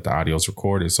you know that the audio is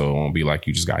recorded, so it won't be like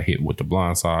you just got hit with the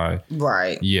blind side.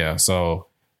 Right. Yeah. So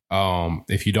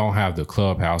if you don't have the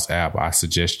Clubhouse app, I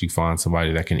suggest you find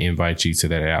somebody that can invite you to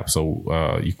that app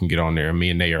so you can get on there.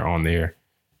 Me and Nate are on there.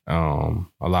 A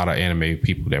lot of anime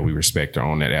people that we respect are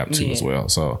on that app too as well.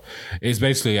 So it's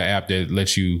basically an app that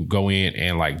lets you go in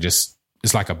and like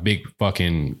it's like a big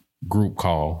fucking group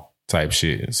call type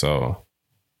shit. So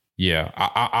yeah,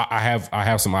 I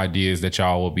have some ideas that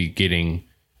y'all will be getting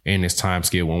in this time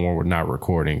skip when we're not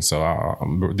recording. So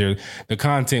the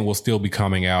content will still be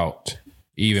coming out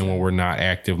even when we're not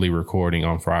actively recording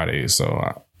on Fridays.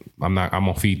 So I'm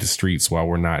gonna feed the streets while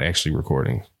we're not actually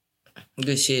recording.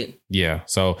 Good shit. Yeah.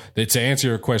 So to answer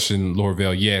your question, Lord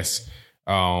Vale, yes,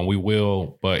 we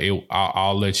will, but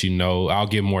I'll let you know. I'll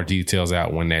get more details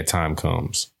out when that time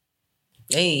comes.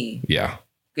 Hey. Yeah.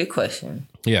 Good question.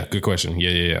 Yeah. Good question.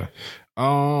 Yeah.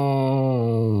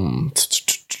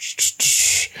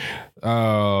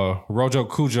 Rojo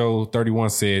Cujo 31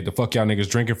 said, "The fuck y'all niggas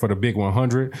drinking for the big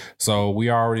 100?" So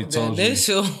we already told you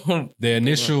the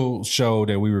initial show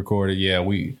that we recorded. Yeah,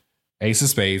 we Ace of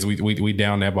Spades. We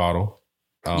down that bottle.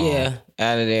 Yeah,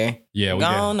 out of there. Yeah, we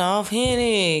gone off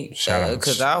Henny. Shout out.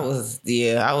 Because I was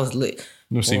lit.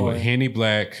 Let me see what Henny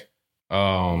Black.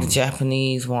 The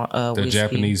Japanese one. The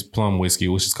Japanese plum whiskey,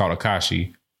 which is called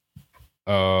Akashi.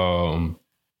 What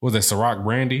was that Ciroc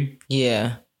brandy?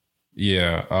 Yeah.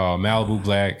 Yeah. Malibu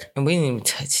Black. And we didn't even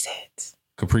touch that.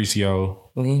 Capriccio.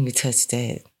 We didn't even touch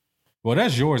that. Well,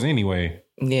 that's yours anyway.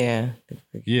 Yeah.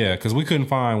 Yeah, because we couldn't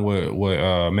find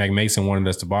what Mac Mason wanted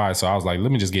us to buy. So I was like,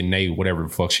 let me just get Nate whatever the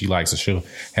fuck she likes. So she'll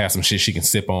have some shit she can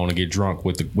sip on and get drunk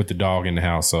with the dog in the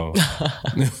house. So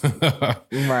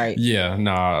right. Yeah,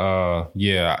 nah,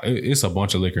 yeah. It's a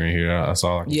bunch of liquor in here. That's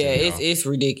all I can say. It's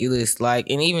ridiculous. Like,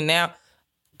 and even now,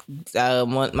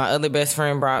 my other best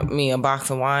friend brought me a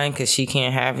box of wine because she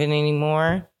can't have it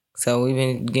anymore. So we've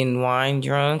been getting wine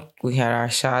drunk. We had our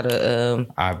shot of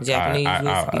Japanese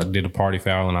whiskey. I did a party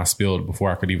foul and I spilled before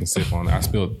I could even sip on it. I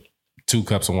spilled 2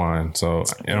 cups of wine. So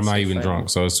and I'm not even drunk.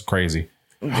 So it's crazy.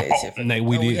 Nate,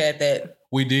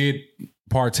 we did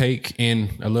partake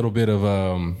in a little bit of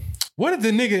what did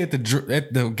the nigga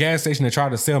at the gas station that tried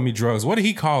to sell me drugs? What did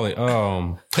he call it?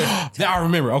 I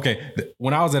remember. Okay,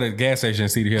 when I was at a gas station in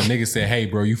Cedar Hill, nigga said, "Hey,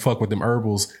 bro, you fuck with them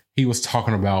herbals." He was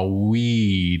talking about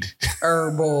weed.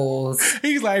 Herbals.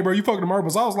 He's like, "Hey, bro, you fuck with them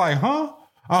herbals?" I was like, "Huh?"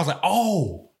 I was like,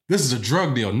 "Oh, this is a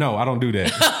drug deal." No, I don't do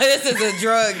that. This is a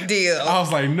drug deal. I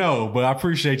was like, "No," but I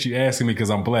appreciate you asking me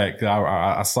because I'm black.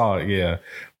 I saw it. Yeah,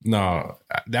 no,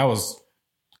 that was.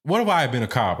 What if I had been a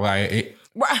cop? Like.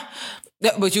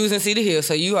 But you was in Cedar Hill,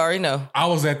 so you already know. I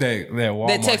was at that Walmart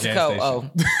that Texaco. Oh.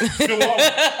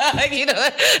 You know,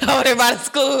 over there by the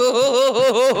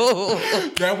school.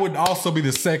 That would also be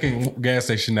the second gas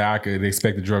station that I could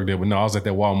expect a drug deal. But no, I was at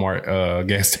that Walmart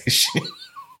gas station.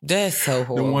 That's so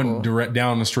horrible. The one direct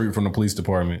down the street from the police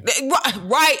department.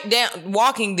 Right down,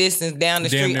 walking distance down the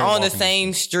street on the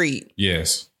same street.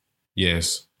 Yes.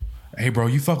 Hey, bro,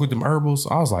 you fuck with them herbals?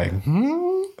 I was like,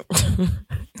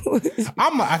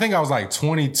 I think I was like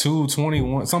 22,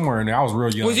 21, somewhere in there. I was real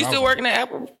young. Was you still working at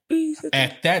Applebee's?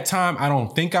 At that time, I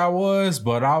don't think I was,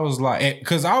 but I was like,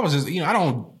 because I was just, I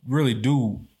don't really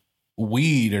do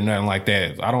weed or nothing like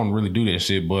that. I don't really do that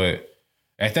shit. But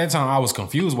at that time, I was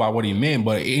confused by what he meant.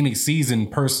 But any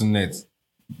seasoned person that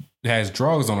has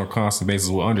drugs on a constant basis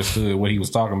will understood what he was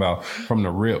talking about from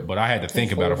the rip. But I had to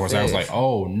think about it for a second. I was like,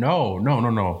 oh,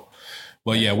 no.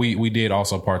 But yeah, we did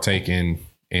also partake in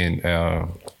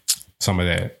some of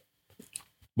that.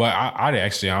 But I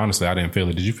actually, honestly, I didn't feel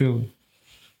it. Did you feel it?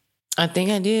 I think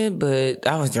I did, but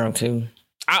I was drunk too.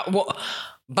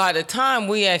 By the time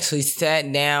we actually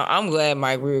sat down, I'm glad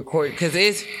Mike re-recorded because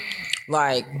it's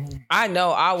like I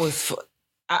know I was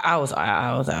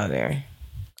out there.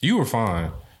 You were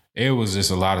fine. It was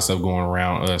just a lot of stuff going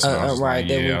around us. And I was right.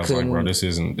 like, I was like, bro, this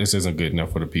isn't good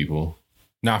enough for the people.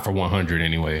 Not for 100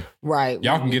 anyway. Right.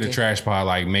 Y'all can get a trash pod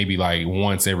like maybe like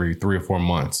once every 3 or 4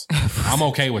 months. I'm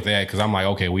okay with that because I'm like,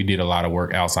 okay, we did a lot of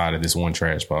work outside of this one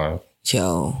trash pod.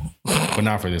 Joe. But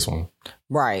not for this one.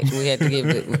 Right. We had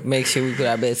to make sure we put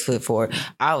our best foot forward.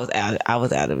 I was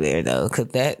out of there though, because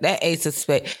that Ace of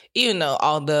Spades, even though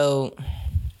although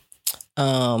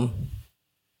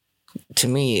to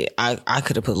me, I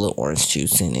could have put a little orange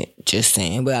juice in it, just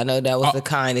saying. But I know that was the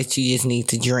kind that you just need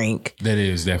to drink. That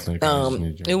is definitely the kind you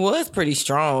need to drink. It was pretty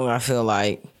strong, I feel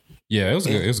like. Yeah, it was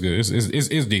good. It was good.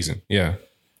 It's decent. Yeah.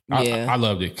 I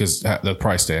loved it because the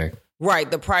price tag.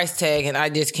 Right, the price tag, and I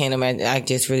just can't imagine. I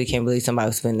just really can't believe somebody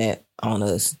would spend that on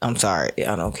us. I'm sorry.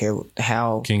 I don't care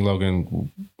how. King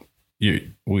Logan,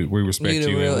 we respect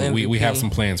you. And we have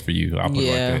some plans for you. I'll put it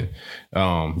like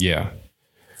that. Yeah.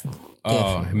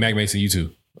 Mac Mason, you too.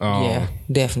 Yeah,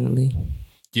 definitely.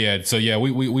 Yeah, so yeah,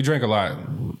 we drank a lot.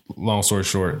 Long story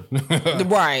short.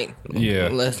 Right. Yeah.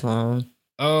 Less long.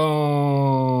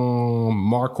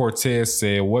 Mark Cortez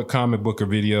said, what comic book or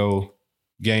video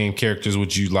game characters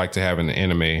would you like to have in the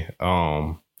anime?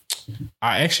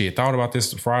 I actually had thought about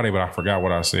this Friday, but I forgot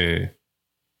what I said.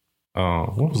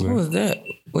 What was that?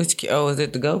 Is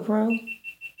it the GoPro?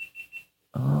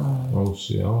 Oh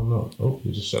shit, I don't know. Oh,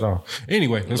 you just shut off.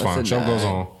 Anyway, that's fine. Show goes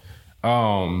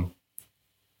on.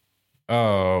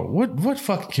 What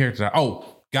fucking character?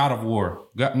 God of War.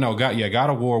 God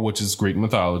of War, which is Greek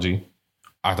mythology.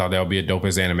 I thought that would be a dope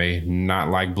as anime, not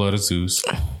like Blood of Zeus.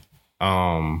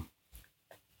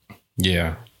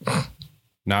 Yeah,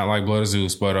 not like Blood of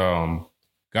Zeus, but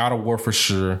God of War for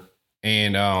sure.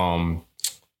 And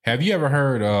have you ever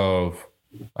heard of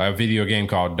a video game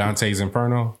called Dante's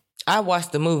Inferno? I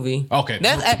watched the movie. Okay,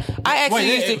 I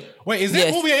actually wait. Is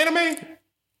that movie an anime?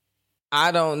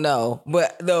 I don't know,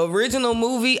 but the original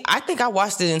movie, I think I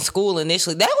watched it in school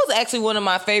initially. That was actually one of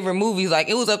my favorite movies. Like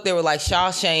it was up there with like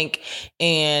Shawshank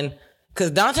and.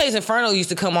 Because Dante's Inferno used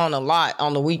to come on a lot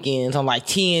on the weekends on like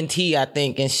TNT, I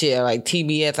think, and shit, like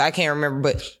TBS. I can't remember,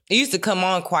 but it used to come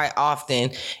on quite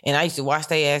often. And I used to watch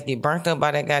their ass get burnt up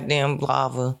by that goddamn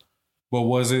lava. But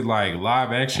was it like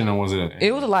live action or was it?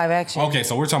 It was a live action. Okay,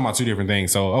 so we're talking about two different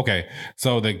things. So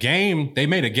the game, they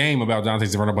made a game about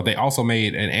Dante's Inferno, but they also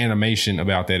made an animation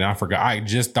about that. And I forgot. I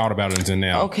just thought about it until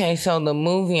now. Okay, so the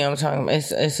movie I'm talking about,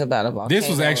 it's about a volcano. This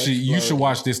was actually, you should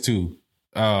watch this too.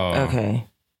 Okay.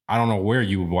 I don't know where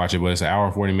you would watch it, but it's an hour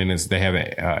and 40 minutes. They have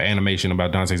an animation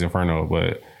about Dante's Inferno,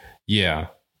 but yeah,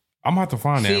 I'm about to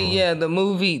find that. Yeah, the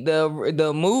movie,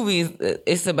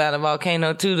 it's about a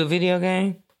volcano too. The video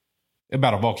game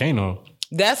about a volcano.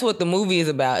 That's what the movie is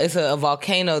about. It's a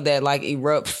volcano that like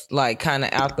erupts like kind of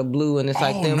out the blue, and it's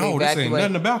like them evacuating. This ain't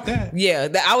nothing about that. Yeah,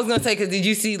 I was gonna say because did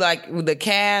you see like the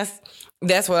cast?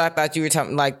 That's what I thought you were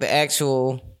talking like the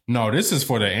actual. No, this is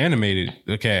for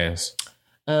the cast.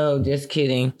 Oh, just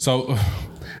kidding. So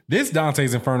this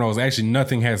Dante's Inferno is actually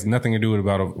has nothing to do with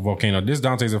about a volcano. This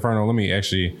Dante's Inferno, let me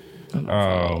actually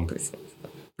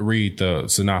read the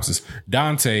synopsis.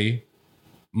 Dante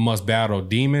must battle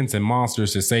demons and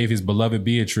monsters to save his beloved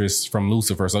Beatrice from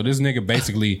Lucifer. So this nigga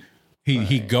basically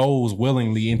he goes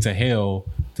willingly into hell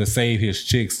to save his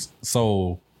chick's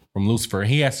soul from Lucifer.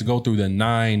 He has to go through the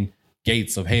 9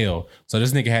 gates of hell. So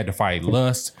this nigga had to fight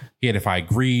lust, he had to fight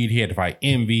greed, he had to fight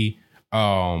envy.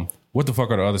 What the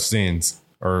fuck are the other sins?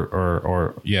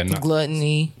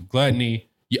 Gluttony. Gluttony.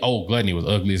 Yeah, gluttony was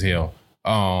ugly as hell.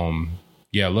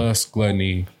 Lust,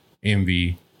 gluttony,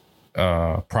 envy,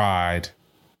 pride.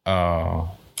 I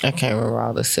can't remember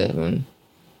all the 7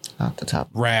 off the top.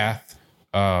 Wrath.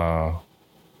 I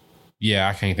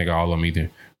can't think of all of them either.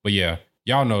 But yeah,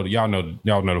 y'all know the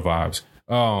vibes.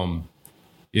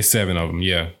 It's 7 of them.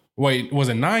 Yeah. Wait, was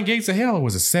it 9 gates of hell or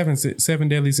was it 7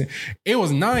 deadly sins? It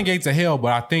was 9 gates of hell,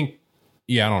 but I think,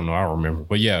 I don't know. I don't remember.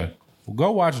 But yeah,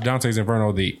 go watch Dante's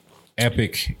Inferno, the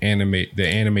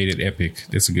animated epic.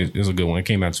 It's a good one. It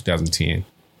came out in 2010.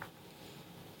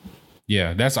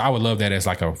 Yeah, I would love that as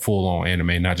like a full on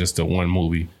anime, not just the one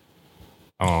movie.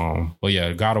 But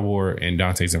yeah, God of War and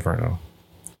Dante's Inferno.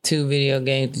 2 video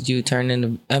games that you turn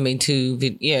into. I mean, 2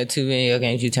 video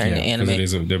games you turn into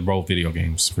anime. They're both video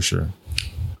games for sure.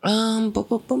 I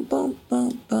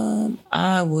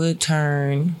would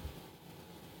turn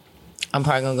I'm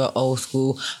probably gonna go old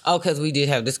school. Oh, because we did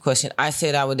have this question. I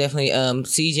said I would definitely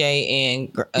CJ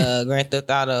and Grand Theft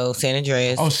Auto San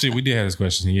Andreas. Oh shit, we did have this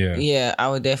question. Yeah. Yeah, I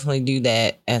would definitely do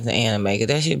that as an anime. 'Cause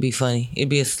that should be funny.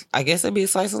 I guess it'd be a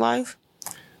slice of life.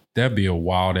 That'd be a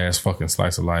wild ass fucking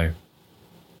slice of life.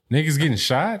 Niggas getting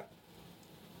shot.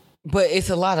 But it's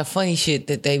a lot of funny shit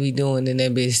that they be doing in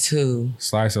that bitch too.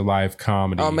 Slice of life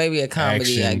comedy. Or maybe a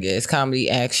comedy, action. I guess. Comedy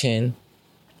action.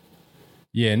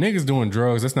 Yeah, niggas doing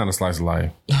drugs, that's not a slice of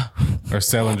life. Or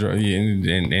selling drugs, yeah,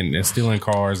 and stealing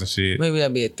cars and shit. Maybe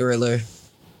that'd be a thriller.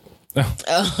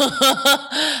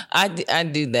 I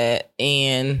do that.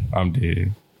 And I'm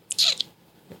dead.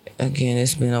 again,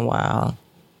 it's been a while.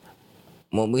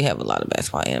 Well, we have a lot of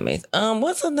basketball animes.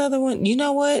 What's another one? You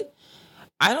know what?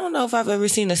 I don't know if I've ever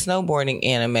seen a snowboarding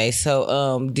anime.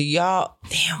 So, do y'all?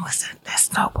 Damn, what's that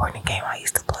snowboarding game I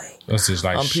used to play? That's just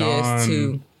like On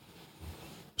PS2.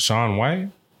 Sean White?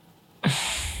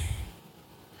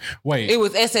 Wait. It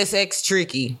was SSX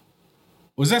Tricky.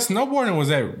 Was that snowboarding or was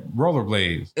that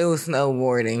rollerblades? It was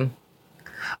snowboarding.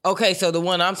 Okay, so the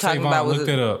one I'm talking about was look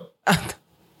it up.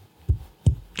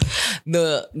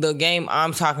 the game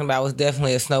I'm talking about was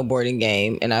definitely a snowboarding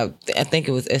game, and I think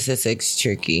it was SSX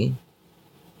Tricky.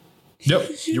 Yep,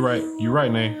 you're right. You're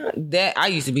right, man. That I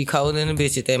used to be cold in a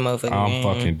bitch at that motherfucking I'm game.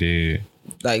 fucking dead.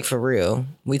 Like for real.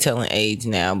 We telling age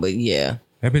now, but yeah.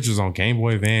 That bitch was on Game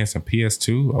Boy Advance and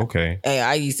PS2. Okay. Hey,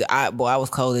 I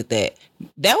was cold at that.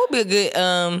 That would be a good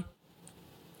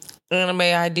anime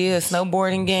idea.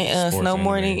 Snowboarding game,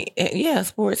 snowboarding. Anime. Yeah,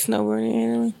 sports snowboarding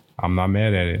anime. I'm not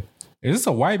mad at it. Is this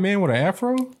a white man with an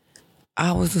afro?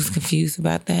 I was just confused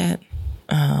about that.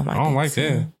 I don't like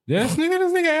that. Yeah, this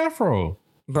nigga afro.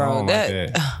 Bro,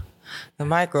 that. The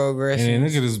microaggressions. And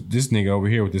look at this nigga over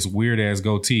here with this weird ass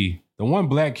goatee. The one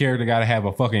black character gotta have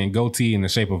a fucking goatee in the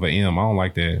shape of an M. I don't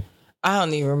like that. I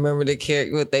don't even remember the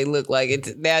character, what they look like.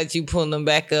 Now that you pulling them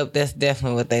back up, that's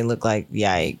definitely what they look like.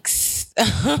 Yikes.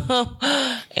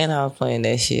 And I was playing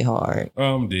that shit hard.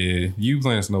 I'm dead. You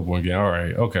playing a snowboard game. All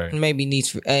right. Okay. Maybe Need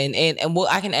for and well,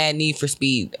 I can add Need for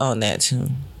Speed on that too.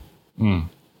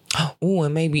 Ooh,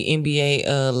 and maybe NBA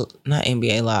not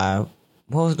NBA Live.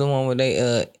 What was the one where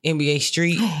they NBA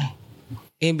Street?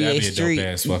 NBA That'd be a Street. dope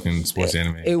ass fucking sports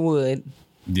anime. It would.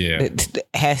 Yeah. It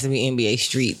has to be NBA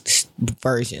Street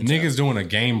version. Niggas doing a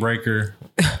game breaker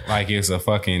like it's a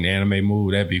fucking anime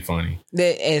move. That'd be funny.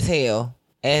 That as hell.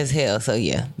 So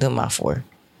yeah, them my four.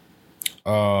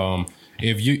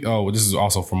 This is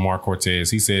also from Mark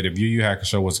Cortez. He said, if Yu Yu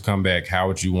Hakusho was to come back, how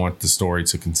would you want the story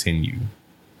to continue?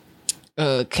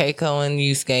 Keiko and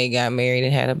Yusuke got married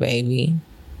and had a baby.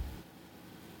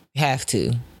 Have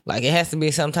to. Like, it has to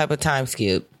be some type of time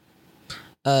skip.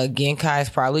 Genkai is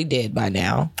probably dead by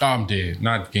now. Oh, I'm dead.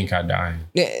 Not Genkai dying.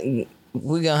 Yeah,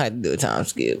 we're gonna have to do a time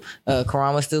skip.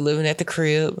 Kurama's still living at the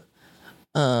crib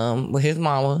with his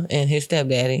mama and his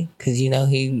stepdaddy, because he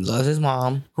loves his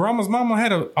mom. Kurama's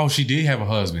mama she did have a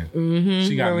husband. Mm-hmm.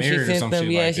 She got married or some shit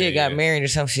like that. She got married or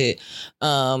some shit.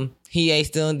 Hiei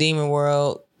still in Demon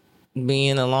World,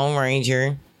 being a Lone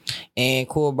Ranger, and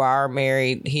Kuwabara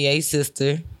married Hiei's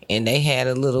sister, and they had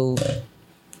a little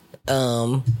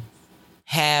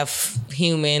half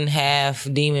human, half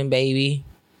demon baby.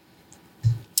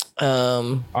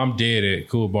 I'm dead at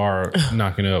Kuwabara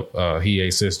knocking up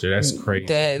Hiei's sister. That's crazy.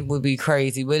 That would be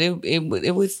crazy, but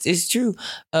it's true.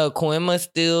 Koenma's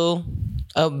still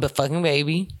a fucking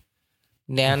baby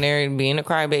down there being a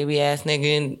crybaby ass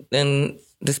nigga in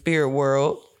the spirit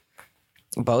world.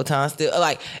 Botan still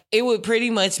it would pretty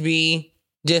much be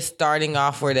just starting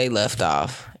off where they left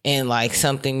off, and like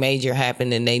something major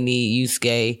happened and they need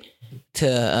Yusuke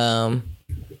to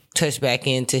touch back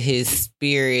into his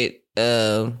spirit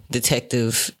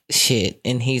detective shit,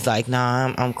 and he's like,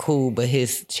 nah, I'm cool, but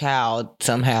his child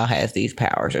somehow has these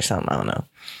powers or something. I don't know.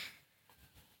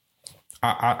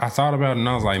 I thought about it and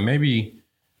I was like, maybe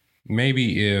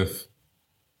if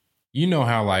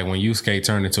how like when Yusuke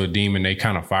turned into a demon, they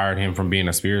kind of fired him from being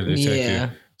a spirit detective. Yeah.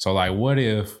 So like, what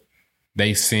if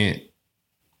they sent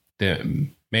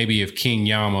maybe if King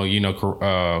Yama,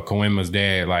 Koenma's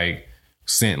dad, like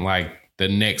sent like the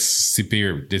next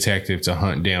spirit detective to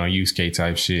hunt down Yusuke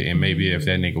type shit, and maybe if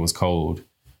that nigga was cold,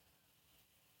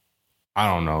 I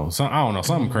don't know,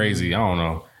 something crazy. I don't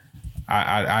know.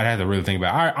 I'd have to really think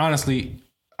about it. Honestly,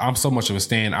 I'm so much of a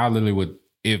stan. I literally would,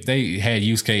 if they had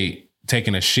Yusuke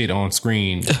taking a shit on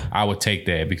screen, I would take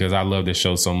that because I love this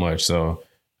show so much. So,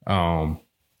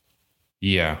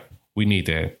 yeah, we need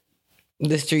that.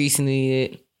 The streets need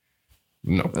it.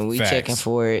 No, and we facts. checking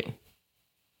for it.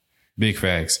 Big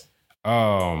facts.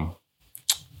 What's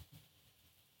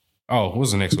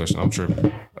the next question? I'm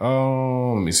tripping.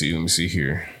 Let me see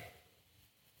here.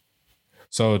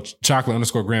 So Chocolate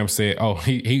 _ Graham said, oh,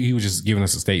 he was just giving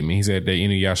us a statement. He said that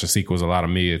Inuyasha sequel was a lot of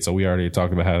mid. So we already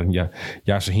talked about how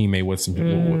Yashahime with some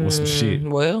shit.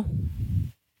 Well,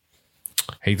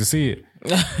 hate to see it.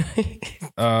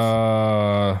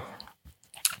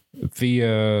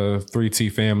 Thea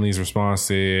 3T Family's response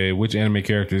said, which anime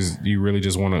characters do you really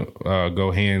just want to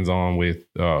go hands on with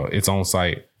its own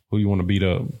site? Who you want to beat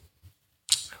up?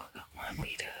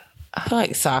 I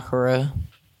like Sakura.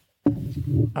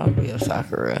 I'll be a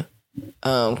Sakura.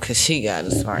 Cause she got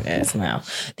a smart ass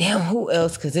mouth. Damn, who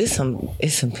else? Cause it's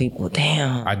some people.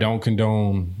 Damn. I don't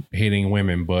condone hitting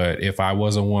women, but if I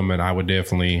was a woman, I would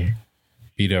definitely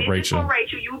beat up Rachel.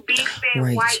 Rachel, you big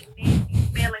fat white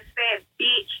smelling fat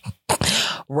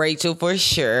bitch. Rachel for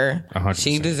sure. 100%.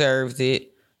 She deserves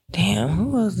it. Damn,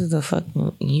 who else is a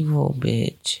fucking evil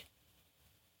bitch?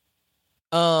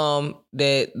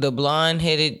 That the blonde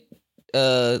headed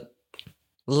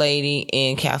lady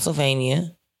in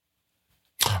Castlevania.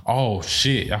 Oh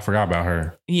shit, I forgot about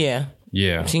her. Yeah.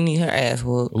 She need her ass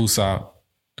whooped. Usopp.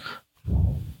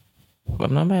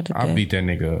 I'm not mad at that. I beat that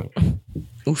nigga up.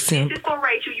 Usopp. This is for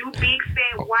Rachel, you big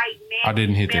fat white man. I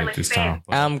didn't hit that this time.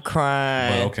 I'm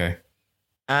crying. But okay.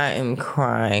 I am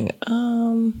crying.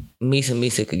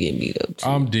 Misa could get beat up too.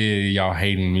 I'm dead. Y'all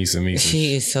hating Misa.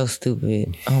 She is so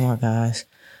stupid. Oh my gosh.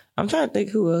 I'm trying to think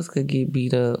who else could get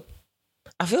beat up.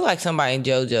 I feel like somebody in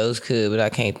JoJo's could, but I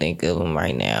can't think of them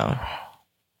right now.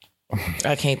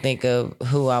 I can't think of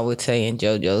who I would say in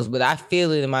JoJo's, but I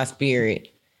feel it in my spirit.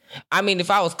 I mean,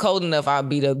 if I was cold enough, I'd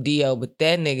beat up Dio, but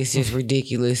that nigga's just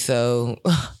ridiculous. So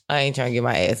I ain't trying to get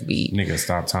my ass beat. Nigga,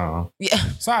 stop time. Yeah.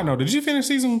 Side note, did you finish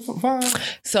season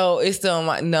 5? So it's still on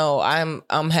my, no,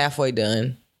 I'm halfway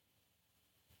done.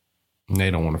 They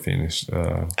don't want to finish.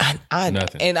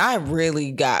 Nothing. And I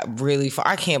really got really far.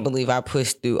 I can't believe I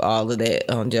pushed through all of that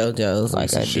on JoJo's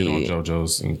like I shit did. on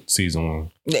JoJo's in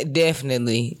season 1.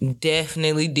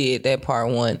 Definitely did that part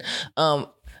 1.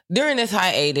 During this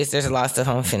hiatus, there's a lot of stuff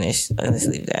I'm finished. Let's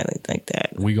leave that like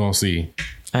that. We gonna see.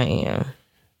 I am.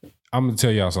 I'm gonna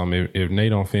tell y'all something. If they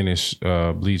don't finish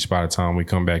Bleach by the time we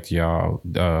come back to y'all,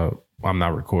 I'm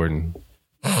not recording.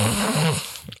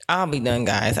 I'll be done,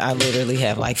 guys. I literally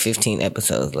have like 15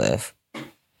 episodes left.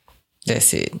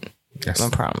 That's it. I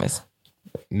promise.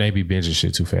 They be binging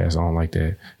shit too fast. I don't like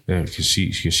that. Cause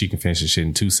she can finish the shit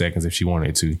in 2 seconds if she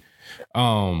wanted to.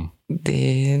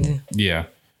 Yeah.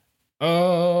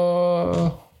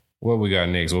 What we got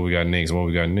next? Oh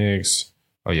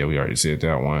yeah, we already said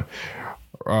that one.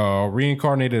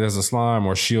 Reincarnated as a slime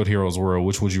or Shield Heroes World,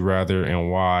 which would you rather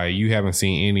and why? You haven't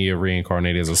seen any of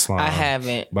Reincarnated as a slime. I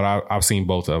haven't, but I've seen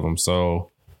both of them. So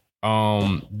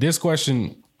this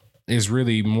question is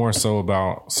really more so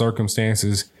about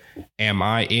circumstances. Am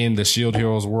I in the Shield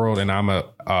Heroes world and I'm a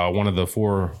one of the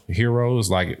 4 heroes?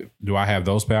 Like, do I have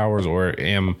those powers, or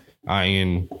am I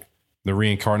in the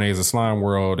Reincarnated as a slime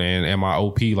world and am I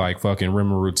OP like fucking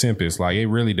Rimuru Tempest? Like, it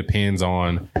really depends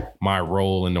on my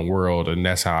role in the world, and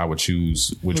that's how I would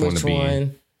choose which one to be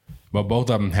in. But both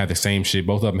of them have the same shit.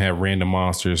 Both of them have random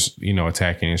monsters,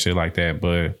 attacking and shit like that.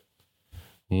 But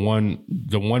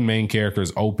the one main character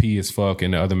is OP as fuck,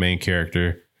 and the other main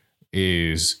character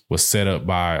was set up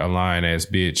by a lying ass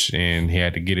bitch, and he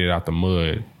had to get it out the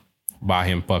mud by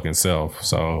him fucking self.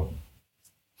 So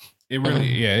it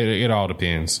really, it all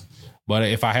depends. But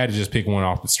if I had to just pick one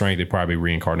off the strength, it'd probably be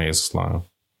Reincarnated as a slime.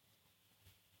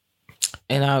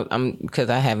 And I'm because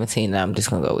I haven't seen it, I'm just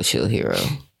gonna go with Shield Hero.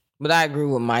 But I agree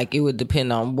with Mike. It would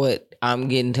depend on what I'm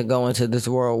getting to go into this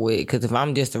world with. Because if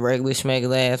I'm just a regular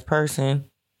schmegula ass person,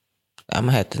 I'm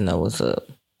gonna have to know what's up.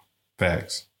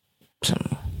 Facts.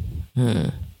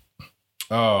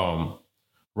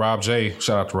 Rob J,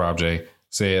 shout out to Rob J,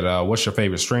 said, what's your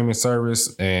favorite streaming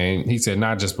service? And he said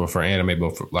not just for anime,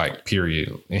 but for like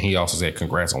period. And he also said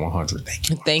congrats on 100.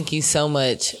 Thank you so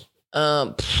much.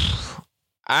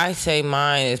 I say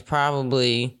mine is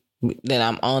probably that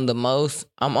I'm on the most.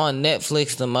 I'm on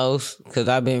Netflix the most because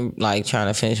I've been like trying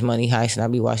to finish Money Heist and I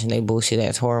be watching they bullshit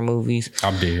ass horror movies.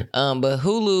 I'm dead. But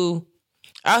Hulu,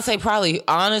 I'll say probably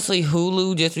honestly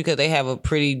Hulu, just because they have a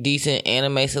pretty decent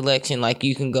anime selection. Like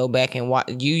you can go back and watch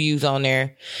use on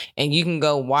there, and you can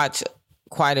go watch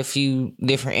quite a few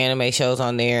different anime shows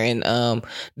on there. And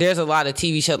there's a lot of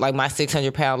TV shows like My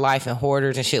 600-Pound Life and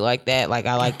Hoarders and shit like that. Like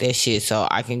I like that shit, so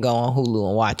I can go on Hulu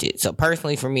and watch it. So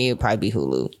personally for me, it'd probably be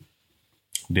Hulu.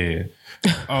 Dead.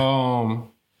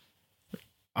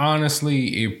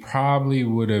 Honestly, it probably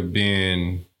would have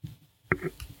been.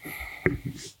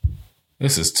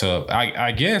 This is tough.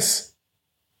 I guess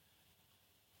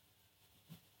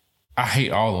I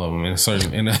hate all of them in a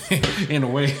certain in a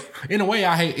way.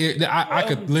 I hate it. I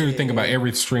could literally think about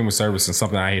every streaming service and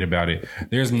something I hate about it.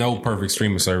 There's no perfect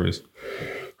streaming service.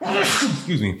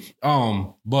 Excuse me.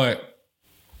 But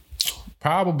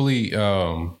probably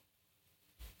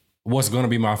what's going to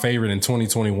be my favorite in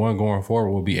 2021 going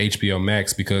forward will be HBO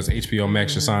Max, because HBO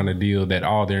Max just signed a deal that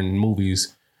all their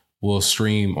movies will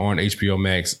stream on HBO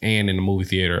Max and in the movie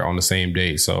theater on the same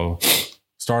day. So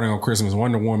starting on Christmas,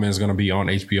 Wonder Woman is going to be on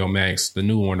HBO Max, the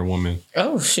new Wonder Woman.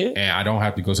 Oh, shit. And I don't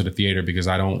have to go to the theater because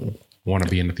I don't want to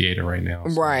be in the theater right now.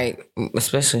 So. Right.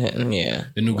 Especially, yeah.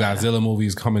 The new Godzilla movie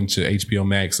is coming to HBO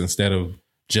Max instead of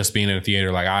just being in the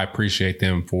theater. Like, I appreciate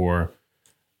them for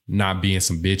not being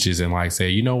some bitches and like say,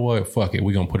 you know what, fuck it,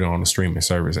 we're gonna put it on the streaming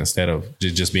service instead of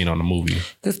just being on the movie.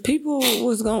 Because people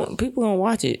gonna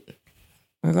watch it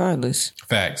regardless.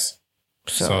 Facts.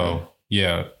 So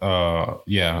yeah,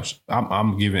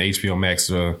 I'm giving HBO Max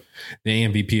the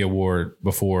MVP award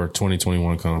before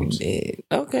 2021 comes.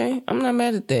 Okay, I'm not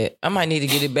mad at that. I might need to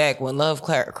get it back. When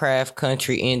Lovecraft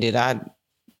Country ended, I'm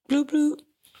dead.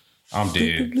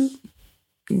 Bloop,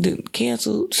 bloop.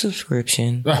 Canceled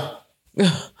subscription.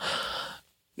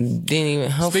 Didn't even.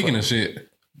 Speaking of shit,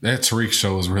 that Tariq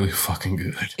show is really fucking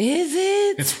good. Is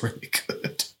it? It's really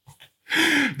good.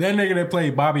 That nigga that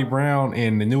played Bobby Brown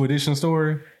in the New Edition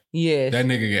story. Yeah, that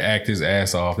nigga can act his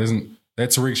ass off. Isn't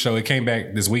that Tariq show? It came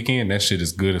back this weekend. That shit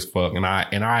is good as fuck. And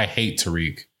I hate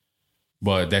Tariq,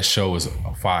 but that show is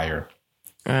a fire.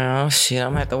 Oh shit,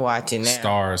 I'm gonna have to watch it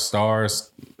now.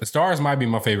 Stars might be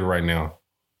my favorite right now.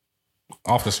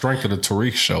 Off the strength of the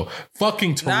Tariq show.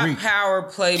 Fucking Tariq. Not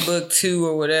Power Playbook 2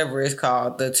 or whatever it's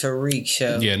called. The Tariq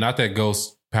show. Yeah, not that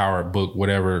Ghost Power book,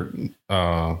 whatever,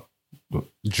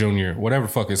 Junior, whatever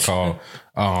fuck it's called.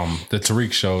 The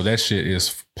Tariq show, that shit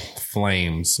is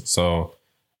flames. So,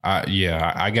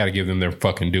 I got to give them their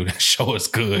fucking due. That show is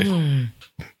good.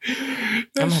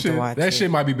 That shit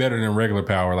might be better than regular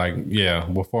Power. Like, yeah,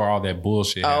 before all that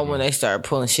bullshit. Oh, when they start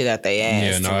pulling shit out their ass.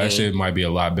 Yeah, no, that shit might be a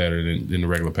lot better than the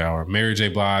regular Power. Mary J.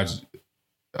 Blige,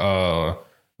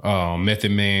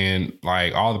 Method Man,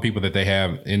 like all the people that they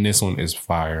have in this one is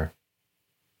fire.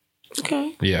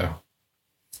 Okay. Yeah.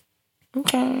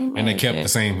 Okay. And they kept the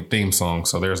same theme song,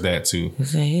 so there's that too.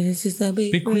 This is a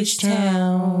big rich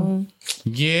town.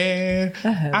 Yeah,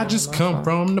 I just come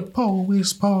from the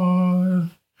poorest part.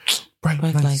 Bright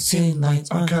lights, city lights,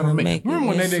 I gotta make. Remember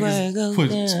when they niggas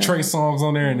put Trey songs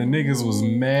on there and the niggas was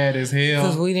mad as hell?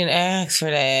 Because we didn't ask for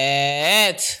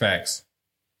that. Facts.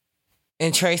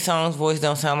 And Trey Songz's voice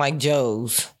don't sound like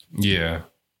Joe's. Yeah.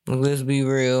 Let's be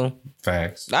real.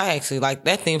 Facts. I actually like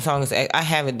that theme song. I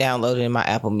have it downloaded in my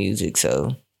Apple Music,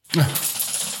 so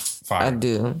fire.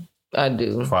 I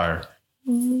do. Fire.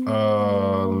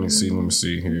 Let me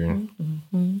see here.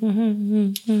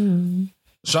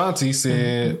 Shanti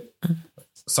said,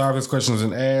 sorry if this question was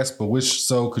an ask, but which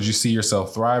show could you see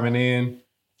yourself thriving in?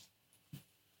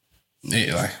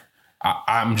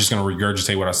 I'm just gonna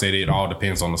regurgitate what I said. It all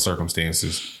depends on the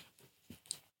circumstances.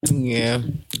 Yeah,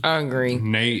 I agree.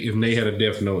 If Nate had a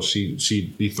Death Note,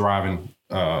 she'd be thriving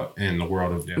in the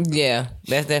world of Death Note. Yeah,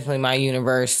 that's definitely my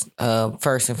universe,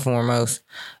 first and foremost.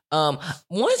 One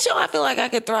show I feel like I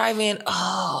could thrive in.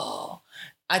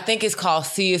 I think it's called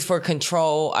C is for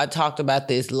Control. I talked about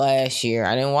this last year.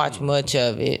 I didn't watch much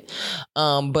of it,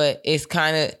 but it's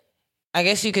kind of, I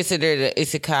guess you consider it an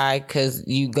isekai because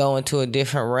you go into a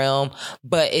different realm,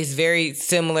 but it's very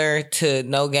similar to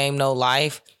No Game, No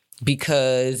Life,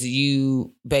 because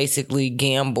you basically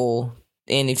gamble,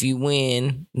 and if you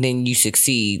win, then you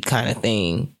succeed, kind of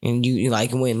thing, and you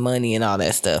like win money and all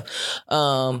that stuff.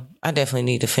 I definitely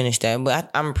need to finish that,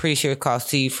 but I'm pretty sure it's called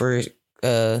C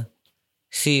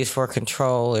is for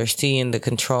Control, or C in the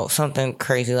Control, something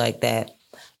crazy like that.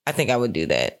 I think I would do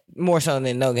that more so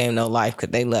than No Game, No Life,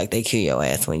 because they kill your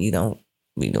ass when you don't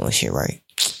be doing shit right.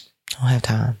 I don't have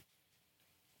time.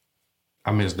 I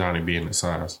miss Donnie being the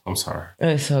size. I'm sorry.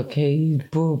 It's okay.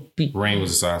 Boopy. Rain was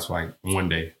the size for like one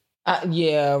day.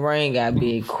 Yeah, Rain got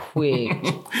big quick.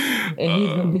 And he's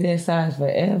going to be that size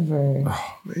forever.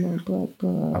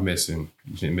 I miss him.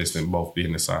 I miss them both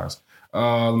being the size.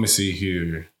 Let me see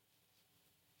here.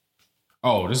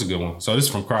 Oh, this is a good one. So this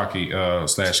is from Crocky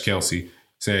 / Kelsey.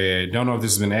 Said, don't know if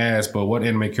this has been asked, but what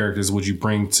anime characters would you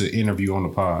bring to interview on the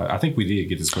pod? I think we did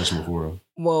get this question before.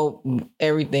 Well,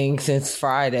 everything since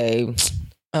Friday.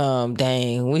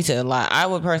 Dang, we said a lot. I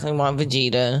would personally want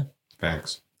Vegeta.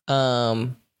 Facts.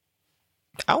 I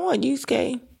want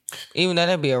Yusuke. Even though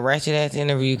that'd be a ratchet ass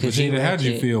interview. Vegeta, how'd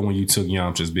you feel when you took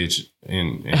Yamcha's bitch?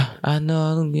 And I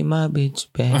know I don't get my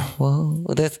bitch back. Whoa,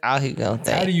 that's all he gonna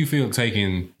say. How do you feel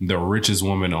taking the richest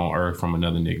woman on earth from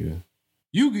another nigga?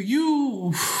 You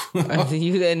You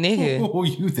that nigga. Oh,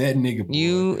 you that nigga, boy.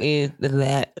 You is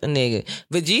that nigga.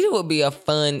 Vegeta would be a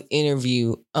fun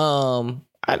interview.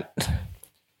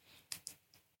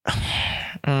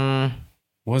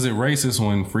 Was it racist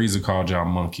when Frieza called y'all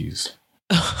monkeys?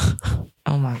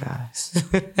 Oh my gosh.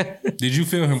 Did you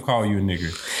feel him call you a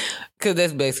nigga? Because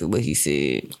that's basically what he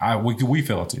said. We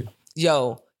felt it.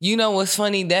 Yo, you know what's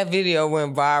funny? That video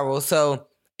went viral. So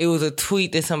it was a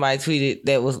tweet that somebody tweeted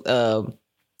that was,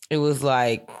 it was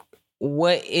like,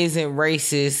 what isn't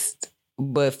racist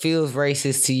but feels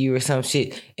racist to you or some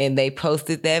shit. And they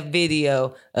posted that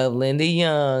video of Linda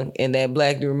Young and that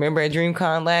black dude. Remember at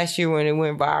DreamCon last year when it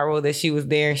went viral that she was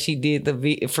there and she did the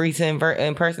Frieza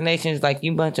impersonations like,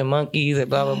 you bunch of monkeys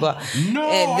and blah, blah, blah. No,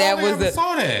 and that I never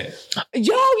saw that.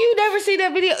 Yo, you never see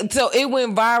that video? So it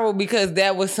went viral because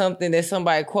that was something that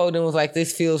somebody quoted and was like,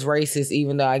 this feels racist,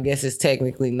 even though I guess it's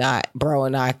technically not, bro.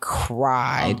 And I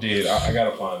cried. I did. I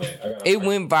gotta find that. It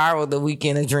went viral the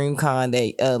weekend of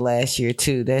DreamCon last year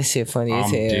too. That shit funny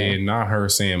as hell. Did not her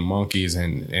saying monkeys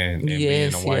and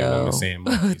Yes, being a white woman saying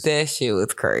monkeys. That shit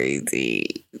was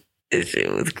crazy. That shit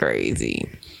was crazy.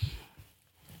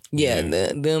 Yeah,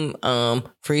 them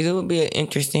Frieza would be an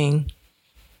interesting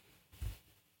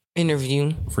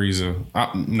interview. Frieza,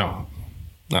 no.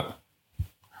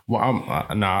 Well,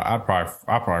 I'd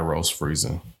probably roast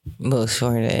Frieza. Little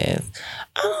short ass.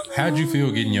 How'd you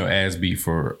feel getting your ass beat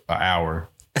for an hour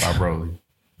by Broly?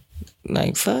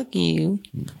 Like, fuck you.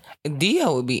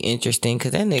 Dio would be interesting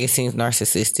because that nigga seems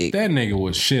narcissistic. That nigga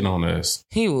would shit on us.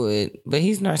 He would, but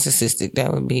he's narcissistic.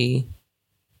 That would be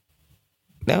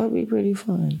pretty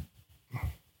fun.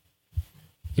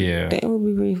 Yeah. That would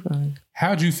be pretty fun.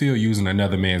 How'd you feel using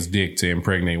another man's dick to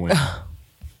impregnate women?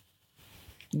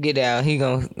 Get out.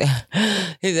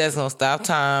 His ass gonna stop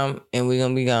time and we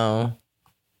gonna be gone.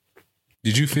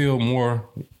 Did you feel more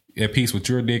at peace with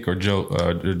your dick or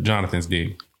Jonathan's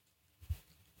dick?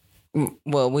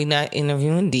 Well, we not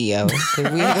interviewing Dio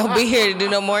because we ain't gonna be here to do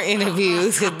no more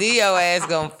interviews because Dio ass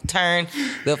gonna turn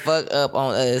the fuck up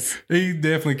on us. He's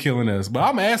definitely killing us. But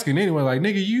I'm asking anyway, like,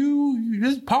 nigga, you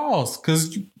just pause.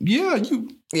 Cause yeah,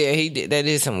 he did. That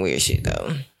is some weird shit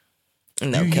though.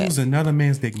 No, you use another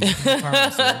man's dick multiple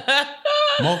times, sir.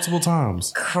 Multiple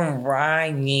times.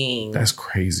 Crying. That's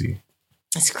crazy.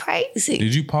 It's crazy.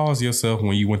 Did you pause yourself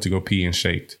when you went to go pee and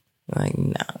shaked? Like,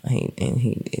 no, he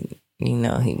didn't. You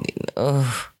know he didn't.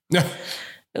 Ugh.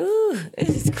 Ooh,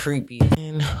 it's creepy.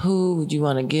 And who would you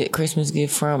want to get Christmas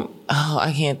gift from? Oh,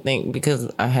 I can't think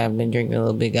because I have been drinking a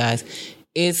little bit, guys.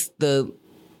 It's the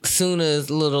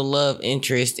Suna's little love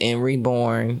interest in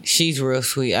Reborn. She's real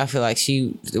sweet. I feel like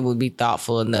she would be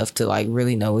thoughtful enough to like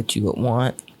really know what you would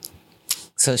want.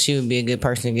 So she would be a good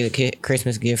person to get a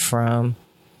Christmas gift from.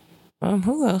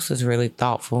 Who else is really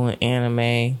thoughtful in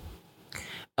anime?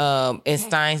 In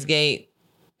Steins Gate.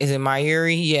 Is it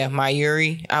Mayuri? Yeah,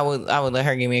 Mayuri. I would let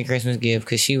her give me a Christmas gift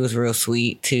because she was real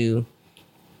sweet too.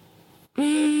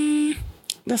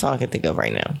 That's all I can think of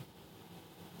right now.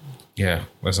 Yeah,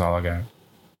 that's all I got.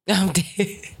 I'm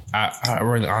dead. I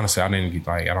really, honestly, I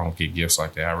don't get gifts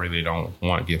like that. I really don't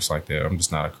want gifts like that. I'm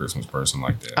just not a Christmas person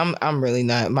like that. I'm really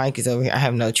not. Mike is over here. I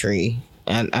have no tree,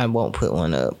 and I won't put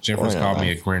one up. Jennifer's called me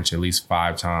a Grinch at least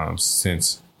 5 times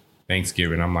since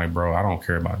Thanksgiving. I'm like, bro, I don't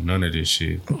care about none of this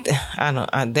shit.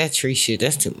 That tree shit,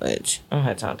 that's too much. I don't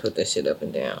have time to put that shit up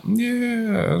and down.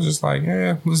 Yeah, I was just like,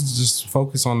 let's just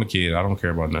focus on the kid. I don't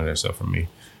care about none of that stuff for me.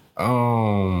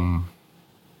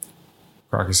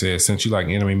 Crocker said, since you like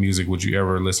anime music, would you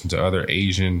ever listen to other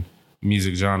Asian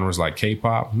music genres like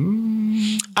K-pop?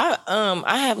 I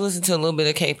have listened to a little bit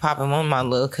of K-pop, and one of my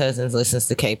little cousins listens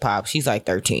to K-pop. She's like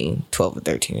 12 or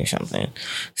 13 or something.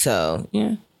 So,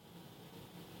 yeah.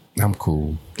 I'm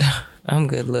cool. I'm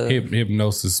good, look.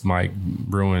 Hypnosis might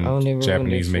ruin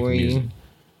Japanese making music.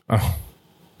 Oh.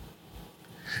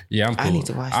 Yeah, I'm cool. I need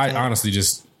to watch that. I honestly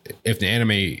just, if the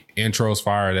anime intro's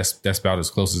fire, that's about as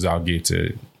close as I'll get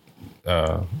to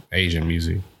Asian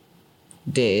music.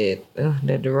 Dead.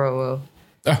 That Dororo.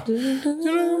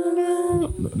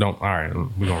 Don't. All right,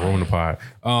 we're gonna ruin the pod.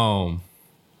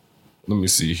 Let me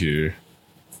see here.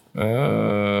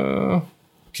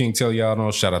 King tell y'all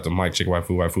no. Shout out to Mike Chick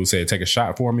Waifu said take a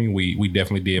shot for me. We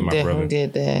definitely did, my brother.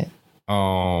 Did that.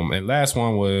 And last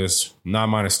one was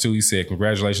 9-2. He said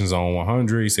congratulations on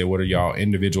 100. He said what are y'all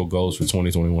individual goals for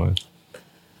 2021?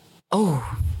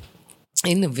 Oh,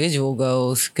 individual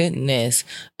goals. Goodness.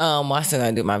 I still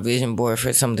gotta do my vision board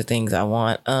for some of the things I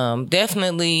want.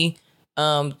 Definitely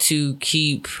to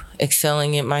keep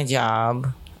excelling at my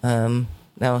job. That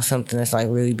was something that's like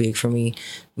really big for me.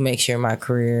 Make sure my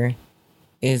career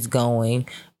is going.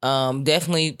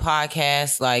 Definitely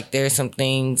podcasts. Like there's some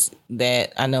things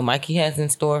that I know Mikey has in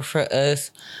store for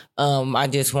us. I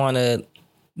just want to,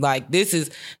 like,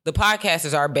 the podcast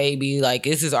is our baby. Like,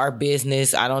 this is our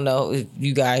business. I don't know if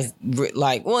you guys,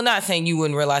 like, well, not saying you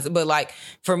wouldn't realize it, but, like,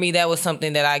 for me, that was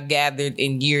something that I gathered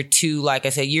in year 2. Like I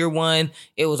said, year 1,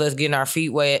 it was us getting our feet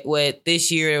wet.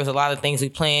 This year, there was a lot of things we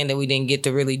planned that we didn't get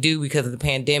to really do because of the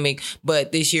pandemic.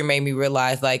 But this year made me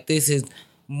realize, like, this is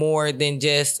more than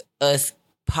just us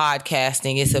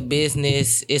podcasting. It's a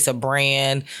business. It's a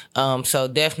brand. So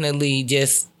definitely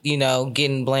just,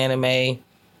 getting Blandame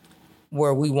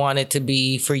where we want it to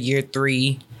be for year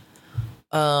 3.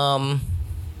 That's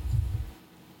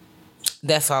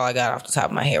all I got off the top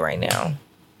of my head right now.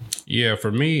 Yeah,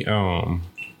 for me,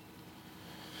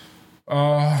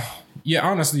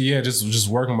 honestly, just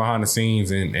working behind the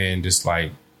scenes and just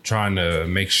like trying to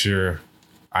make sure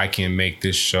I can make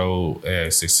this show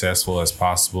as successful as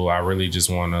possible. I really just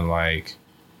want to like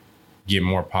get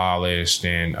more polished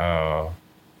and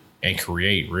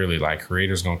create, really. Like,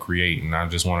 creators gonna create, and I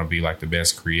just want to be like the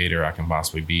best creator I can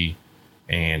possibly be,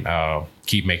 and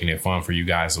keep making it fun for you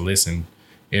guys to listen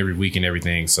every week and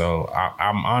everything. So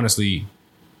I'm honestly,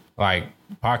 like,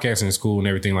 podcasting is cool and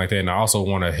everything like that, and I also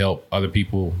want to help other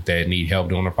people that need help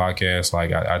doing a podcast.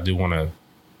 Like, I do want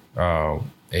to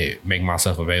make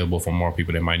myself available for more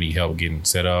people that might need help getting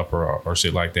set up or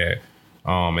shit like that,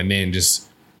 and then just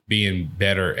being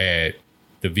better at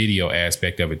the video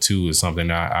aspect of it too is something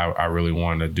that I really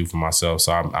want to do for myself.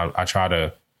 So I try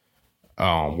to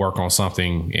work on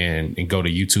something and go to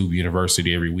YouTube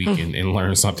University every week and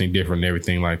learn something different and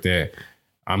everything like that.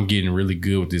 I'm getting really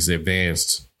good with this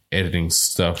advanced editing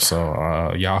stuff.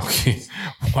 So y'all can,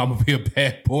 I'm gonna be a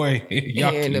bad boy.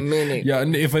 Y'all in a minute.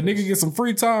 Y'all, if a nigga get some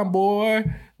free time, boy,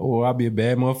 I'll be a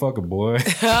bad motherfucker, boy.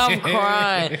 I'm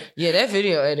crying. Yeah, that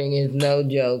video editing is no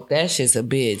joke. That shit's a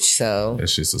bitch. So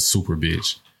that's just a super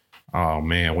bitch. Oh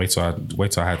man, wait till I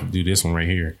have to do this one right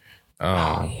here.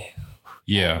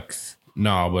 Yeah.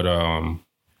 No, but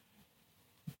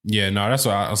that's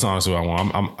honestly what I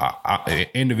want. I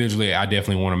individually, I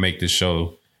definitely want to make this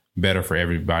show better for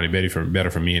everybody,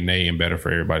 better for me and Nay, and better for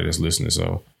everybody that's listening.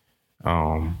 So,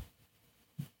 y'all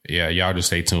just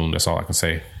stay tuned. That's all I can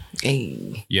say.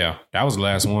 Hey. Yeah, that was the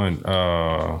last one.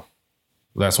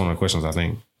 Last one of the questions, I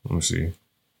think. Let me see.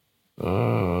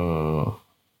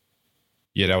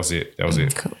 Yeah, that was it.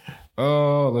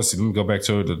 Cool. Let's see. Let me go back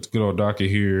to the good old docket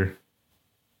here.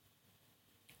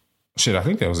 Shit, I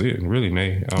think that was it. Really,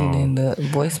 Nay. And then the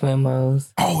voice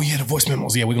memos. Oh yeah, the voice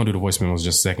memos. Yeah, we're gonna do the voice memos in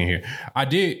just a second here. I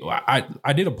did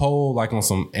a poll like on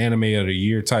some anime of the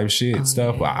year type shit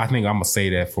stuff. But I think I'm gonna say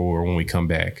that for when we come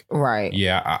back. Right.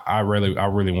 Yeah, I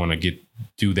really want to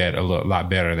do that a lot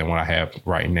better than what I have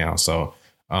right now. So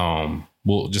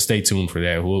we'll just stay tuned for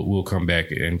that. We'll come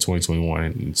back in 2021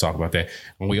 and talk about that.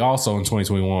 And we also in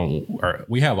 2021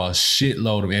 we have a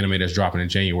shitload of anime that's dropping in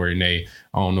January. Nay,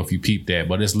 I don't know if you peeped that,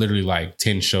 but it's literally like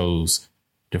 10 shows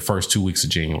the first 2 weeks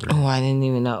of January. Oh, I didn't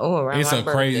even know. Oh, around it's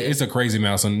a crazy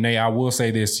amount. So Nay, I will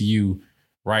say this to you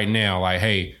right now, like,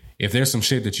 hey, if there's some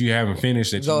shit that you haven't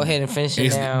finished, go ahead and finish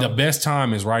it now. The best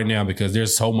time is right now because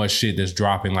there's so much shit that's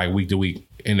dropping like week to week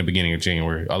in the beginning of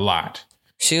January. A lot.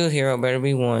 Shield Hero better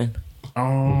be one.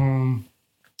 I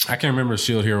can't remember if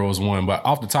Shield Hero was one, but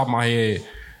off the top of my head,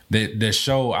 the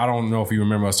show, I don't know if you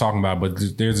remember us talking about, but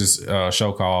there's this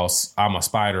show called I'm a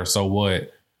Spider, So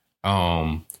What?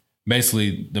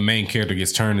 Basically, the main character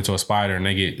gets turned into a spider and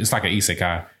it's like an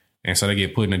isekai. And so they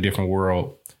get put in a different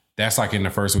world. That's like in the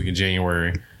first week of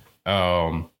January.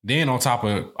 Then on top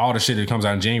of all the shit that comes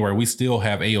out in January, we still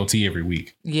have AOT every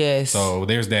week. Yes. So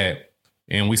there's that.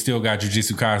 And we still got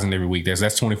Jujutsu Kaisen every week.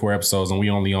 That's 24 episodes, and we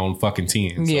only on fucking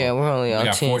 10. So yeah, we're only on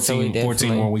 10.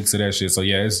 14 more weeks of that shit. So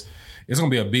yeah, it's gonna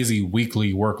be a busy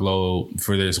weekly workload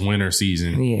for this winter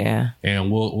season. Yeah,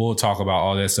 and we'll talk about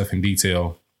all that stuff in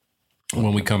detail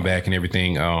when we come back and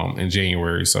everything in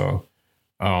January. So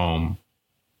yeah,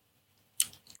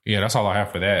 that's all I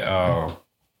have for that.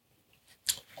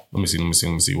 Let me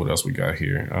see what else we got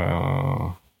here.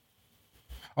 Oh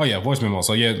yeah, voice memo.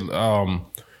 So yeah,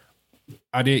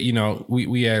 I did,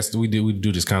 we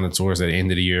do this kind of towards the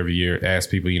end of the year every year. Ask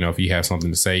people, if you have something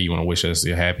to say, you want to wish us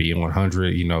you're happy and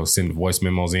 100, send voice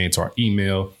memos in to our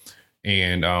email,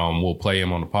 and we'll play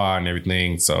them on the pod and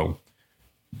everything. So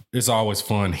it's always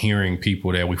fun hearing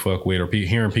people that we fuck with, or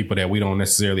hearing people that we don't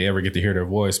necessarily ever get to hear their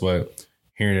voice, but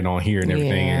hearing it on here and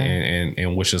everything,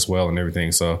 and wish us well and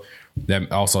everything. So that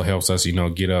also helps us,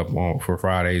 get up for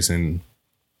Fridays and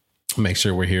make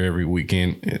sure we're here every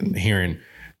weekend and hearing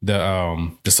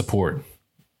the support.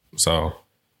 So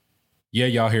yeah,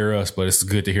 y'all hear us, but it's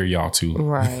good to hear y'all too.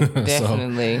 Right,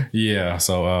 definitely.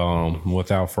 So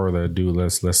without further ado,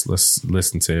 let's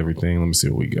listen to everything. Let me see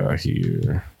what we got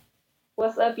here.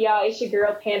 What's up, y'all? It's your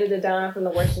girl Panda the Don from the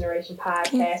Worst Generation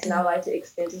podcast, and I'd like to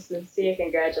extend a sincere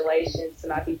congratulations to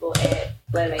my people at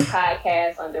Let Me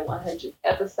Podcast on their 100th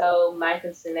episode, Mike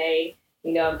and Sine.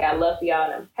 You know, I've got love for y'all,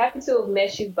 and I'm happy to have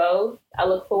met you both. I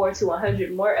look forward to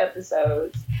 100 more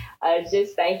episodes.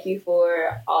 Just thank you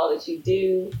for all that you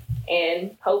do,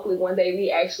 and hopefully one day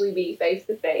we actually be face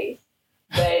to face.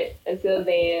 But until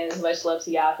then, much love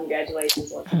to y'all.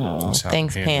 Congratulations once again. Oh,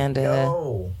 thanks, Panda.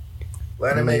 Yo,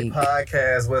 Anime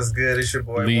Podcast, what's good? It's your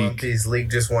boy Leak. One Piece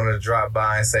Leak. Just wanted to drop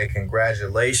by and say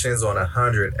congratulations on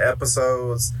 100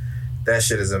 episodes. That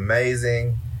shit is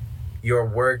amazing. Your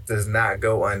work does not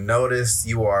go unnoticed.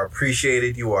 You are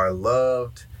appreciated. You are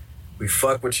loved. We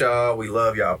fuck with y'all. We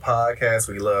love y'all podcast.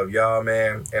 We love y'all,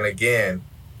 man. And again,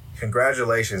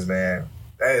 congratulations, man.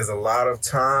 That is a lot of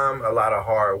time, a lot of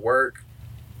hard work.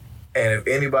 And if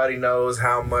anybody knows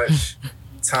how much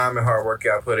time and hard work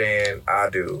y'all put in, I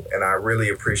do. And I really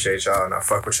appreciate y'all, and I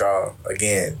fuck with y'all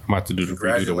again. I'm about to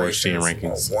redo the worst team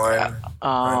rankings.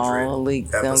 Oh, Leak's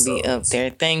gonna be up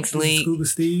there. Thanks, Leak. Scuba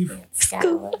Steve.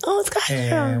 Oh, Scott.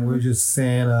 And we're just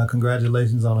saying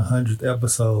congratulations on 100th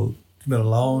episode. It's been a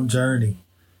long journey.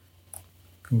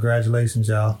 Congratulations,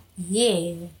 y'all.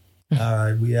 Yeah. All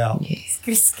right, we out.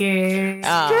 Skirt.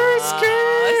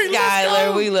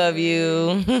 Skylar, we love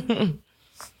you.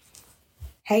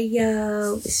 Hey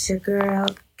yo, it's your girl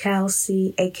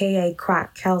Kelsey, aka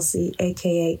Croc Kelsey,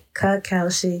 aka Cut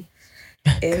Kelsey.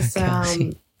 It's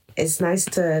it's nice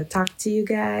to talk to you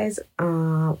guys.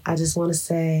 I just want to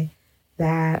say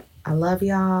that I love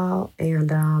y'all,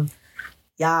 and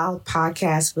y'all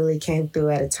podcast really came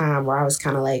through at a time where I was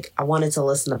kind of like, I wanted to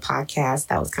listen to podcasts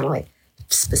that was kind of like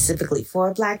specifically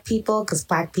for Black people, because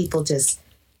Black people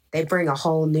they bring a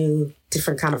whole new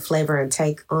different kind of flavor and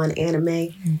take on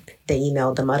anime than, you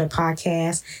know, the other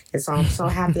podcasts. And so I'm so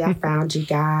happy I found you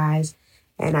guys.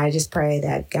 And I just pray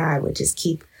that God would just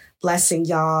keep blessing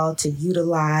y'all to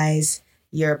utilize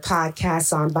your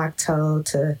podcasts on Bakto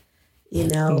to, you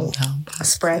know,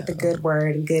 spread the good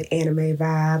word and good anime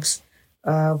vibes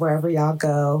wherever y'all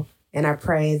go. And I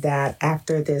pray that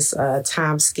after this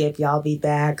time skip, y'all be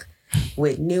back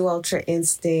with new Ultra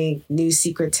Instinct, new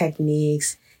secret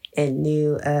techniques, and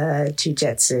new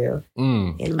jujitsu.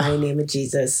 In the mighty name of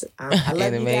Jesus. I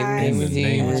love you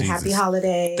guys. Happy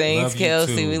holidays. Thanks,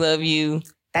 Kelsey. We love you.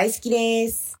 Daisuki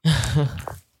desu.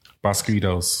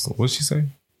 Mosquitoes. What'd she say?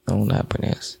 I will not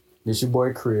pronounce. It's your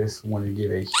boy Chris. Wanted to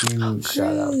give a huge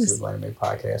shout out to the Anime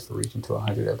Podcast for reaching to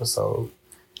 100 episodes.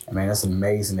 I mean, that's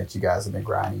amazing that you guys have been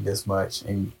grinding this much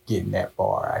and getting that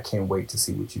far. I can't wait to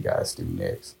see what you guys do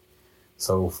next.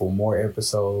 So for more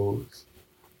episodes,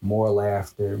 more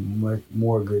laughter,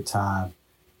 more good time,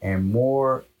 and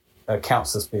more account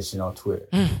suspension on Twitter.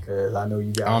 Because I know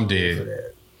you guys I'm are dead for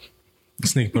that.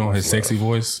 Sneak put on his sexy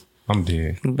voice. I'm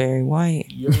dead. Barry White.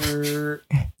 You're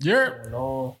going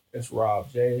on. It's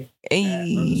Rob J.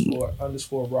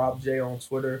 __ Rob J on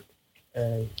Twitter.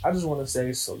 And I just want to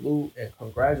say salute and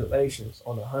congratulations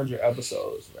on 100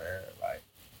 episodes, man. Like,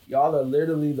 y'all are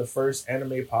literally the first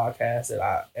anime podcast that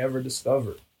I ever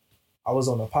discovered. I was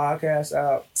on the podcast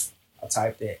app. I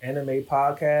typed in anime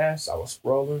podcast. I was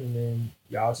scrolling, and then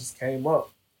y'all just came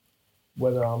up.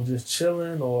 Whether I'm just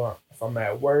chilling or if I'm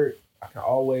at work, I can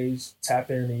always tap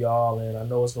into y'all, and I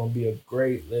know it's going to be a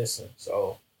great listen.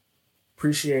 So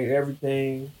appreciate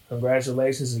everything.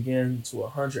 Congratulations again to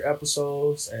 100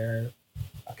 episodes, and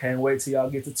I can't wait till y'all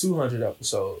get to 200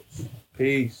 episodes.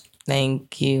 Peace.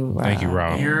 Thank you, Rob. Thank you,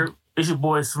 Rob. It's your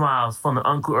boy Smiles from the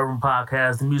Uncle Urban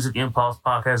Podcast, the Music Impulse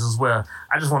Podcast as well.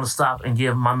 I just want to stop and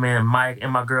give my man Mike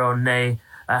and my girl Nay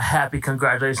a happy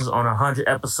congratulations on 100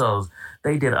 episodes.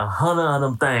 They did 100 of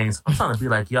them things. I'm trying to be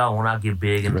like y'all when I get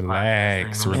big and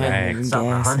relax. Stop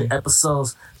 100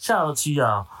 episodes. Shout out to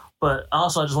y'all. But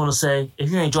also, I just want to say, if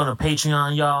you ain't joining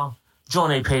Patreon, y'all,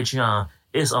 join a Patreon.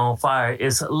 It's on fire.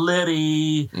 It's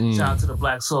litty. Shout out to the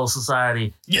Black Soul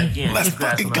Society. Yeah, again, let's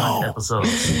fucking go.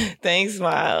 Episodes. Thanks,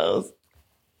 Miles.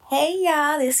 Hey,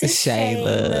 y'all. This is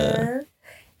Shayla.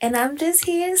 And I'm just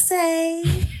here to say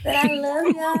that I love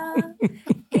y'all.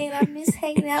 And I miss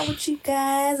hanging out with you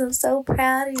guys. I'm so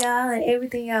proud of y'all and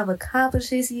everything y'all have accomplished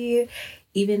this year,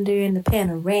 even during the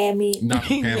panoramic. Not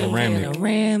the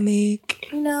panoramic.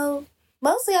 You know,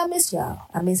 mostly I miss y'all.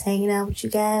 I miss hanging out with you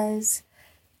guys.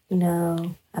 You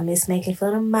know, I miss making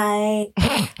fun of Mike.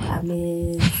 I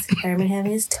miss Herman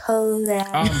having his toes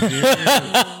out.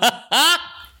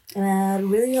 And I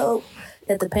really hope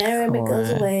that the panoramic goes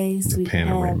away so we can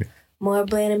have more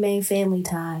Bland and Main family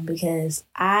time because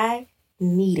I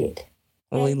need it.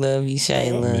 We love you,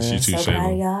 Shayla. Miss you too, So proud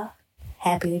of Shayla. y'all.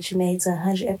 Happy that you made it to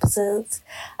 100 episodes.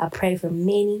 I pray for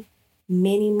many,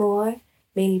 many more,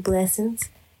 many blessings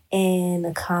and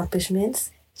accomplishments.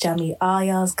 Y'all meet all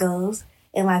y'all's goals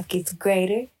and life gets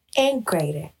greater and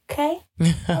greater. Okay?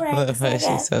 All right. Love her.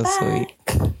 She's so sweet.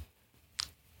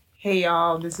 Hey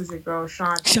y'all, this is your girl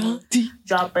Shanti.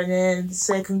 Dropping in to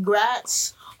say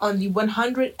congrats on the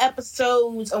 100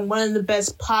 episodes on one of the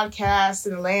best podcasts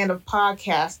in the land of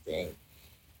podcasting.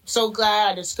 So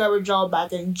glad I discovered y'all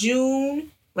back in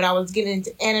June when I was getting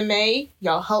into anime.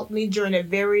 Y'all helped me during a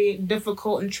very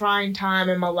difficult and trying time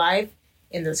in my life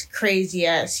in this crazy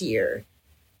ass year.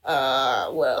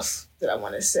 What else did I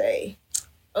want to say?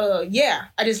 Yeah,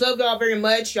 I just love y'all very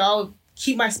much. Y'all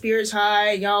keep my spirits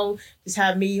high. Y'all just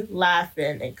have me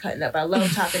laughing and cutting up. I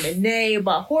love talking to Nay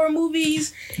about horror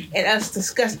movies and us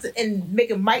disgusted and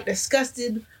making Mike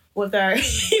disgusted with our.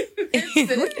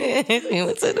 Speaking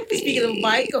of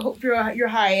Mike, I hope your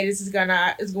hiatus is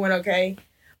going okay.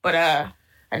 But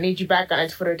I need you back on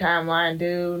the Twitter timeline,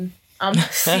 dude. I'm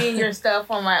seeing your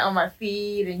stuff on my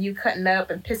feed and you cutting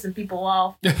up and pissing people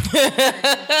off.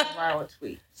 Viral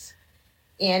tweets.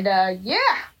 And yeah,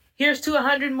 here's to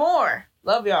 100 more.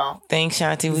 Love y'all. Thanks,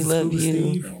 Shanti. We love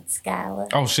you. Skylar.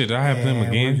 Oh shit! I have them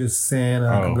again. We're just saying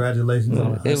congratulations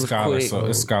on it's Skylar. So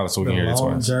it's Skylar. So we can hear it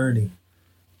long twice. journey.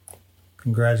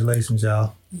 Congratulations,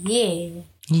 y'all. Yeah.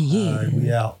 All right,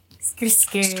 we out. She's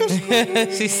so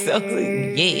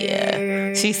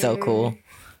yeah. She's so cool.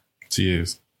 She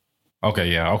is.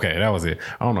 Okay, yeah, okay, that was it.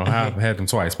 I don't know how I've had them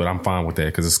twice, but I'm fine with that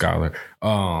because it's Skylar.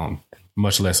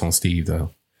 Much less on Steve though.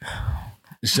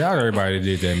 Shout out to everybody that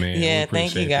did that, man. Yeah,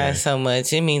 thank you guys so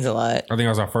much. It means a lot. I think that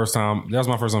was our first time. That was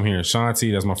my first time hearing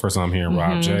Shanti. That's my first time hearing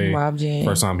Rob J. Rob J.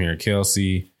 First time hearing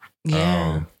Kelsey.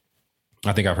 Yeah.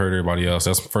 I think I've heard everybody else.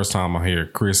 That's the first time I hear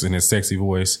Chris in his sexy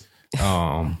voice.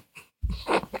 Yeah,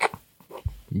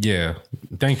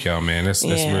 thank y'all, man. That's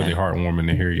really heartwarming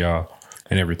to hear y'all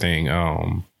and everything.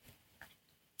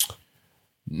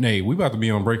 Nate, we about to be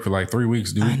on break for like 3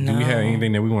 weeks. Do we have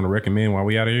anything that we want to recommend while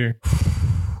we out of here?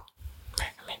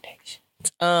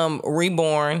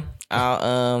 Reborn.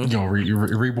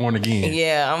 Reborn again.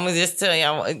 Yeah, I'm gonna just tell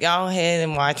y'all, go ahead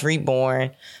and watch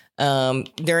Reborn.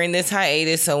 During this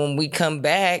hiatus, so when we come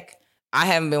back, I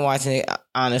haven't been watching it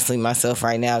honestly myself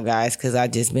right now, guys, because I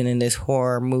just been in this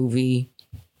horror movie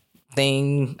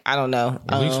thing. I don't know.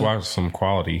 At least watch some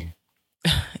quality.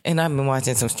 And I've been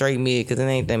watching some straight mid because it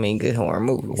ain't that many good horror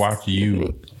movies. Watch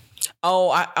you. Oh,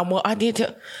 I did too.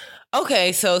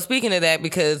 Okay, so speaking of that,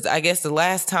 because I guess the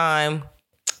last time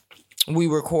we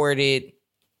recorded,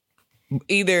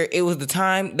 either it was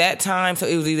so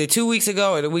it was either 2 weeks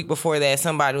ago or the week before that,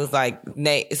 somebody was like,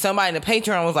 somebody in the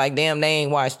Patreon was like, damn, they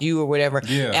ain't watched you or whatever.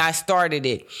 Yeah. And I started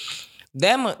it.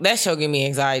 That show give me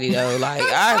anxiety though. Like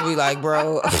I'd be like,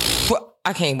 bro,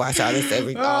 I can't watch all this all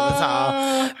the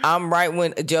time. I'm right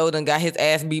when Joe done got his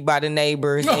ass beat by the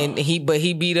neighbors, and he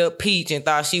beat up Peach and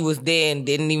thought she was dead and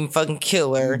didn't even fucking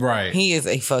kill her. Right. He is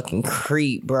a fucking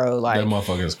creep, bro. Like that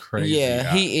motherfucker is crazy.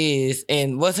 Yeah, he is.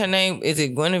 And what's her name? Is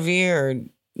it Guinevere or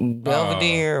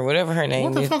Belvedere or whatever her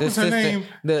name is? What the fuck was her name?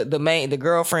 The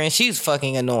girlfriend. She's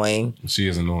fucking annoying. She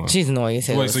is annoying. She's annoying as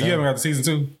hell. Wait, so you haven't got the season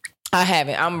 2? I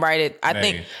haven't. I'm right at. I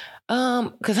think.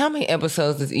 Because how many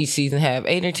episodes does each season have?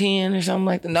 8 or 10 or something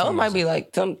like that? No, it might be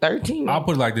like some 13. I'll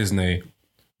put it like this, Nate.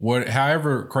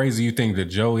 However crazy you think that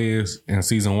Joe is in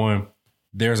season 1,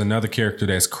 there's another character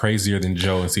that's crazier than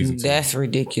Joe in season 2. That's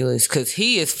ridiculous because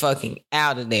he is fucking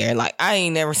out of there. Like, I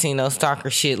ain't never seen no stalker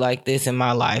shit like this in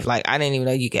my life. Like, I didn't even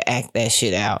know you could act that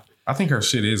shit out. I think her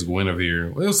shit is Guinevere.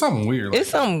 It was something weird. It's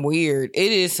something weird.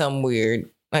 It is something weird.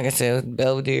 Like I said,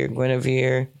 Belvedere,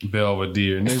 Guinevere.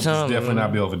 Belvedere. It's definitely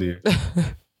not Belvedere.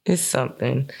 It's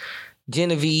something.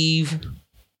 Genevieve.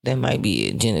 That might be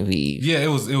it. Genevieve. Yeah, it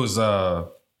was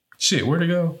shit, where'd it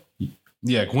go?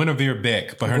 Yeah, Guinevere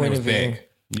Beck, but her name was Beck.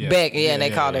 Yeah. Beck, and they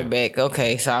called her Beck.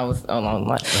 Okay, so I was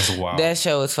that's wild. That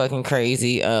show is fucking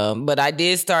crazy. But I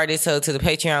did start it, so to the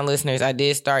Patreon listeners, I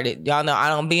did start it. Y'all know I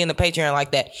don't be in the Patreon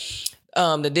like that.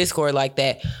 The Discord like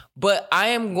that. But I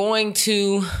am going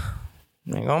to,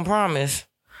 I ain't gonna promise,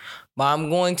 but I'm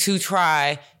going to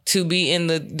try to be in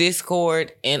the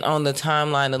Discord and on the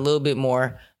timeline a little bit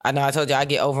more. I know I told you I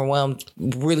get overwhelmed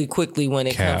really quickly when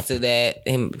it comes to that.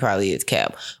 And probably it's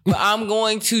Cap. But I'm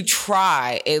going to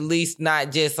try at least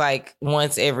not just like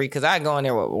once every, because I go in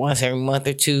there once every month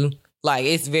or two. Like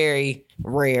it's very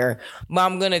rare. But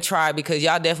I'm going to try because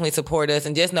y'all definitely support us.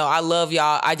 And just know I love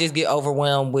y'all. I just get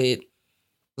overwhelmed with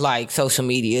like social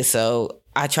media. So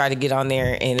I try to get on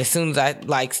there, and as soon as I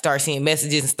like start seeing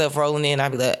messages and stuff rolling in, I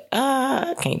be like,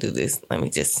 I can't do this. Let me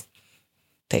just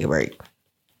take a break.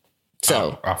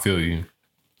 So I feel you.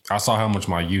 I saw how much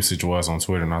my usage was on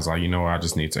Twitter, and I was like, you know what? I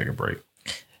just need to take a break.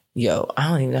 Yo, I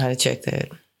don't even know how to check that.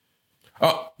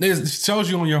 Oh, it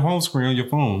shows you on your home screen on your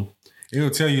phone. It'll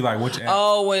tell you like which app.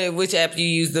 Oh, which app you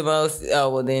use the most? Oh,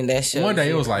 well then that shows. One day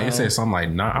it was like it said something like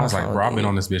 9. I was like, bro, I've been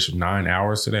on this bitch for 9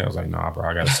 hours today. I was like, nah, bro,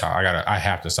 I gotta stop. I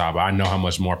have to stop. But I know how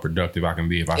much more productive I can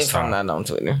be if stop. I'm not on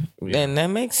Twitter. Then that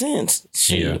makes sense.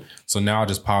 Shit. Yeah. So now I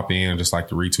just pop in and just like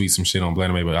to retweet some shit on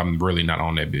Blendermade, but I'm really not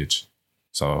on that bitch.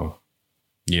 So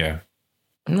yeah.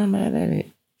 I'm not mad at it.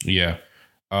 Yeah.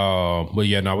 But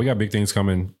yeah, no, we got big things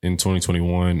coming in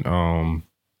 2021.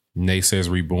 Nate Says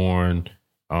Reborn.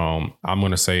 I'm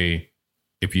gonna say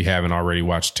if you haven't already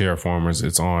watched Terraformers,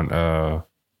 it's on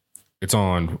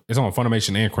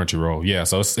Funimation and Crunchyroll. Yeah,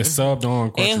 so it's subbed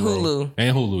on Crunchyroll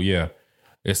and Hulu. Yeah,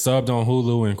 it's subbed on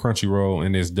Hulu and Crunchyroll,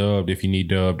 and it's dubbed if you need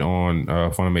dubbed on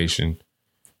Funimation.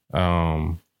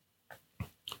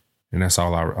 And that's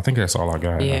all I think that's all I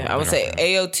got. Yeah, I would say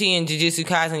AOT and Jujutsu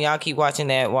Kaisen. Y'all keep watching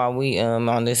that while we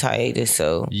on this hiatus.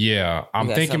 So yeah, I'm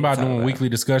thinking about doing weekly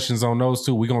discussions on those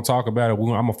two. We're gonna talk about it. I'm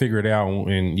gonna figure it out,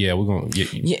 and yeah, we're gonna.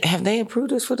 Yeah, have they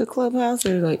approved us for the Clubhouse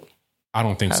or like? I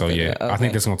don't think so yet. Okay. I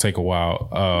think it's gonna take a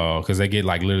while because they get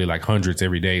like literally like hundreds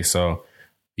every day. So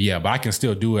yeah, but I can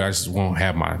still do it. I just won't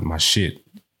have my shit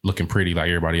looking pretty like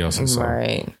everybody else. So,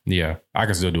 right. Yeah, I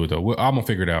can still do it though. I'm gonna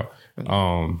figure it out.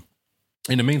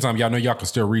 In the meantime, y'all know y'all can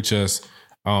still reach us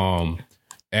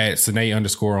at Sine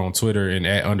 _ on Twitter and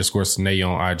at _Sine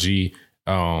on IG,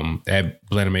 at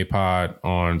Blendermade Pod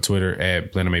on Twitter,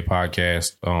 at Blendermade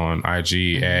Podcast on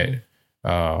IG, at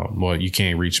well, you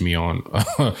can't reach me on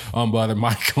Unbothered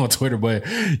Mike on Twitter, but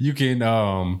you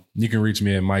can reach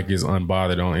me at Mike is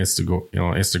Unbothered on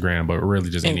Instagram, but really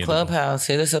just in Clubhouse.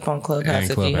 Hit us up on Clubhouse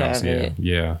if you have it.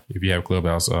 Yeah, if you have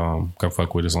Clubhouse, come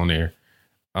fuck with us on there.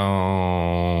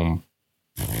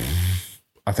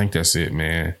 I think that's it,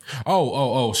 man.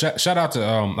 Shout out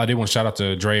to I did want to shout out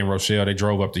to Dre and Rochelle.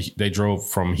 They drove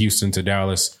from Houston to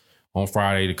Dallas on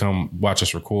Friday to come watch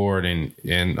us record, and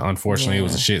unfortunately it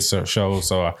was a shit show,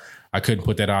 so I couldn't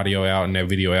put that audio out and that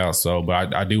video out. So,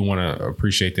 but I do want to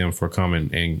appreciate them for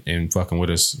coming and fucking with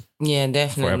us. Yeah,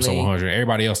 definitely. For episode 100.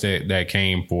 Everybody else that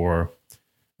came for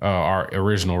our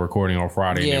original recording on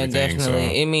Friday. Yeah, and everything. definitely.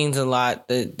 So. It means a lot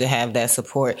to have that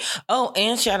support. Oh,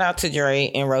 and shout out to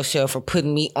Dre and Rochelle for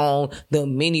putting me on the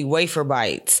mini wafer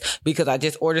bites because I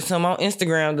just ordered some on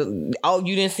Instagram. Oh,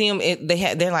 you didn't see them?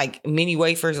 They're like mini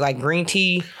wafers, like green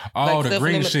tea. Oh, like the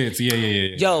green shits.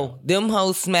 Yeah. Yo, them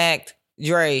hoes smacked.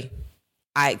 Dre,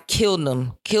 I killed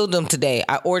them today.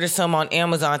 I ordered some on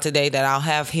Amazon today that I'll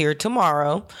have here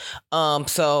tomorrow.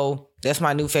 So that's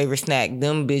my new favorite snack.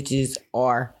 Them bitches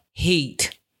are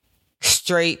heat.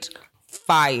 Straight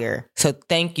fire. So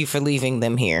thank you for leaving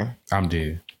them here. I'm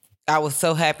dead. I was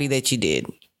so happy that you did.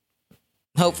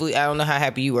 Hopefully, I don't know how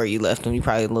happy you were you left them. You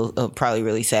probably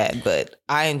really sad, but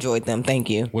I enjoyed them.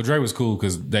 Thank you. Well, Dre was cool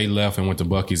because they left and went to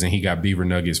Buc-ee's and he got beaver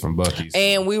nuggets from Buc-ee's.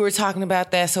 And we were talking about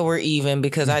that, so we're even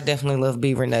because I definitely love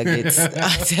beaver nuggets.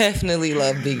 I definitely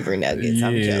love beaver nuggets.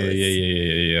 I'm jealous.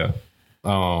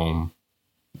 Yeah.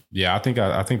 Yeah, I think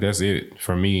that's it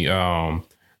for me.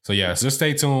 So yeah, just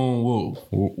stay tuned.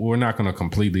 We're not going to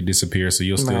completely disappear, so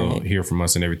you'll still hear from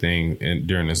us and everything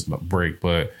during this break.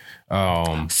 But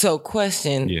so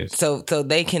question, yes. So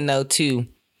they can know too.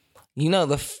 You know,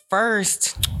 the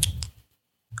first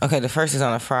is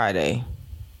on a Friday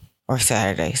or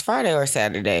Saturday. It's Friday or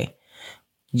Saturday.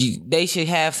 They should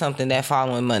have something that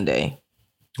following Monday.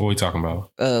 What are we talking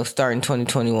about? Starting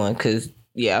 2021, because.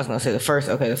 Yeah, I was gonna say the first.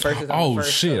 Okay, the first is on the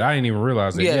first. Shit, I didn't even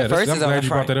realize that. Yeah, the first I'm is on glad the you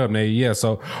brought that up, Nate. Yeah,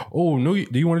 so do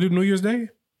you want to do New Year's Day?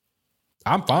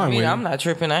 I'm fine with it. I'm not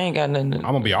tripping. I ain't got nothing. I'm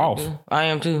gonna be off. I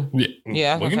am too.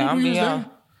 Yeah, I was gonna say, I'm be off.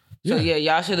 So yeah,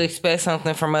 y'all should expect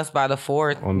something from us by the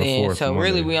 4th. On the 4th. So Monday.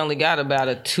 really, we only got about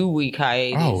a 2-week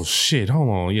hiatus. Oh shit! Hold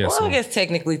on. Yeah. Well, I guess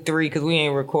technically 3 because we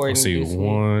ain't recording. Let's see,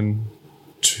 1,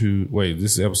 2. Wait,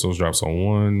 this episode drops on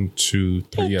 1, 2,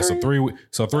 3. Yeah, so 3 weeks.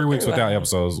 So 3 weeks without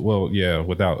episodes. Well, yeah,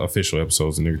 without official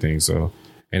episodes and everything. So,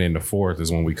 and then the 4th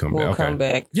is when we come back. Come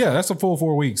back. Yeah, that's a full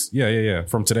 4 weeks. Yeah.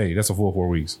 From today, that's a full 4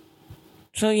 weeks.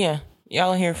 So yeah,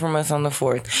 y'all will hear from us on the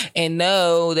 4th, and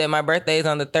know that my birthday is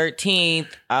on the 13th.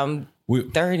 I'm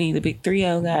 30, the big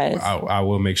 30, guys. I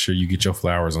will make sure you get your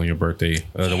flowers on your birthday.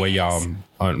 The way y'all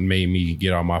made me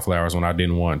get all my flowers when I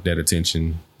didn't want that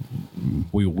attention.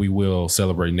 We will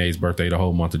celebrate Nate's birthday the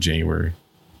whole month of January.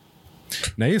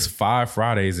 Now it's 5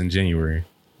 Fridays in January.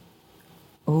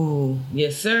 Oh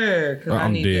yes, sir. Because I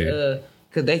need dead. to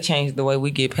Because they changed the way we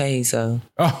get paid, so.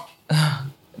 Oh.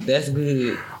 That's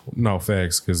good. No,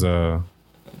 facts, because,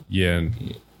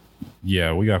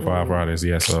 yeah, we got 5 Fridays,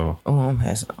 yeah, so.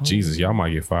 Jesus, y'all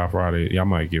might get 5 Fridays. Y'all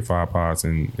might get 5 pods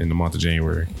in the month of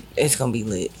January. It's going to be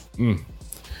lit.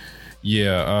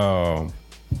 Yeah,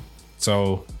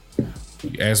 so,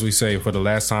 as we say, for the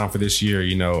last time for this year,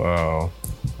 you know,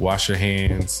 wash your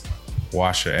hands,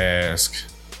 wash your ass,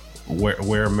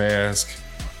 wear a mask,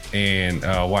 and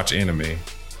watch anime.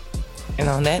 And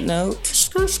on that note,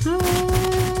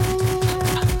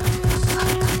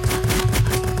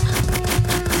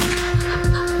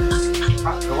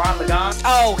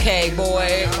 okay,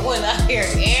 boy. When I hear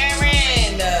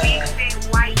Aaron,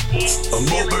 a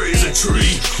mulberry is a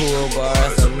tree. Cool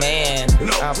bars, a man.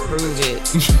 I'll prove it.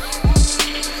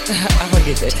 I'm gonna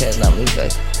get that tattoo on me,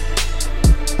 but.